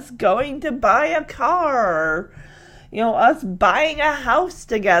 or us going to buy a car, you know, us buying a house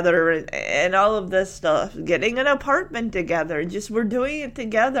together and all of this stuff, getting an apartment together. Just we're doing it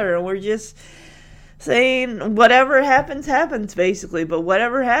together, and we're just saying whatever happens, happens, basically. But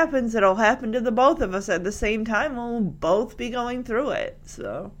whatever happens, it'll happen to the both of us at the same time. We'll both be going through it.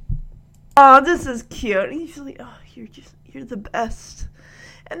 So, oh, this is cute. And he's like, oh, you're the best.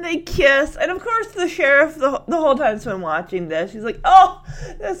 And they kiss. And of course, the sheriff, the whole time I've been watching this, he's like, oh,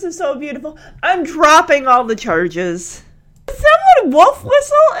 this is so beautiful. I'm dropping all the charges. Did someone wolf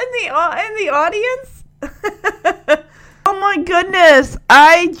whistle in the audience? Oh my goodness,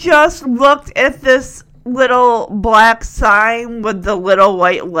 I just looked at this little black sign with the little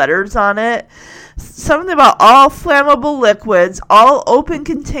white letters on it. Something about all flammable liquids, all open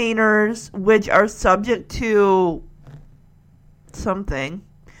containers which are subject to something,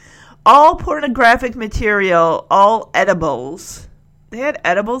 all pornographic material, all edibles. They had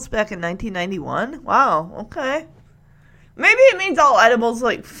edibles back in 1991? Wow, okay. Maybe it means all edibles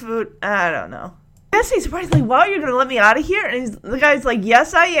like food, I don't know. Jesse's surprisingly, wow, you're going to let me out of here? And the guy's like,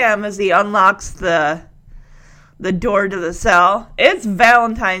 yes, I am, as he unlocks the door to the cell. It's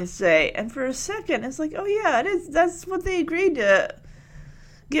Valentine's Day. And for a second, it's like, oh, yeah, it is. That's what they agreed to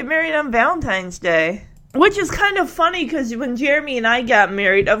get married on Valentine's Day. Which is kind of funny, because when Jeremy and I got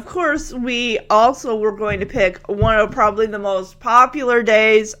married, of course, we also were going to pick one of probably the most popular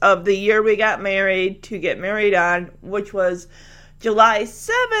days of the year we got married to get married on, which was July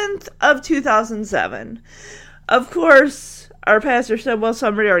 7th of 2007. Of course, our pastor said, well,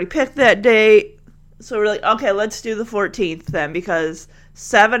 somebody already picked that date. So we're like, okay, let's do the 14th then, because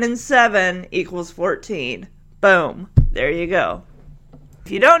 7 and 7 equals 14. Boom. There you go. If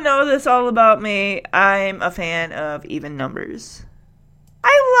you don't know this all about me, I'm a fan of even numbers.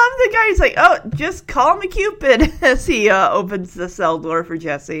 I love the guy. He's like, oh, just call me Cupid, as he opens the cell door for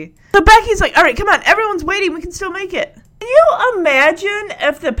Jesse. So Becky's like, all right, come on, everyone's waiting. We can still make it. Can you imagine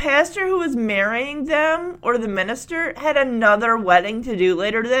if the pastor who was marrying them, or the minister, had another wedding to do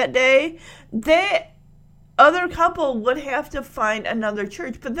later that day? That other couple would have to find another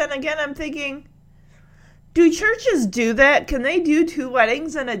church. But then again, I'm thinking, do churches do that? Can they do 2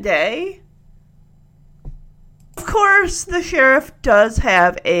 weddings in a day? Of course, the sheriff does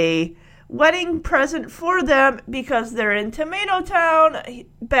have a wedding present for them because they're in Tomato Town.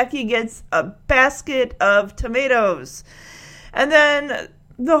 Becky gets a basket of tomatoes. And then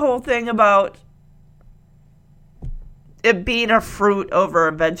the whole thing about it being a fruit over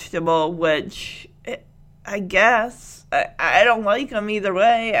a vegetable, which I guess I don't like them either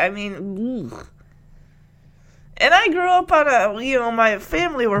way. I mean, ugh. And I grew up on my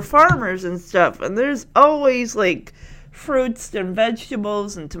family were farmers and stuff, and there's always like fruits and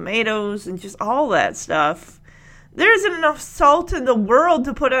vegetables and tomatoes and just all that stuff there isn't enough salt in the world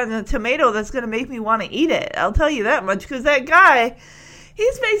to put on a tomato that's going to make me want to eat it. I'll tell you that much, because that guy,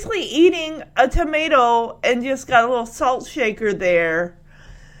 he's basically eating a tomato and just got a little salt shaker there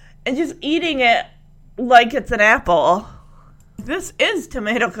and just eating it like it's an apple. This is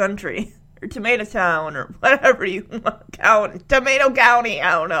tomato country, or tomato town, or whatever you want. Tomato county,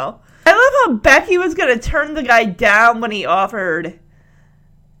 I don't know. I love how Becky was going to turn the guy down when he offered.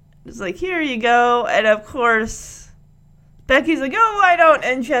 It's like, here you go. And of course, Becky's like, oh, I don't.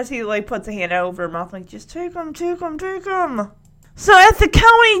 And Jesse, like, puts a hand over her mouth, like, just take him. So at the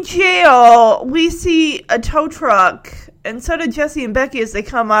county jail, we see a tow truck. And so do Jesse and Becky as they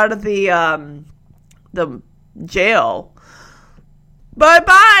come out of the jail.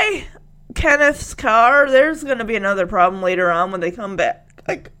 Bye-bye, Kenneth's car. There's going to be another problem later on when they come back.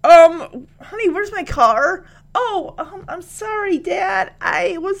 Like, honey, where's my car? Oh, I'm sorry, Dad.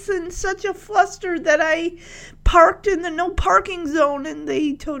 I was in such a fluster that I parked in the no parking zone and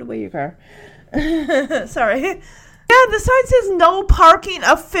they towed away your car. Sorry. Yeah, the sign says no parking,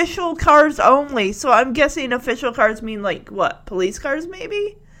 official cars only. So I'm guessing official cars mean, like, what? Police cars,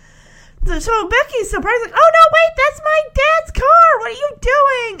 maybe? So Becky's surprised, like, oh, no, wait, that's my dad's car. What are you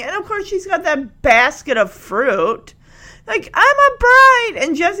doing? And, of course, she's got that basket of fruit. Like, I'm a bride.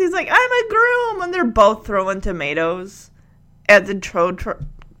 And Jesse's like, I'm a groom. And they're both throwing tomatoes at the tow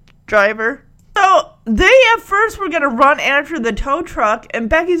driver. So they at first were going to run after the tow truck. And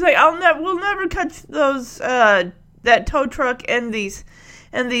Becky's like, we'll never catch those, that tow truck and these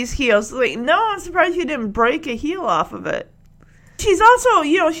heels. Like, no, I'm surprised you didn't break a heel off of it. She's also,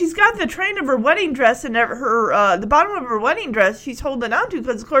 she's got the train of her wedding dress and the bottom of her wedding dress she's holding on to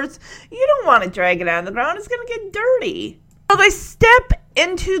because, of course, you don't want to drag it on the ground. It's going to get dirty. So they step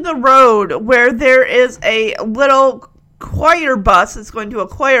into the road where there is a little choir bus that's going to a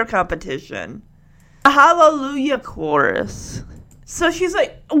choir competition. A hallelujah chorus. So she's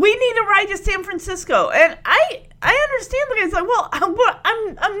like, we need to ride to San Francisco. And I understand the guy's like, well,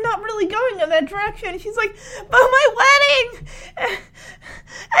 I'm not really going in that direction. And she's like, but my wedding!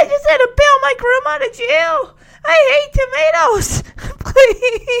 I just had to bail my groom out of jail. I hate tomatoes.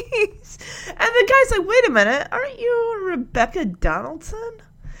 Please. And the guy's like, wait a minute. Aren't you Rebecca Donaldson?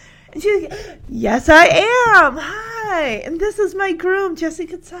 And she's like, yes, I am. Hi. And this is my groom, Jesse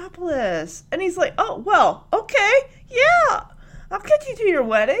Katsopoulos. And he's like, oh, well, okay. Yeah. I'll get you to your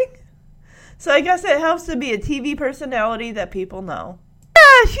wedding. So I guess it helps to be a TV personality that people know.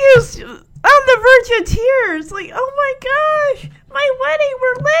 Yeah, she was on the verge of tears. Like, oh my gosh, my wedding,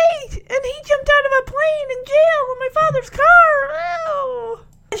 we're late. And he jumped out of a plane in jail in my father's car. Oh.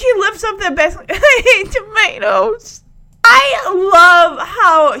 And she lifts up that basket. I hate tomatoes. I love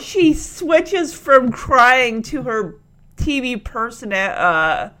how she switches from crying to her TV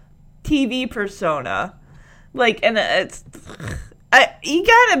persona. Like, and it's... you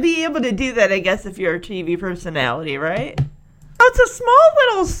gotta be able to do that, I guess, if you're a TV personality, right? It's a small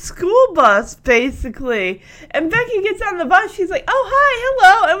little school bus, basically. And Becky gets on the bus. She's like, oh, hi,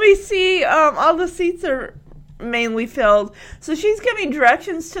 hello. And we see all the seats are mainly filled. So she's giving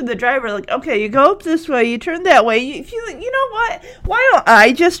directions to the driver. Like, okay, you go up this way. You turn that way. She's like, you know what? Why don't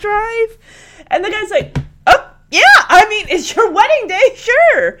I just drive? And the guy's like, oh, yeah. I mean, it's your wedding day.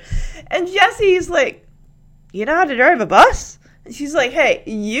 Sure. And Jesse's like, you know how to drive a bus? And she's like, hey,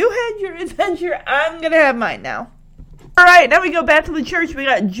 you had your adventure. I'm going to have mine now. All right, now we go back to the church. We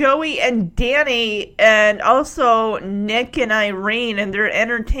got Joey and Danny and also Nick and Irene, and they're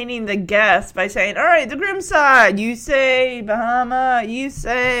entertaining the guests by saying, all right, the groom side, you say Bahama, you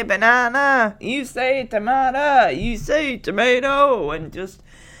say banana, you say tomato, you say tomato, and just,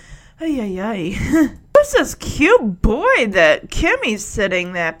 ay. Who's this cute boy that Kimmy's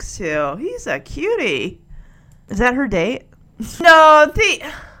sitting next to? He's a cutie. Is that her date? No,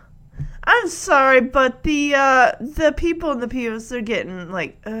 I'm sorry, but the people in the pews, they're getting,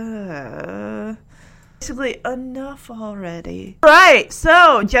 like, basically enough already. Right,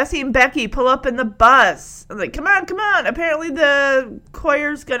 so Jesse and Becky pull up in the bus. I'm like, come on. Apparently the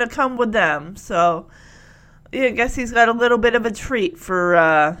choir's gonna come with them, so yeah, I guess he's got a little bit of a treat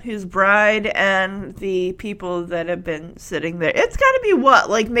for his bride and the people that have been sitting there. It's gotta be what,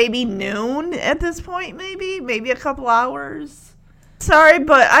 like maybe noon at this point, maybe a couple hours. Sorry,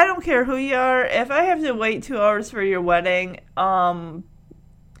 but I don't care who you are. If I have to wait 2 hours for your wedding, I'm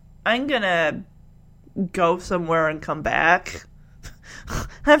gonna go somewhere and come back.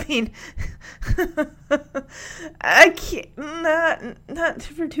 I mean, I can't, not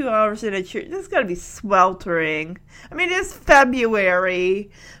for 2 hours in a church. This has got to be sweltering. I mean, it's February,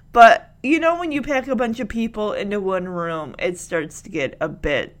 but you know when you pack a bunch of people into one room, it starts to get a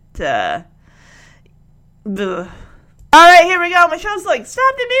bit, Ugh. Alright, here we go. Michelle's like,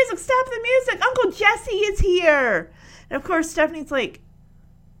 stop the music, stop the music. Uncle Jesse is here. And of course, Stephanie's like,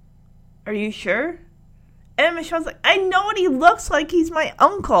 are you sure? And Michelle's like, I know what he looks like. He's my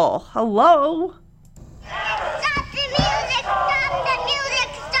uncle. Hello? Stop the music! Stop the music!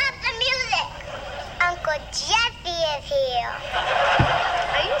 Stop the music! Uncle Jesse is here.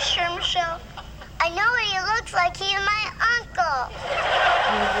 Are you sure, Michelle? I know what he looks like. He's my uncle.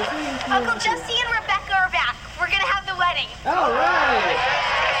 Uncle Jesse and Rebecca are back. We're gonna have the wedding. All right.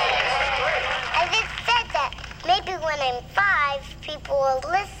 I just said that. Maybe when I'm 5, people will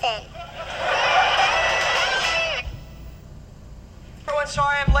listen. Everyone,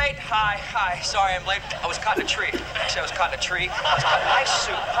 sorry I'm late. Hi. Sorry I'm late. I was caught in a tree. Actually, I was caught in a tree. I was caught in my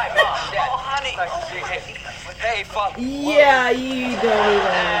suit. Hi, Mom, Dad. Oh, honey. Hey, Father. Yeah, you don't even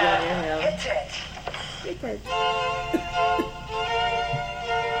want to go near him. Hit it.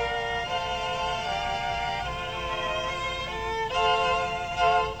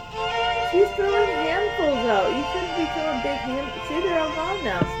 She's throwing handfuls out. You shouldn't be throwing big handfuls. See, they're all gone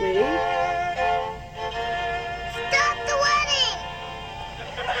now, sweetie. Stop the wedding!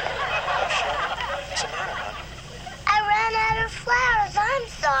 What's the matter, honey? I ran out of flowers. I'm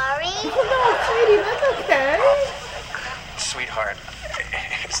sorry. Oh, no, sweetie, that's okay. Sweetheart,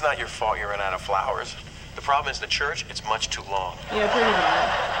 it's not your fault you ran out of flowers. The problem is the church, it's much too long. Yeah, pretty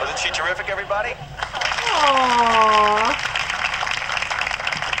much. Wasn't she terrific, everybody? Aww.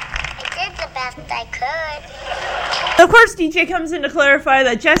 I did the best I could. Of course, DJ comes in to clarify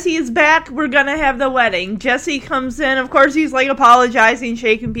that Jesse is back. We're gonna have the wedding. Jesse comes in. Of course, he's like apologizing,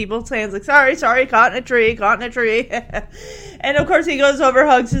 shaking people's hands, like, sorry, caught in a tree. And of course, he goes over,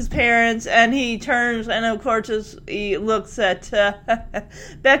 hugs his parents, and he turns, and of course, he looks at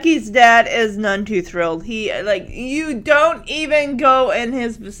Becky's dad is none too thrilled. He, like, you don't even go in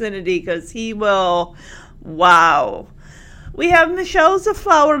his vicinity, because he will, wow. We have Michelle as a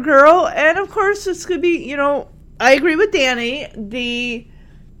flower girl, and of course, this could be, you know, I agree with Danny. The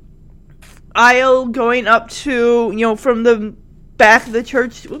aisle going up to, you know, from the back of the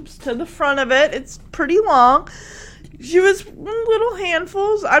church, to the front of it, it's pretty long. She was little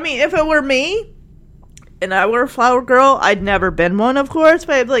handfuls. I mean, if it were me, and I were a flower girl, I'd never been one, of course,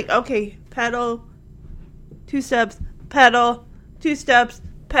 but I'd be like, okay, petal, 2 steps, petal, 2 steps,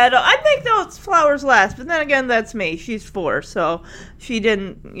 petal. I'd make those flowers last, but then again, that's me. She's 4, so she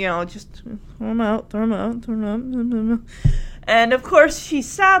didn't, you know, just throw them out. And of course, she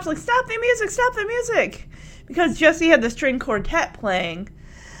stops, like, stop the music, because Jesse had the string quartet playing.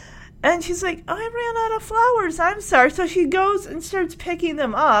 And she's like, I ran out of flowers. I'm sorry. So she goes and starts picking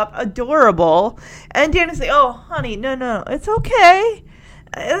them up. Adorable. And Danny's like, oh, honey, no. It's okay.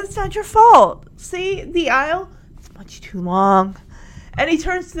 It's not your fault. See, the aisle? It's much too long. And he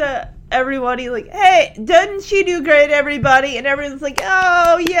turns to everybody like, hey, didn't she do great, everybody? And everyone's like,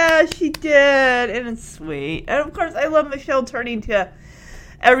 oh, yeah, she did. And it's sweet. And, of course, I love Michelle turning to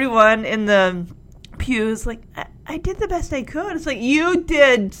everyone in the pews like, I did the best I could. It's like, you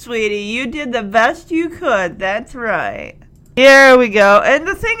did, sweetie. You did the best you could. That's right. Here we go. And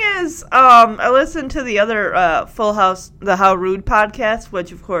the thing is, I listened to the other Full House, the How Rude podcast,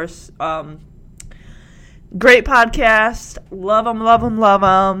 which, of course, great podcast. Love them.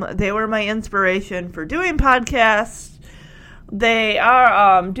 They were my inspiration for doing podcasts. They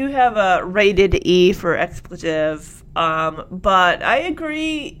are do have a rated E for expletive. But I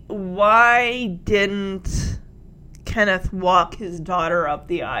agree, why didn't Kenneth walk his daughter up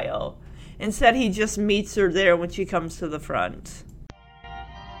the aisle? Instead, he just meets her there when she comes to the front.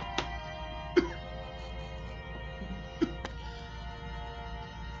 Who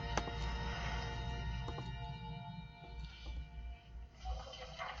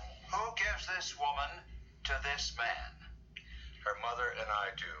gives this woman to this man? Her mother and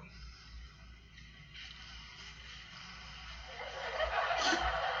I do.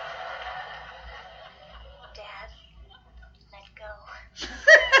 Dad, let go.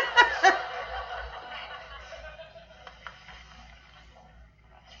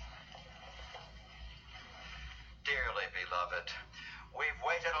 Dearly beloved, we've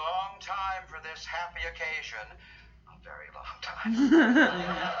waited a long time for this happy occasion. A very long time.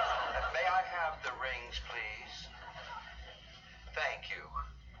 May I have the rings, please? Thank you.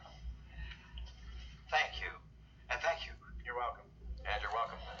 Thank you. And thank you. You're welcome. And you're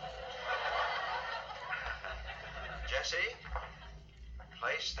welcome. Jesse,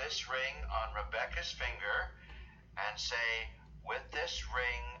 place this ring on Rebecca's finger and say, with this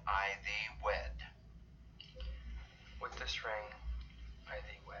ring I thee wed. With this ring I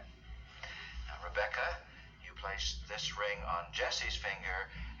thee wed. Now, Rebecca, you place this ring on Jesse's finger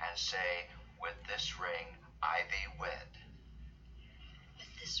and say, with this ring, I thee wed.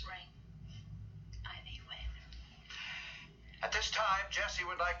 With this ring, I thee wed. At this time, Jesse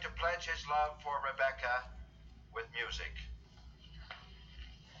would like to pledge his love for Rebecca with music.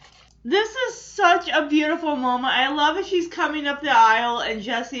 This is such a beautiful moment. I love it. She's coming up the aisle and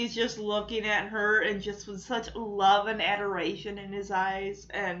Jesse's just looking at her and just with such love and adoration in his eyes.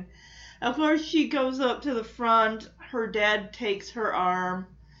 And of course she goes up to the front. Her dad takes her arm.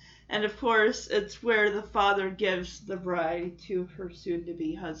 And of course it's where the father gives the bride to her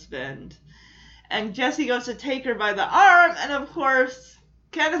soon-to-be husband. And Jesse goes to take her by the arm. And of course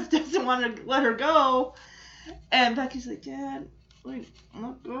Kenneth doesn't want to let her go. And Becky's like, Dad, like,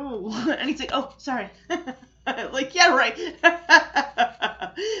 let go. And he's like, oh, sorry. Like, yeah, right.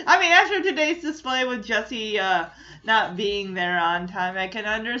 I mean, after today's display with Jesse not being there on time, I can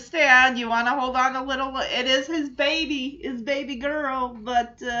understand. You want to hold on a little. It is his baby girl.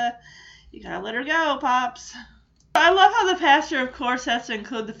 But you got to let her go, Pops. I love how the pastor, of course, has to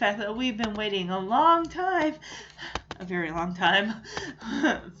include the fact that we've been waiting a long time, a very long time,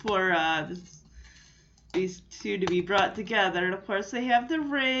 for these two to be brought together. And of course they have the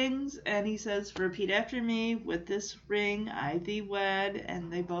rings, and he says, repeat after me, with this ring I thee wed, and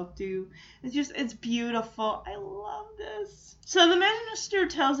they both do. It's beautiful. I love this. So the minister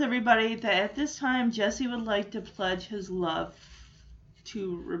tells everybody that at this time Jesse would like to pledge his love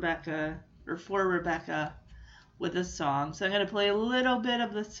to Rebecca, or for Rebecca, with a song. So I'm going to play a little bit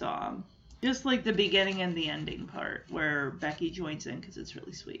of the song, just like the beginning and the ending part where Becky joins in, because it's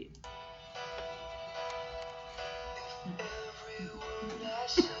really sweet. Every word I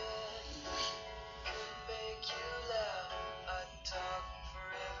said could make you laugh. I'd talk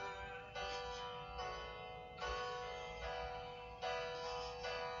forever.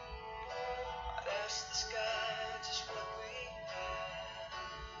 I'd ask the sky just what we had.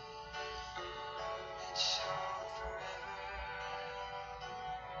 It shone forever.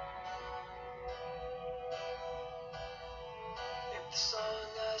 If the song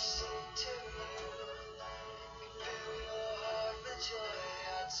I sing to you fill your heart with joy,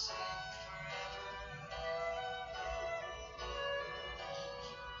 I'd sing forever.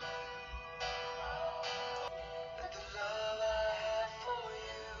 Let the love I have for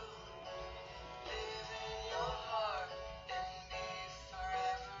you live in your heart and be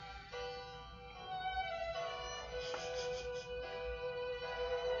forever.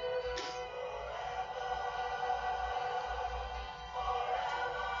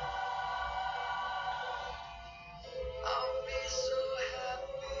 I'll be so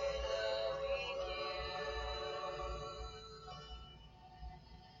happy loving you.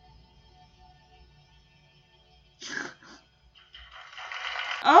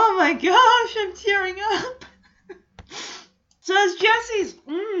 Oh my gosh, I'm tearing up. So as Jesse's,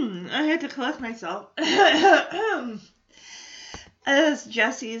 I had to collect myself. As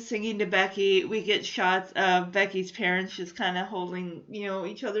Jesse is singing to Becky, we get shots of Becky's parents just kind of holding,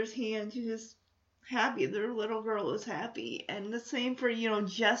 each other's hands, just happy. Their little girl is happy. And the same for,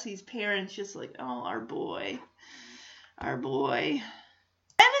 Jesse's parents, just like, oh, our boy.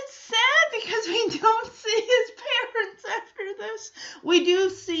 And it's sad because we don't see his parents after this. We do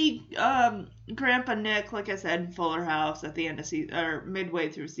see Grandpa Nick, like I said, in Fuller House at the end of midway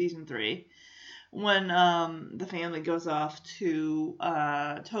through season 3, when the family goes off to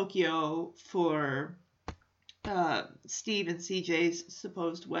Tokyo for Steve and CJ's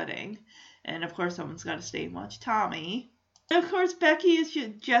supposed wedding. And of course, someone's got to stay and watch Tommy. And of course,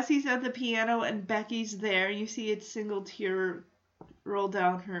 Jesse's at the piano and Becky's there. You see a single tear roll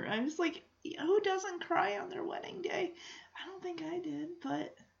down her. I'm just like, who doesn't cry on their wedding day? I don't think I did,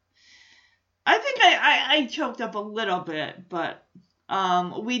 but I think I choked up a little bit. But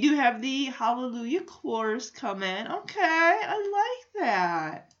we do have the Hallelujah chorus come in. Okay, I like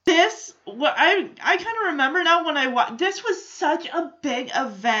that. I kind of remember now when I watched, this was such a big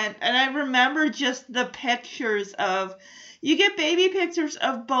event, and I remember just the pictures of, you get baby pictures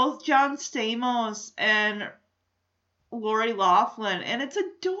of both John Stamos and Lori Loughlin, and it's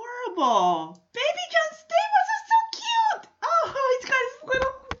adorable. Baby John Stamos is so cute. Oh, he's got his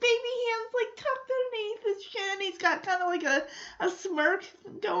little baby hands like tucked underneath his chin. He's got kind of like a smirk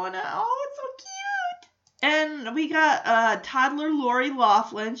going on. Oh, it's so cute. And we got toddler Lori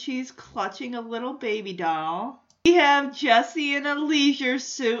Loughlin. She's clutching a little baby doll. We have Jesse in a leisure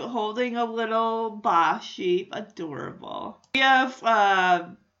suit holding a little Boss sheep. Adorable. We have,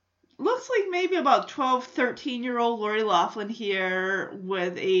 looks like maybe about 12, 13-year-old Lori Loughlin here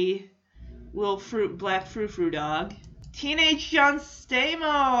with a little black frou-frou dog. Teenage John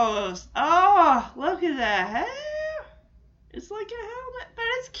Stamos. Oh, look at that hair. It's like a helmet, but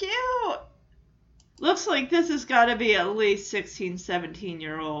it's cute. Looks like this has got to be at least 16,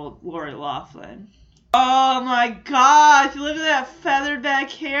 17-year-old Lori Loughlin. Oh my gosh, look at that feathered back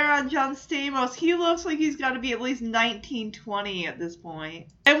hair on John Stamos. He looks like he's got to be at least 19, 20 at this point.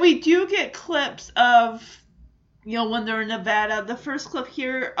 And we do get clips of, you know, when they're in Nevada. The first clip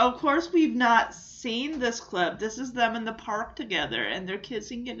here, of course, we've not seen this clip. This is them in the park together, and they're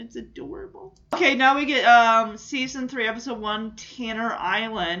kissing, and it's adorable. Okay, now we get season 3, episode 1, Tanner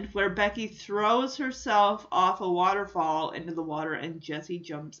Island, where Becky throws herself off a waterfall into the water, and Jesse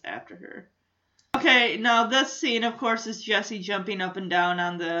jumps after her. Okay, now this scene, of course, is Jesse jumping up and down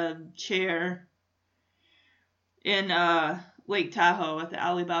on the chair in Lake Tahoe at the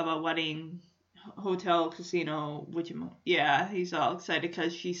Alibaba Wedding Hotel Casino. Yeah, he's all excited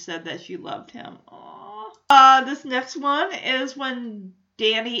because she said that she loved him. Aww. This next one is when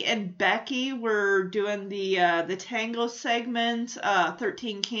Danny and Becky were doing the tango segment,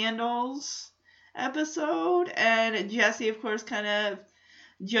 13 Candles episode, and Jesse, of course, kind of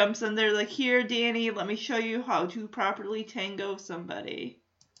jumps in there like, here, Danny, let me show you how to properly tango somebody.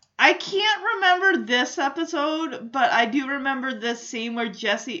 I can't remember this episode, but I do remember this scene where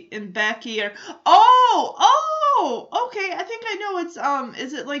Jesse and Becky are... Oh, okay, I think I know. It's,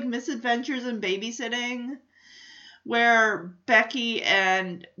 is it like Misadventures in Babysitting? Where Becky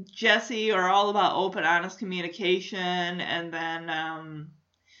and Jesse are all about open, honest communication, and then,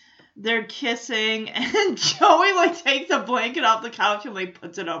 they're kissing, and Joey, like, takes a blanket off the couch and, like,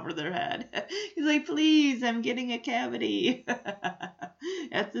 puts it over their head. He's like, please, I'm getting a cavity.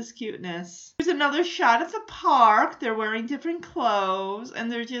 At this cuteness. There's another shot at the park. They're wearing different clothes,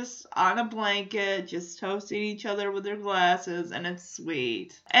 and they're just on a blanket, just toasting each other with their glasses, and it's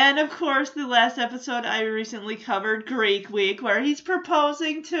sweet. And, of course, the last episode I recently covered, Greek Week, where he's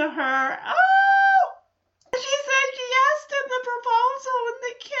proposing to her. Oh! She said yes to the proposal and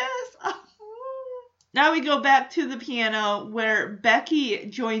the kiss. Oh. Now we go back to the piano where Becky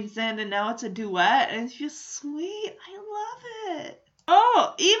joins in, and now it's a duet, and it's just sweet. I love it.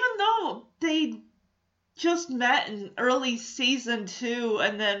 Oh, even though they just met in early season 2,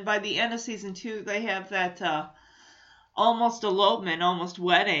 and then by the end of season 2, they have that almost elopement, almost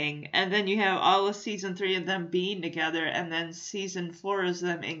wedding, and then you have all of season 3 of them being together, and then season 4 is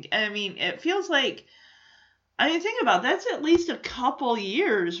them. I mean, it feels like, I mean, think about it, that's at least a couple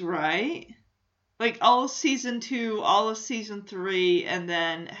years, right? Like all of season 2, all of season 3, and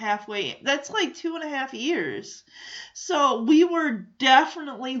then halfway. That's like 2.5 years. So we were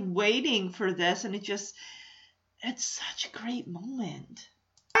definitely waiting for this, and it's such a great moment.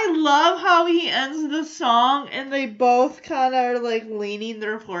 I love how he ends the song, and they both kind of are like leaning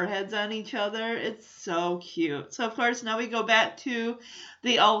their foreheads on each other. It's so cute. So, of course, now we go back to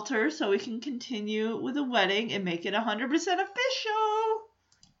the altar so we can continue with the wedding and make it 100% official.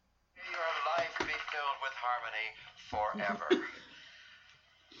 Your life be filled with harmony forever.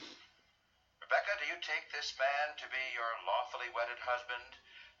 Rebecca, do you take this man to be your lawfully wedded husband,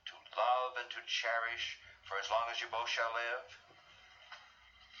 to love and to cherish for as long as you both shall live?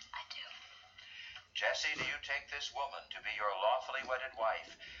 I do. Jesse, do you take this woman to be your lawfully wedded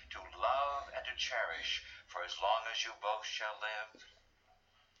wife, to love and to cherish for as long as you both shall live?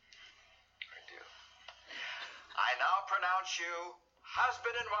 I do. I now pronounce you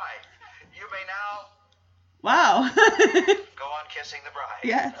husband and wife. You may now... Wow. go on kissing the bride.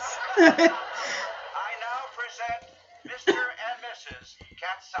 Yes. I now present Mr. and Mrs.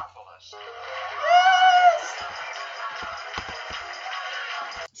 Katsopoulos.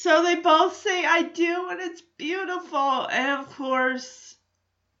 So they both say I do, and it's beautiful. And of course,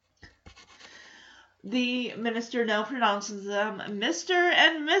 the minister now pronounces them Mr.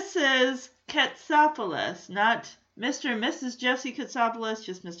 and Mrs. Katsopoulos, not Mr. and Mrs. Jesse Katsopoulos,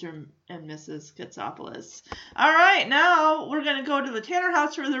 just Mr. and Mrs. Katsopoulos. All right, now we're going to go to the Tanner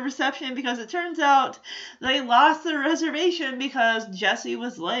house for the reception because it turns out they lost their reservation because Jesse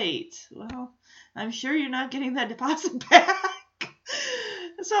was late. Well, I'm sure you're not getting that deposit back.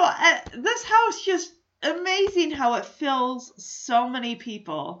 So this house, just amazing how it fills so many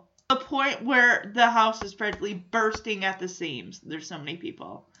people. The point where the house is practically bursting at the seams. There's so many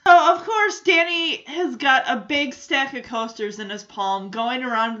people. So, of course, Danny has got a big stack of coasters in his palm, going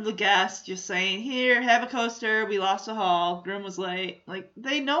around to the guests, just saying, here, have a coaster, we lost a hall, groom was late. Like,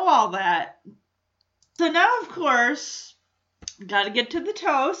 they know all that. So now, of course, got to get to the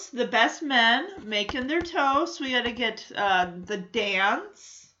toast. The best men making their toast. We got to get the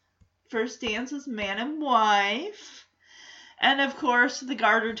dance. First dance is man and wife. And, of course, the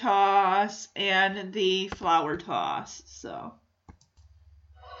garter toss and the flower toss. So...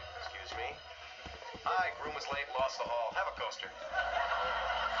 Excuse me. Hi, groom was late, lost the hall. Have a coaster.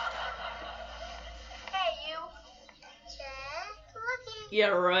 Yeah,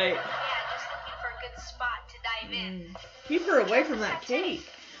 right. Yeah, just looking for a good spot to dive in. Keep her away from that cake.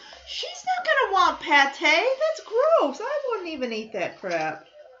 She's not gonna want pate. That's gross. I wouldn't even eat that crap.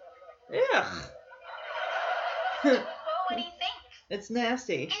 Ugh. Well, what do you think? It's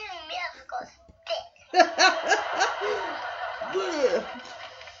nasty. A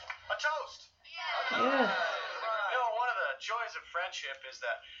toast. Yeah. You know, one of the joys of friendship is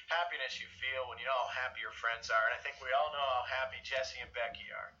the happiness you feel when you know how happy your friends are, and I think we all know how happy Jesse and Becky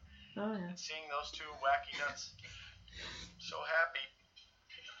are. Oh, yeah. And seeing those two wacky nuts, so happy.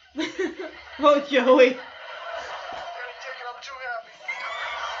 Oh, Joey. I'm too happy.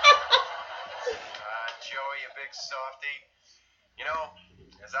 Joey, you big softy. You know,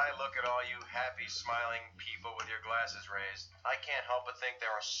 as I look at all you happy, smiling people with your glasses raised, I can't help but think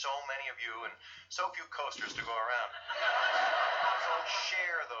there are so many of you and so few coasters to go around. So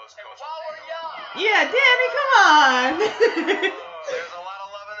share those coasters. While we're young. Yeah, Danny, come on. There's a lot of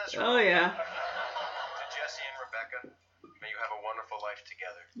love in this room. Oh, yeah. To Jesse and Rebecca, may you have a wonderful life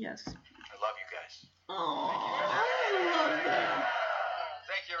together. Yes. I love you guys. Oh, I love that.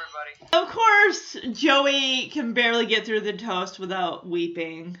 Thank you, everybody. Of course, Joey can barely get through the toast without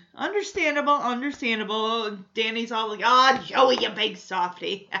weeping. Understandable. Danny's all like, Joey, you big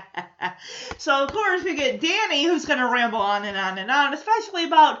softy. So, of course, we get Danny, who's going to ramble on and on and on, especially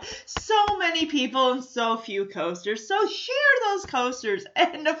about so many people and so few coasters. So, share those coasters.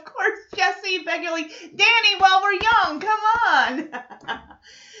 And, of course, Jesse and Becky are like, Danny, while we're young, come on.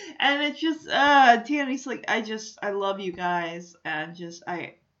 And it's just, Danny's like, I love you guys, and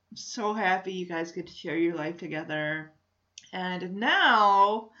I'm so happy you guys get to share your life together. And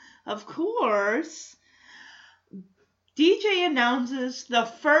now, of course, DJ announces the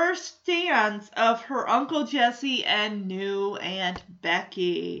first dance of her Uncle Jesse and new Aunt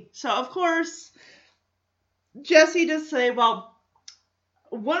Becky. So, of course, Jesse does say, well,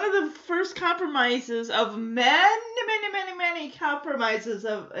 one of the first compromises of many compromises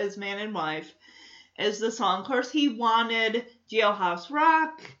of as man and wife is the song. Of course, he wanted Jailhouse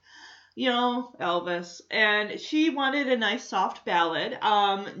Rock, Elvis, and she wanted a nice soft ballad.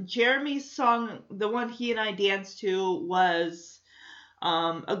 Jeremy's song, the one he and I danced to, was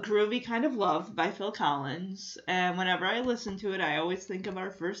A Groovy Kind of Love by Phil Collins, and whenever I listen to it, I always think of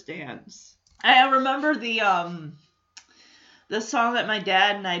our first dance. I remember the song that my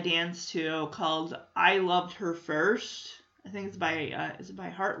dad and I danced to called I Loved Her First. I think it's by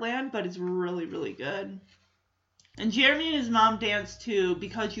Heartland, but it's really, really good. And Jeremy and his mom danced to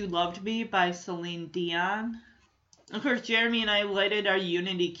Because You Loved Me by Celine Dion. Of course, Jeremy and I lighted our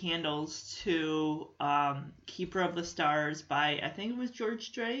unity candles to Keeper of the Stars by, I think it was George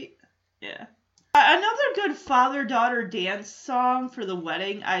Strait. Yeah. Another good father-daughter dance song for the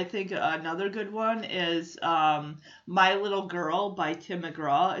wedding, I think another good one is My Little Girl by Tim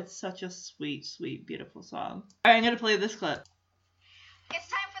McGraw. It's such a sweet, sweet, beautiful song. All right, I'm going to play this clip. It's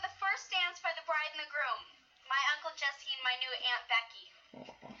time for the first dance for the bride and the groom. My Uncle Jesse and my new Aunt Becky.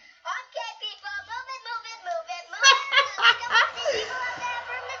 Okay, people, move it. Come on, people up there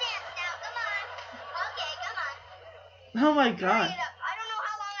from the dance now. Come on. Okay, come on. Oh my God. Hurry it up. I don't know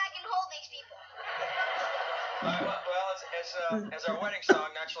how long I can hold these people. Well, as our wedding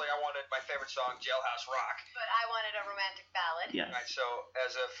song, naturally, I wanted my favorite song, Jailhouse Rock. But I wanted a romantic ballad. Yes. All right, so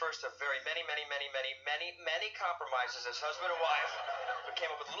as a first of very many compromises as husband and wife, we came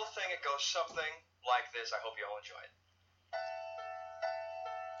up with a little thing. It goes something like this. I hope you all enjoy it.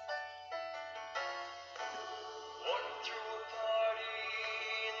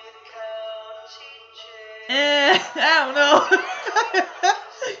 I don't know.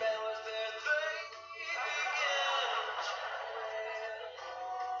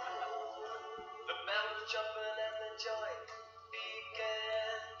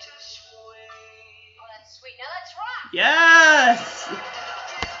 Oh, that's sweet. Now let's rock. Yes.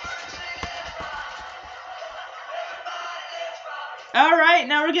 All right,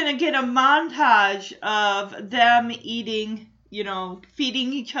 now we're going to get a montage of them eating,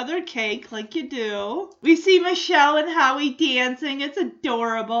 feeding each other cake like you do. We see Michelle and Howie dancing. It's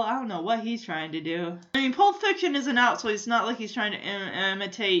adorable. I don't know what he's trying to do. I mean, Pulp Fiction isn't out, so it's not like he's trying to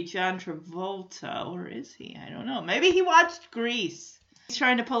imitate John Travolta. Or is he? I don't know. Maybe he watched Grease. He's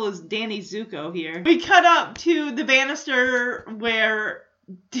trying to pull his Danny Zuko here. We cut up to the banister where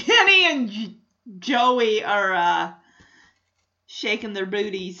Danny and Joey are shaking their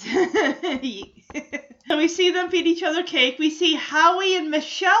booties. So we see them feed each other cake. We see Howie and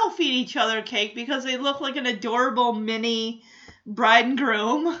Michelle feed each other cake because they look like an adorable mini bride and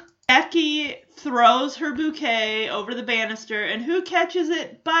groom. Becky throws her bouquet over the banister, and who catches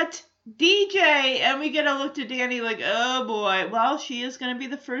it but DJ, and we get a look to Danny like, oh boy, well, she is going to be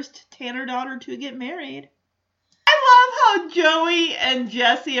the first Tanner daughter to get married. I love how Joey and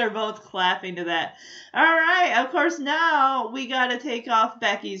Jesse are both clapping to that. All right, of course, now we got to take off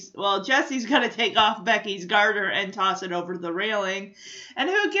Jesse's got to take off Becky's garter and toss it over the railing. And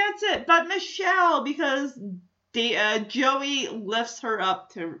who gets it but Michelle, because Joey lifts her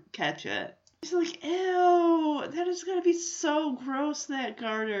up to catch it. She's like, ew, that is going to be so gross, that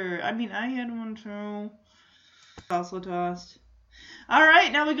garter. I mean, I had one too. Also tossed. All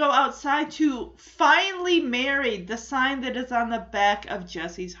right, now we go outside to Finally Married, the sign that is on the back of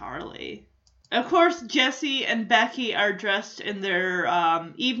Jesse's Harley. Of course, Jesse and Becky are dressed in their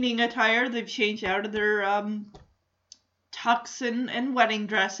evening attire. They've changed out of their tux and wedding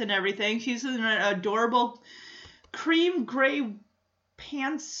dress and everything. She's in an adorable cream gray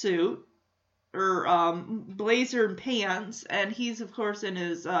pantsuit, or blazer and pants, and he's of course in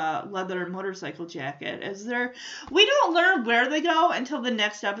his leather motorcycle jacket. We don't learn where they go until the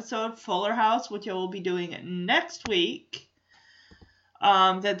next episode, Fuller House, which I will be doing next week.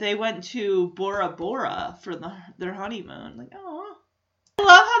 That they went to Bora Bora for their honeymoon. Like, oh, I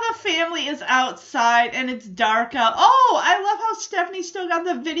love how the family is outside and it's dark out. Oh, I love how Stephanie still got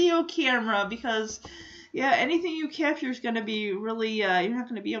the video camera, because yeah, anything you capture is going to be really, you're not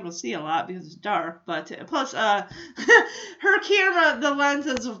going to be able to see a lot because it's dark. But plus, her camera, the lens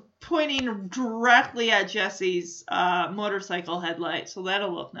is pointing directly at Jesse's motorcycle headlight, so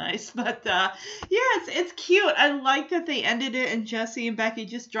that'll look nice. But yeah, it's cute. I like that they ended it and Jesse and Becky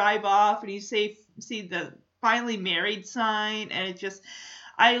just drive off and you see the Finally Married sign, and it just,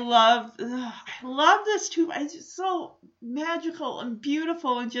 I love this too. It's just so magical and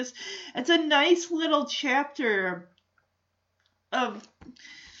beautiful, and just, it's a nice little chapter of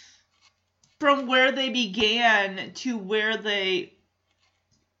from where they began to where they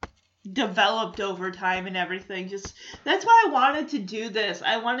developed over time and everything. Just, that's why I wanted to do this.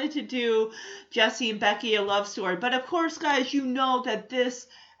 I wanted to do Jesse and Becky a love story. But of course, guys, you know that this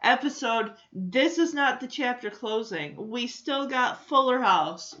episode, this is not the chapter closing. We still got Fuller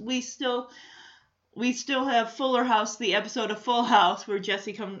House. We still have Fuller House, the episode of Full House where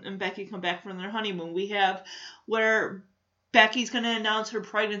Jesse and Becky come back from their honeymoon. We have where Becky's going to announce her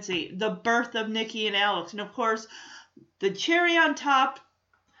pregnancy, the birth of Nikki and Alex, and of course, the cherry on top,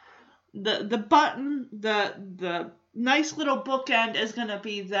 the button, the nice little bookend is going to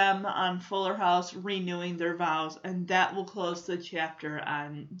be them on Fuller House renewing their vows, and that will close the chapter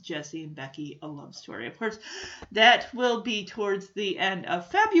on Jesse and Becky, a love story. Of course, that will be towards the end of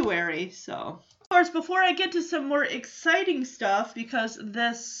February. So, of course, before I get to some more exciting stuff, because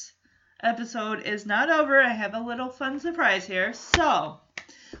this episode is not over, I have a little fun surprise here. So,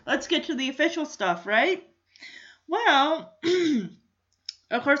 let's get to the official stuff, right? Well,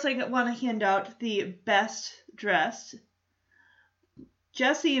 of course, I want to hand out the best dressed.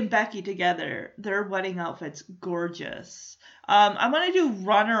 Jesse and Becky together, their wedding outfits, gorgeous. I want to do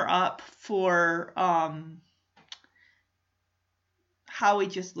runner-up for Howie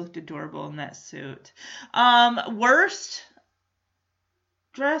just looked adorable in that suit. Worst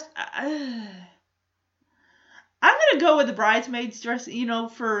dress, I'm going to go with the bridesmaids dress,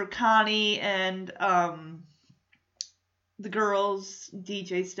 for Connie and the girls,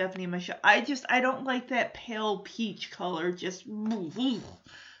 DJ, Stephanie, and Michelle. I don't like that pale peach color. Just not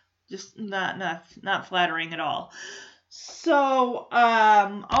flattering at all. So,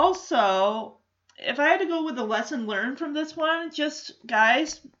 also, if I had to go with a lesson learned from this one, just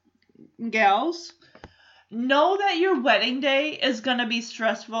guys, gals, know that your wedding day is going to be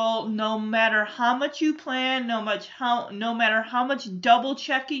stressful no matter how much you plan, no matter how much double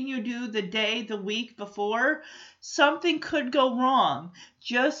checking you do the week before. Something could go wrong.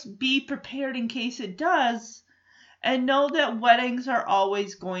 Just be prepared in case it does, and know that weddings are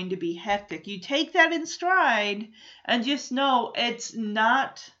always going to be hectic. You take that in stride and just know it's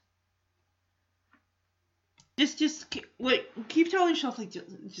not. Just keep telling yourself,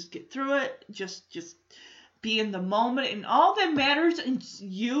 just get through it. Just be in the moment, and all that matters is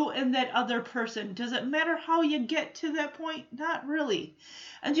you and that other person. Does it matter how you get to that point? Not really.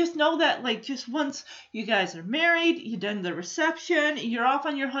 And just know that, just once you guys are married, you've done the reception, you're off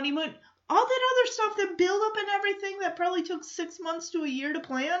on your honeymoon, all that other stuff, that build up and everything that probably took 6 months to a year to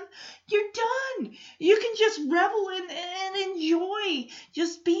plan, you're done. You can just revel in and enjoy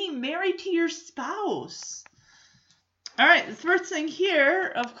just being married to your spouse. All right, the first thing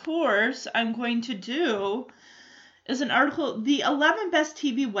here, of course, I'm going to do is an article, the 11 best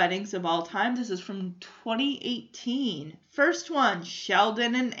TV weddings of all time. This is from 2018. First one,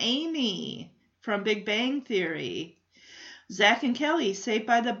 Sheldon and Amy from Big Bang Theory. Zach and Kelly, Saved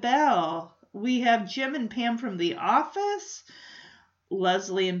by the Bell. We have Jim and Pam from The Office.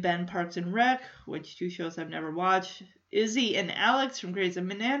 Leslie and Ben, Parks and Rec, which 2 shows I've never watched. Izzy and Alex from Grey's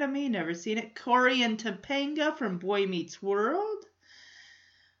Anatomy, never seen it. Corey and Topanga from Boy Meets World.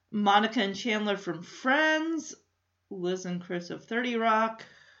 Monica and Chandler from Friends. Liz and Chris of 30 Rock.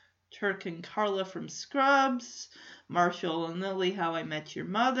 Turk and Carla from Scrubs. Marshall and Lily, How I Met Your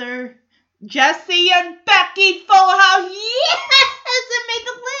Mother. Jesse and Becky, Full House. Yes! It made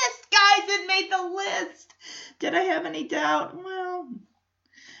the list, guys. It made the list. Did I have any doubt? Well,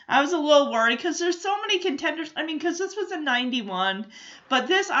 I was a little worried because there's so many contenders. I mean, because this was in 91. But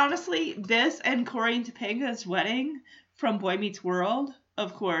this, honestly, this and Corey and Topanga's wedding from Boy Meets World,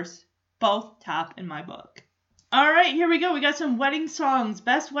 of course, both top in my book. All right, here we go. We got some wedding songs.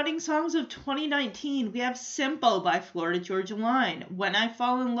 Best wedding songs of 2019. We have Simple by Florida Georgia Line. When I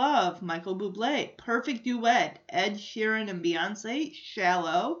Fall in Love, Michael Bublé. Perfect Duet, Ed Sheeran and Beyonce.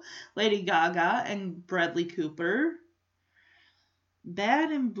 Shallow, Lady Gaga and Bradley Cooper.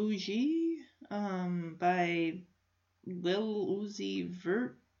 Bad and Bougie by Lil Uzi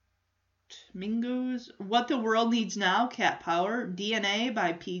Vert. Mingos. What the World Needs Now, Cat Power. DNA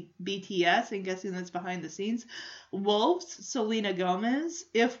by BTS, I'm guessing that's behind the scenes. Wolves, Selena Gomez.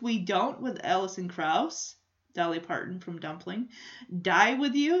 If We Don't with Alison Krauss. Dolly Parton from Dumpling. Die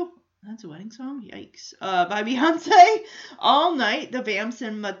With You, that's a wedding song? Yikes. By Beyonce. All Night, The Vamps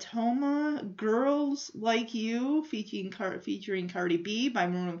and Matoma. Girls Like You, featuring Cardi B by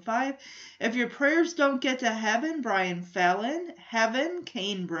Maroon 5. If Your Prayers Don't Get to Heaven, Brian Fallon. Heaven,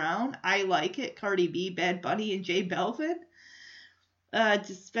 Kane Brown. I Like It, Cardi B, Bad Bunny, and J Belvin.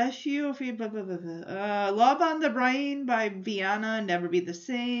 Despecio, Love on the Brain by Viana, Never Be the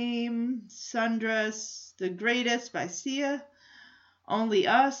Same. Sundress, The Greatest by Sia. Only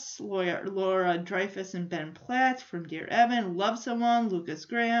Us, Laura Dreyfus and Ben Platt from Dear Evan. Love Someone, Lucas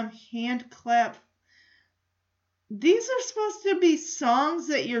Graham. Hand Clap. These are supposed to be songs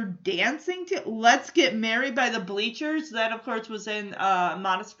that you're dancing to. Let's Get Married by the Bleachers. That, of course, was in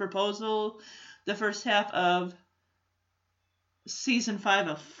Modest Proposal, the first half of season 5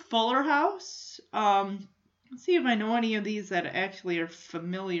 of Fuller House. Let's see if I know any of these that actually are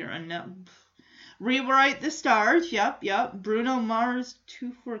familiar enough. Rewrite the Stars, yep. Bruno Mars,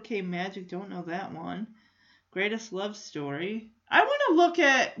 24K Magic, don't know that one. Greatest Love Story. I want to look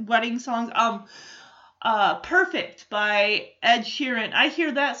at wedding songs. Perfect by Ed Sheeran. I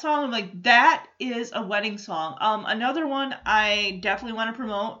hear that song, I'm like, that is a wedding song. Another one I definitely want to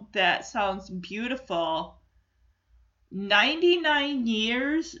promote that sounds beautiful. 99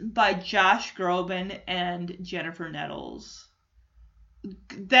 Years by Josh Groban and Jennifer Nettles.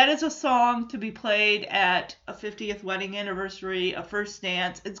 That is a song to be played at a 50th wedding anniversary, a first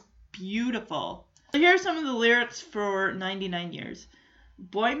dance. It's beautiful. Here are some of the lyrics for 99 Years.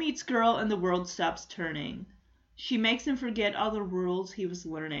 Boy meets girl and the world stops turning. She makes him forget all the rules he was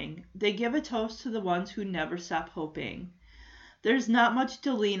learning. They give a toast to the ones who never stop hoping. There's not much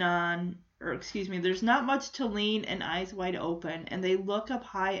to lean and eyes wide open, and they look up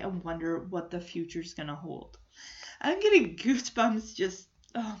high and wonder what the future's gonna hold. I'm getting goosebumps just,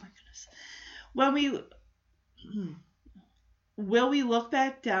 oh my goodness. Will we look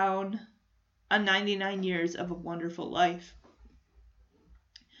back down on 99 years of a wonderful life?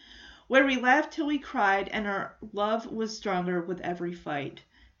 Where we laughed till we cried and our love was stronger with every fight.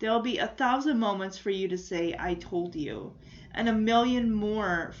 There'll be 1,000 moments for you to say, I told you, and 1,000,000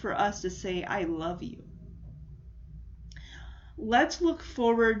 more for us to say, I love you. Let's look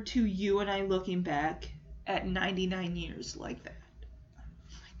forward to you and I looking back at 99 years like that.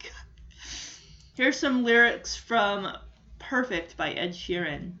 Oh my God. Here's some lyrics from Perfect by Ed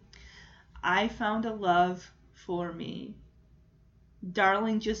Sheeran. I found a love for me.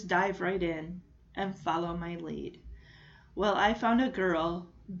 Darling, just dive right in and follow my lead. Well, I found a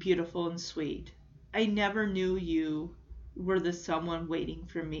girl, beautiful and sweet. I never knew you were the someone waiting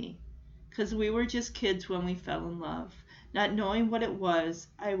for me. 'Cause we were just kids when we fell in love. Not knowing what it was,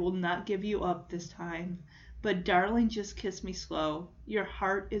 I will not give you up this time. But darling, just kiss me slow. Your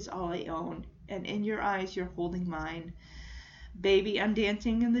heart is all I own, and in your eyes you're holding mine. Baby, I'm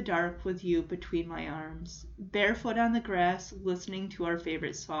dancing in the dark with you between my arms. Barefoot on the grass, listening to our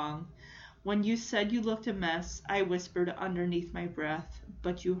favorite song. When you said you looked a mess, I whispered underneath my breath,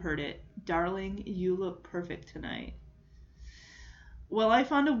 but you heard it. Darling, you look perfect tonight. Well, I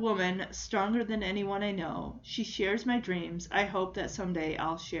found a woman stronger than anyone I know. She shares my dreams. I hope that someday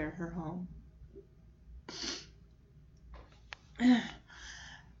I'll share her home.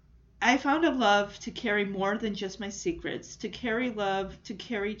 I found a love to carry more than just my secrets, to carry love, to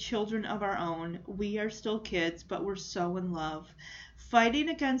carry children of our own. We are still kids, but we're so in love. Fighting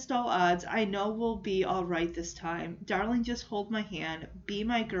against all odds, I know we'll be all right this time. Darling, just hold my hand. Be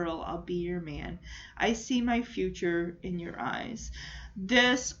my girl, I'll be your man. I see my future in your eyes.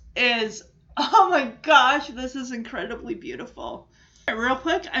 This is, oh my gosh, this is incredibly beautiful. Real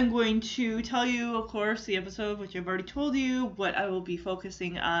quick, I'm going to tell you, of course, the episode, which I've already told you, what I will be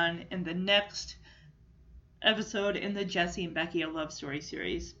focusing on in the next episode in the Jesse and Becky A Love Story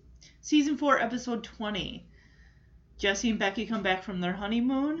series. Season 4, episode 20. Jesse and Becky come back from their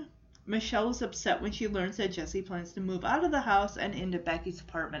honeymoon. Michelle is upset when she learns that Jesse plans to move out of the house and into Becky's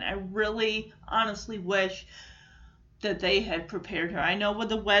apartment. I really, honestly wish that they had prepared her. I know with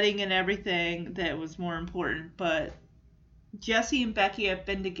the wedding and everything that was more important, but Jesse and Becky have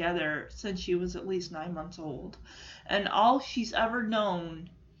been together since she was at least 9 months old. And all she's ever known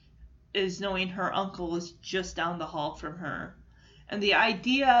is knowing her uncle is just down the hall from her. And the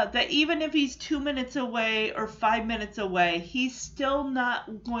idea that even if he's 2 minutes away or 5 minutes away, he's still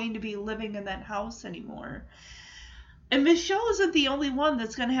not going to be living in that house anymore. And Michelle isn't the only one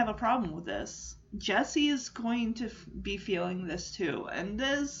that's going to have a problem with this. Jesse is going to be feeling this too. And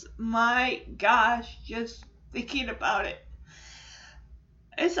this, my gosh, just thinking about it,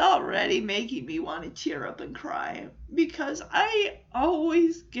 it's already making me want to tear up and cry. Because I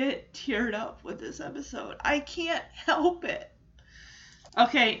always get teared up with this episode. I can't help it.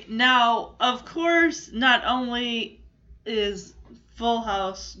 Okay, now, of course, not only is Full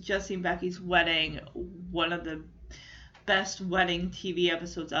House, Jesse and Becky's wedding, one of the best wedding TV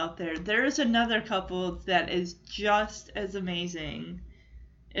episodes out there, there is another couple that is just as amazing,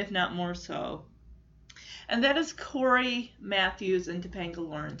 if not more so. And that is Cory Matthews and Topanga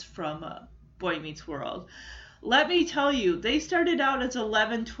Lawrence from Boy Meets World. Let me tell you, they started out as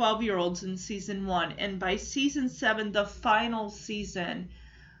 11, 12-year-olds in season 1, and by season 7, the final season,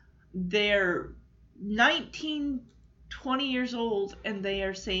 they're 19, 20 years old, and they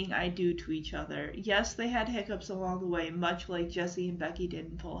are saying I do to each other. Yes, they had hiccups along the way, much like Jesse and Becky did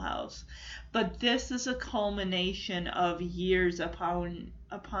in Full House. But this is a culmination of years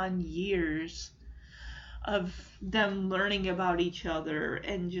upon years of them learning about each other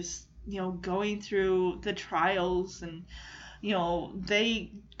and just, going through the trials. And,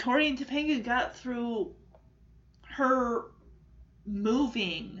 Cory and Topanga got through her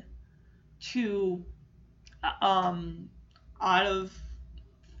moving to out of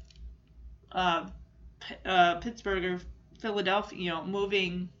Pittsburgh or Philadelphia,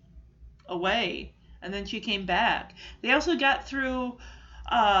 moving away, and then she came back. They also got through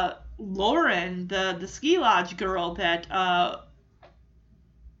Lauren, the ski lodge girl that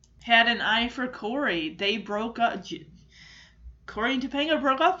had an eye for Cory. They broke up. Cory and Topanga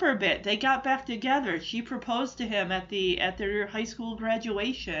broke up for a bit. They got back together. She proposed to him at their high school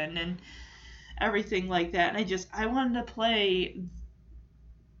graduation and everything like that. And I wanted to play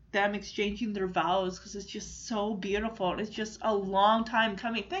them exchanging their vows because it's just so beautiful. And it's just a long time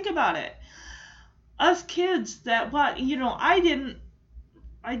coming. Think about it. Us kids that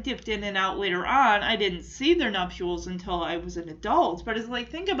I dipped in and out later on. I didn't see their nuptials until I was an adult. But it's like,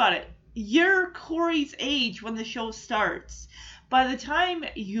 think about it. You're Cory's age when the show starts. By the time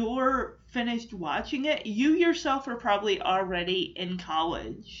you're finished watching it, you yourself are probably already in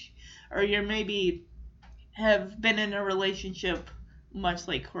college. Or you maybe have been in a relationship much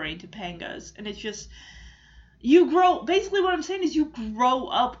like Cory and Topanga's. And it's just, basically what I'm saying is you grow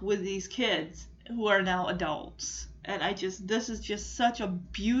up with these kids who are now adults. And this is just such a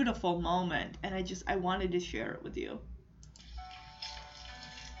beautiful moment. And I wanted to share it with you.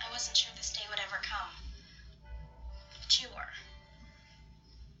 I wasn't sure this day would ever come. But you were.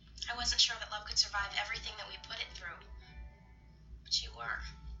 I wasn't sure that love could survive everything that we put it through. But you were.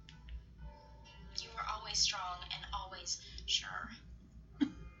 You were always strong and always sure.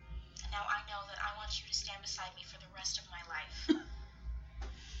 And now I know that I want you to stand beside me for the rest of my life.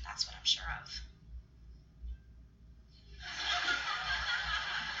 That's what I'm sure of.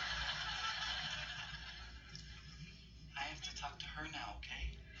 I have to talk to her now, okay?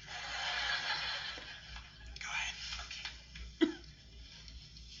 Go ahead. Okay.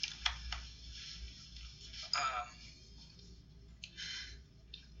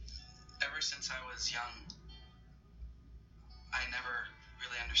 Ever since I was young, I never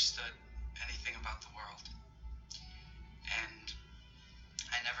really understood anything about the world. And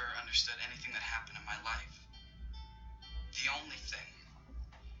I never understood anything that happened in my life. The only thing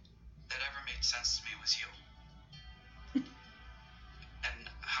that ever made sense to me was you. And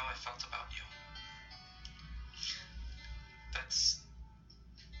how I felt about you. That's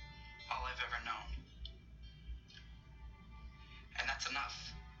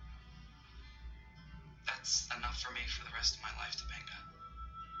That's enough for me for the rest of my life, Topanga.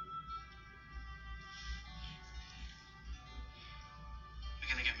 We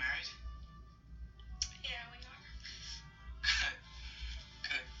gonna get married? Yeah, we are.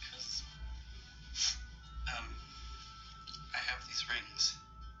 Good, because I have these rings.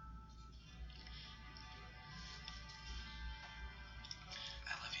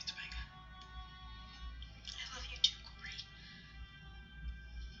 I love you, Topanga. I love you too, Corey.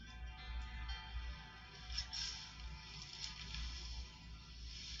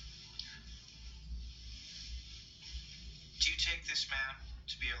 Do you take this man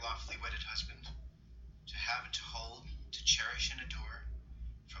to be your lawfully wedded husband, to have and to hold, to cherish and adore,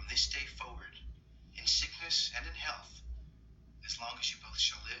 from this day forward, in sickness and in health, as long as you both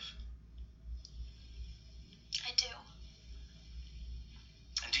shall live? I do.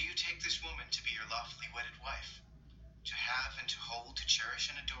 And do you take this woman to be your lawfully wedded wife, to have and to hold, to cherish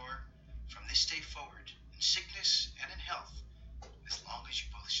and adore, from this day forward, in sickness and in health, as long as you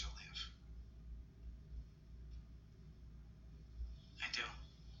both shall live? I do.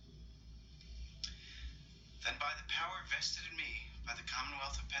 Then by the power vested in me by the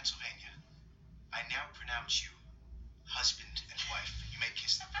Commonwealth of Pennsylvania, I now pronounce you husband and wife. You may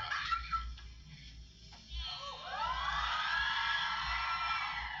kiss the bride.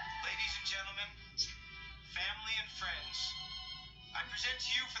 Ladies and gentlemen, family and friends, I present to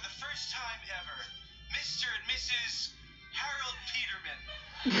you for the first time ever, Mr. and Mrs. Harold Peterman.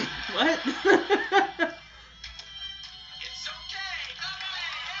 What? It's okay.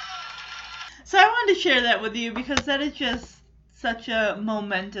 So I wanted to share that with you because that is just such a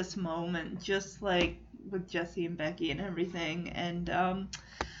momentous moment, just like with Jesse and Becky and everything. And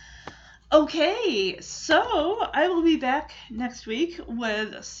okay, so I will be back next week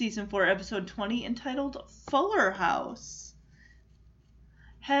with season 4, episode 20, entitled Fuller House.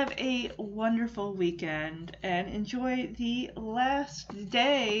 Have a wonderful weekend and enjoy the last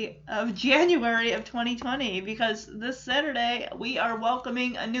day of January of 2020, because this Saturday we are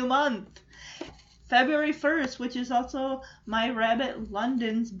welcoming a new month. February 1st, which is also my rabbit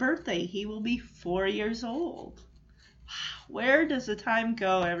London's birthday. He will be 4 years old. Where does the time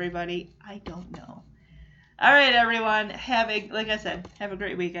go, everybody? I don't know. All right, everyone. Like I said, have a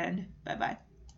great weekend. Bye-bye.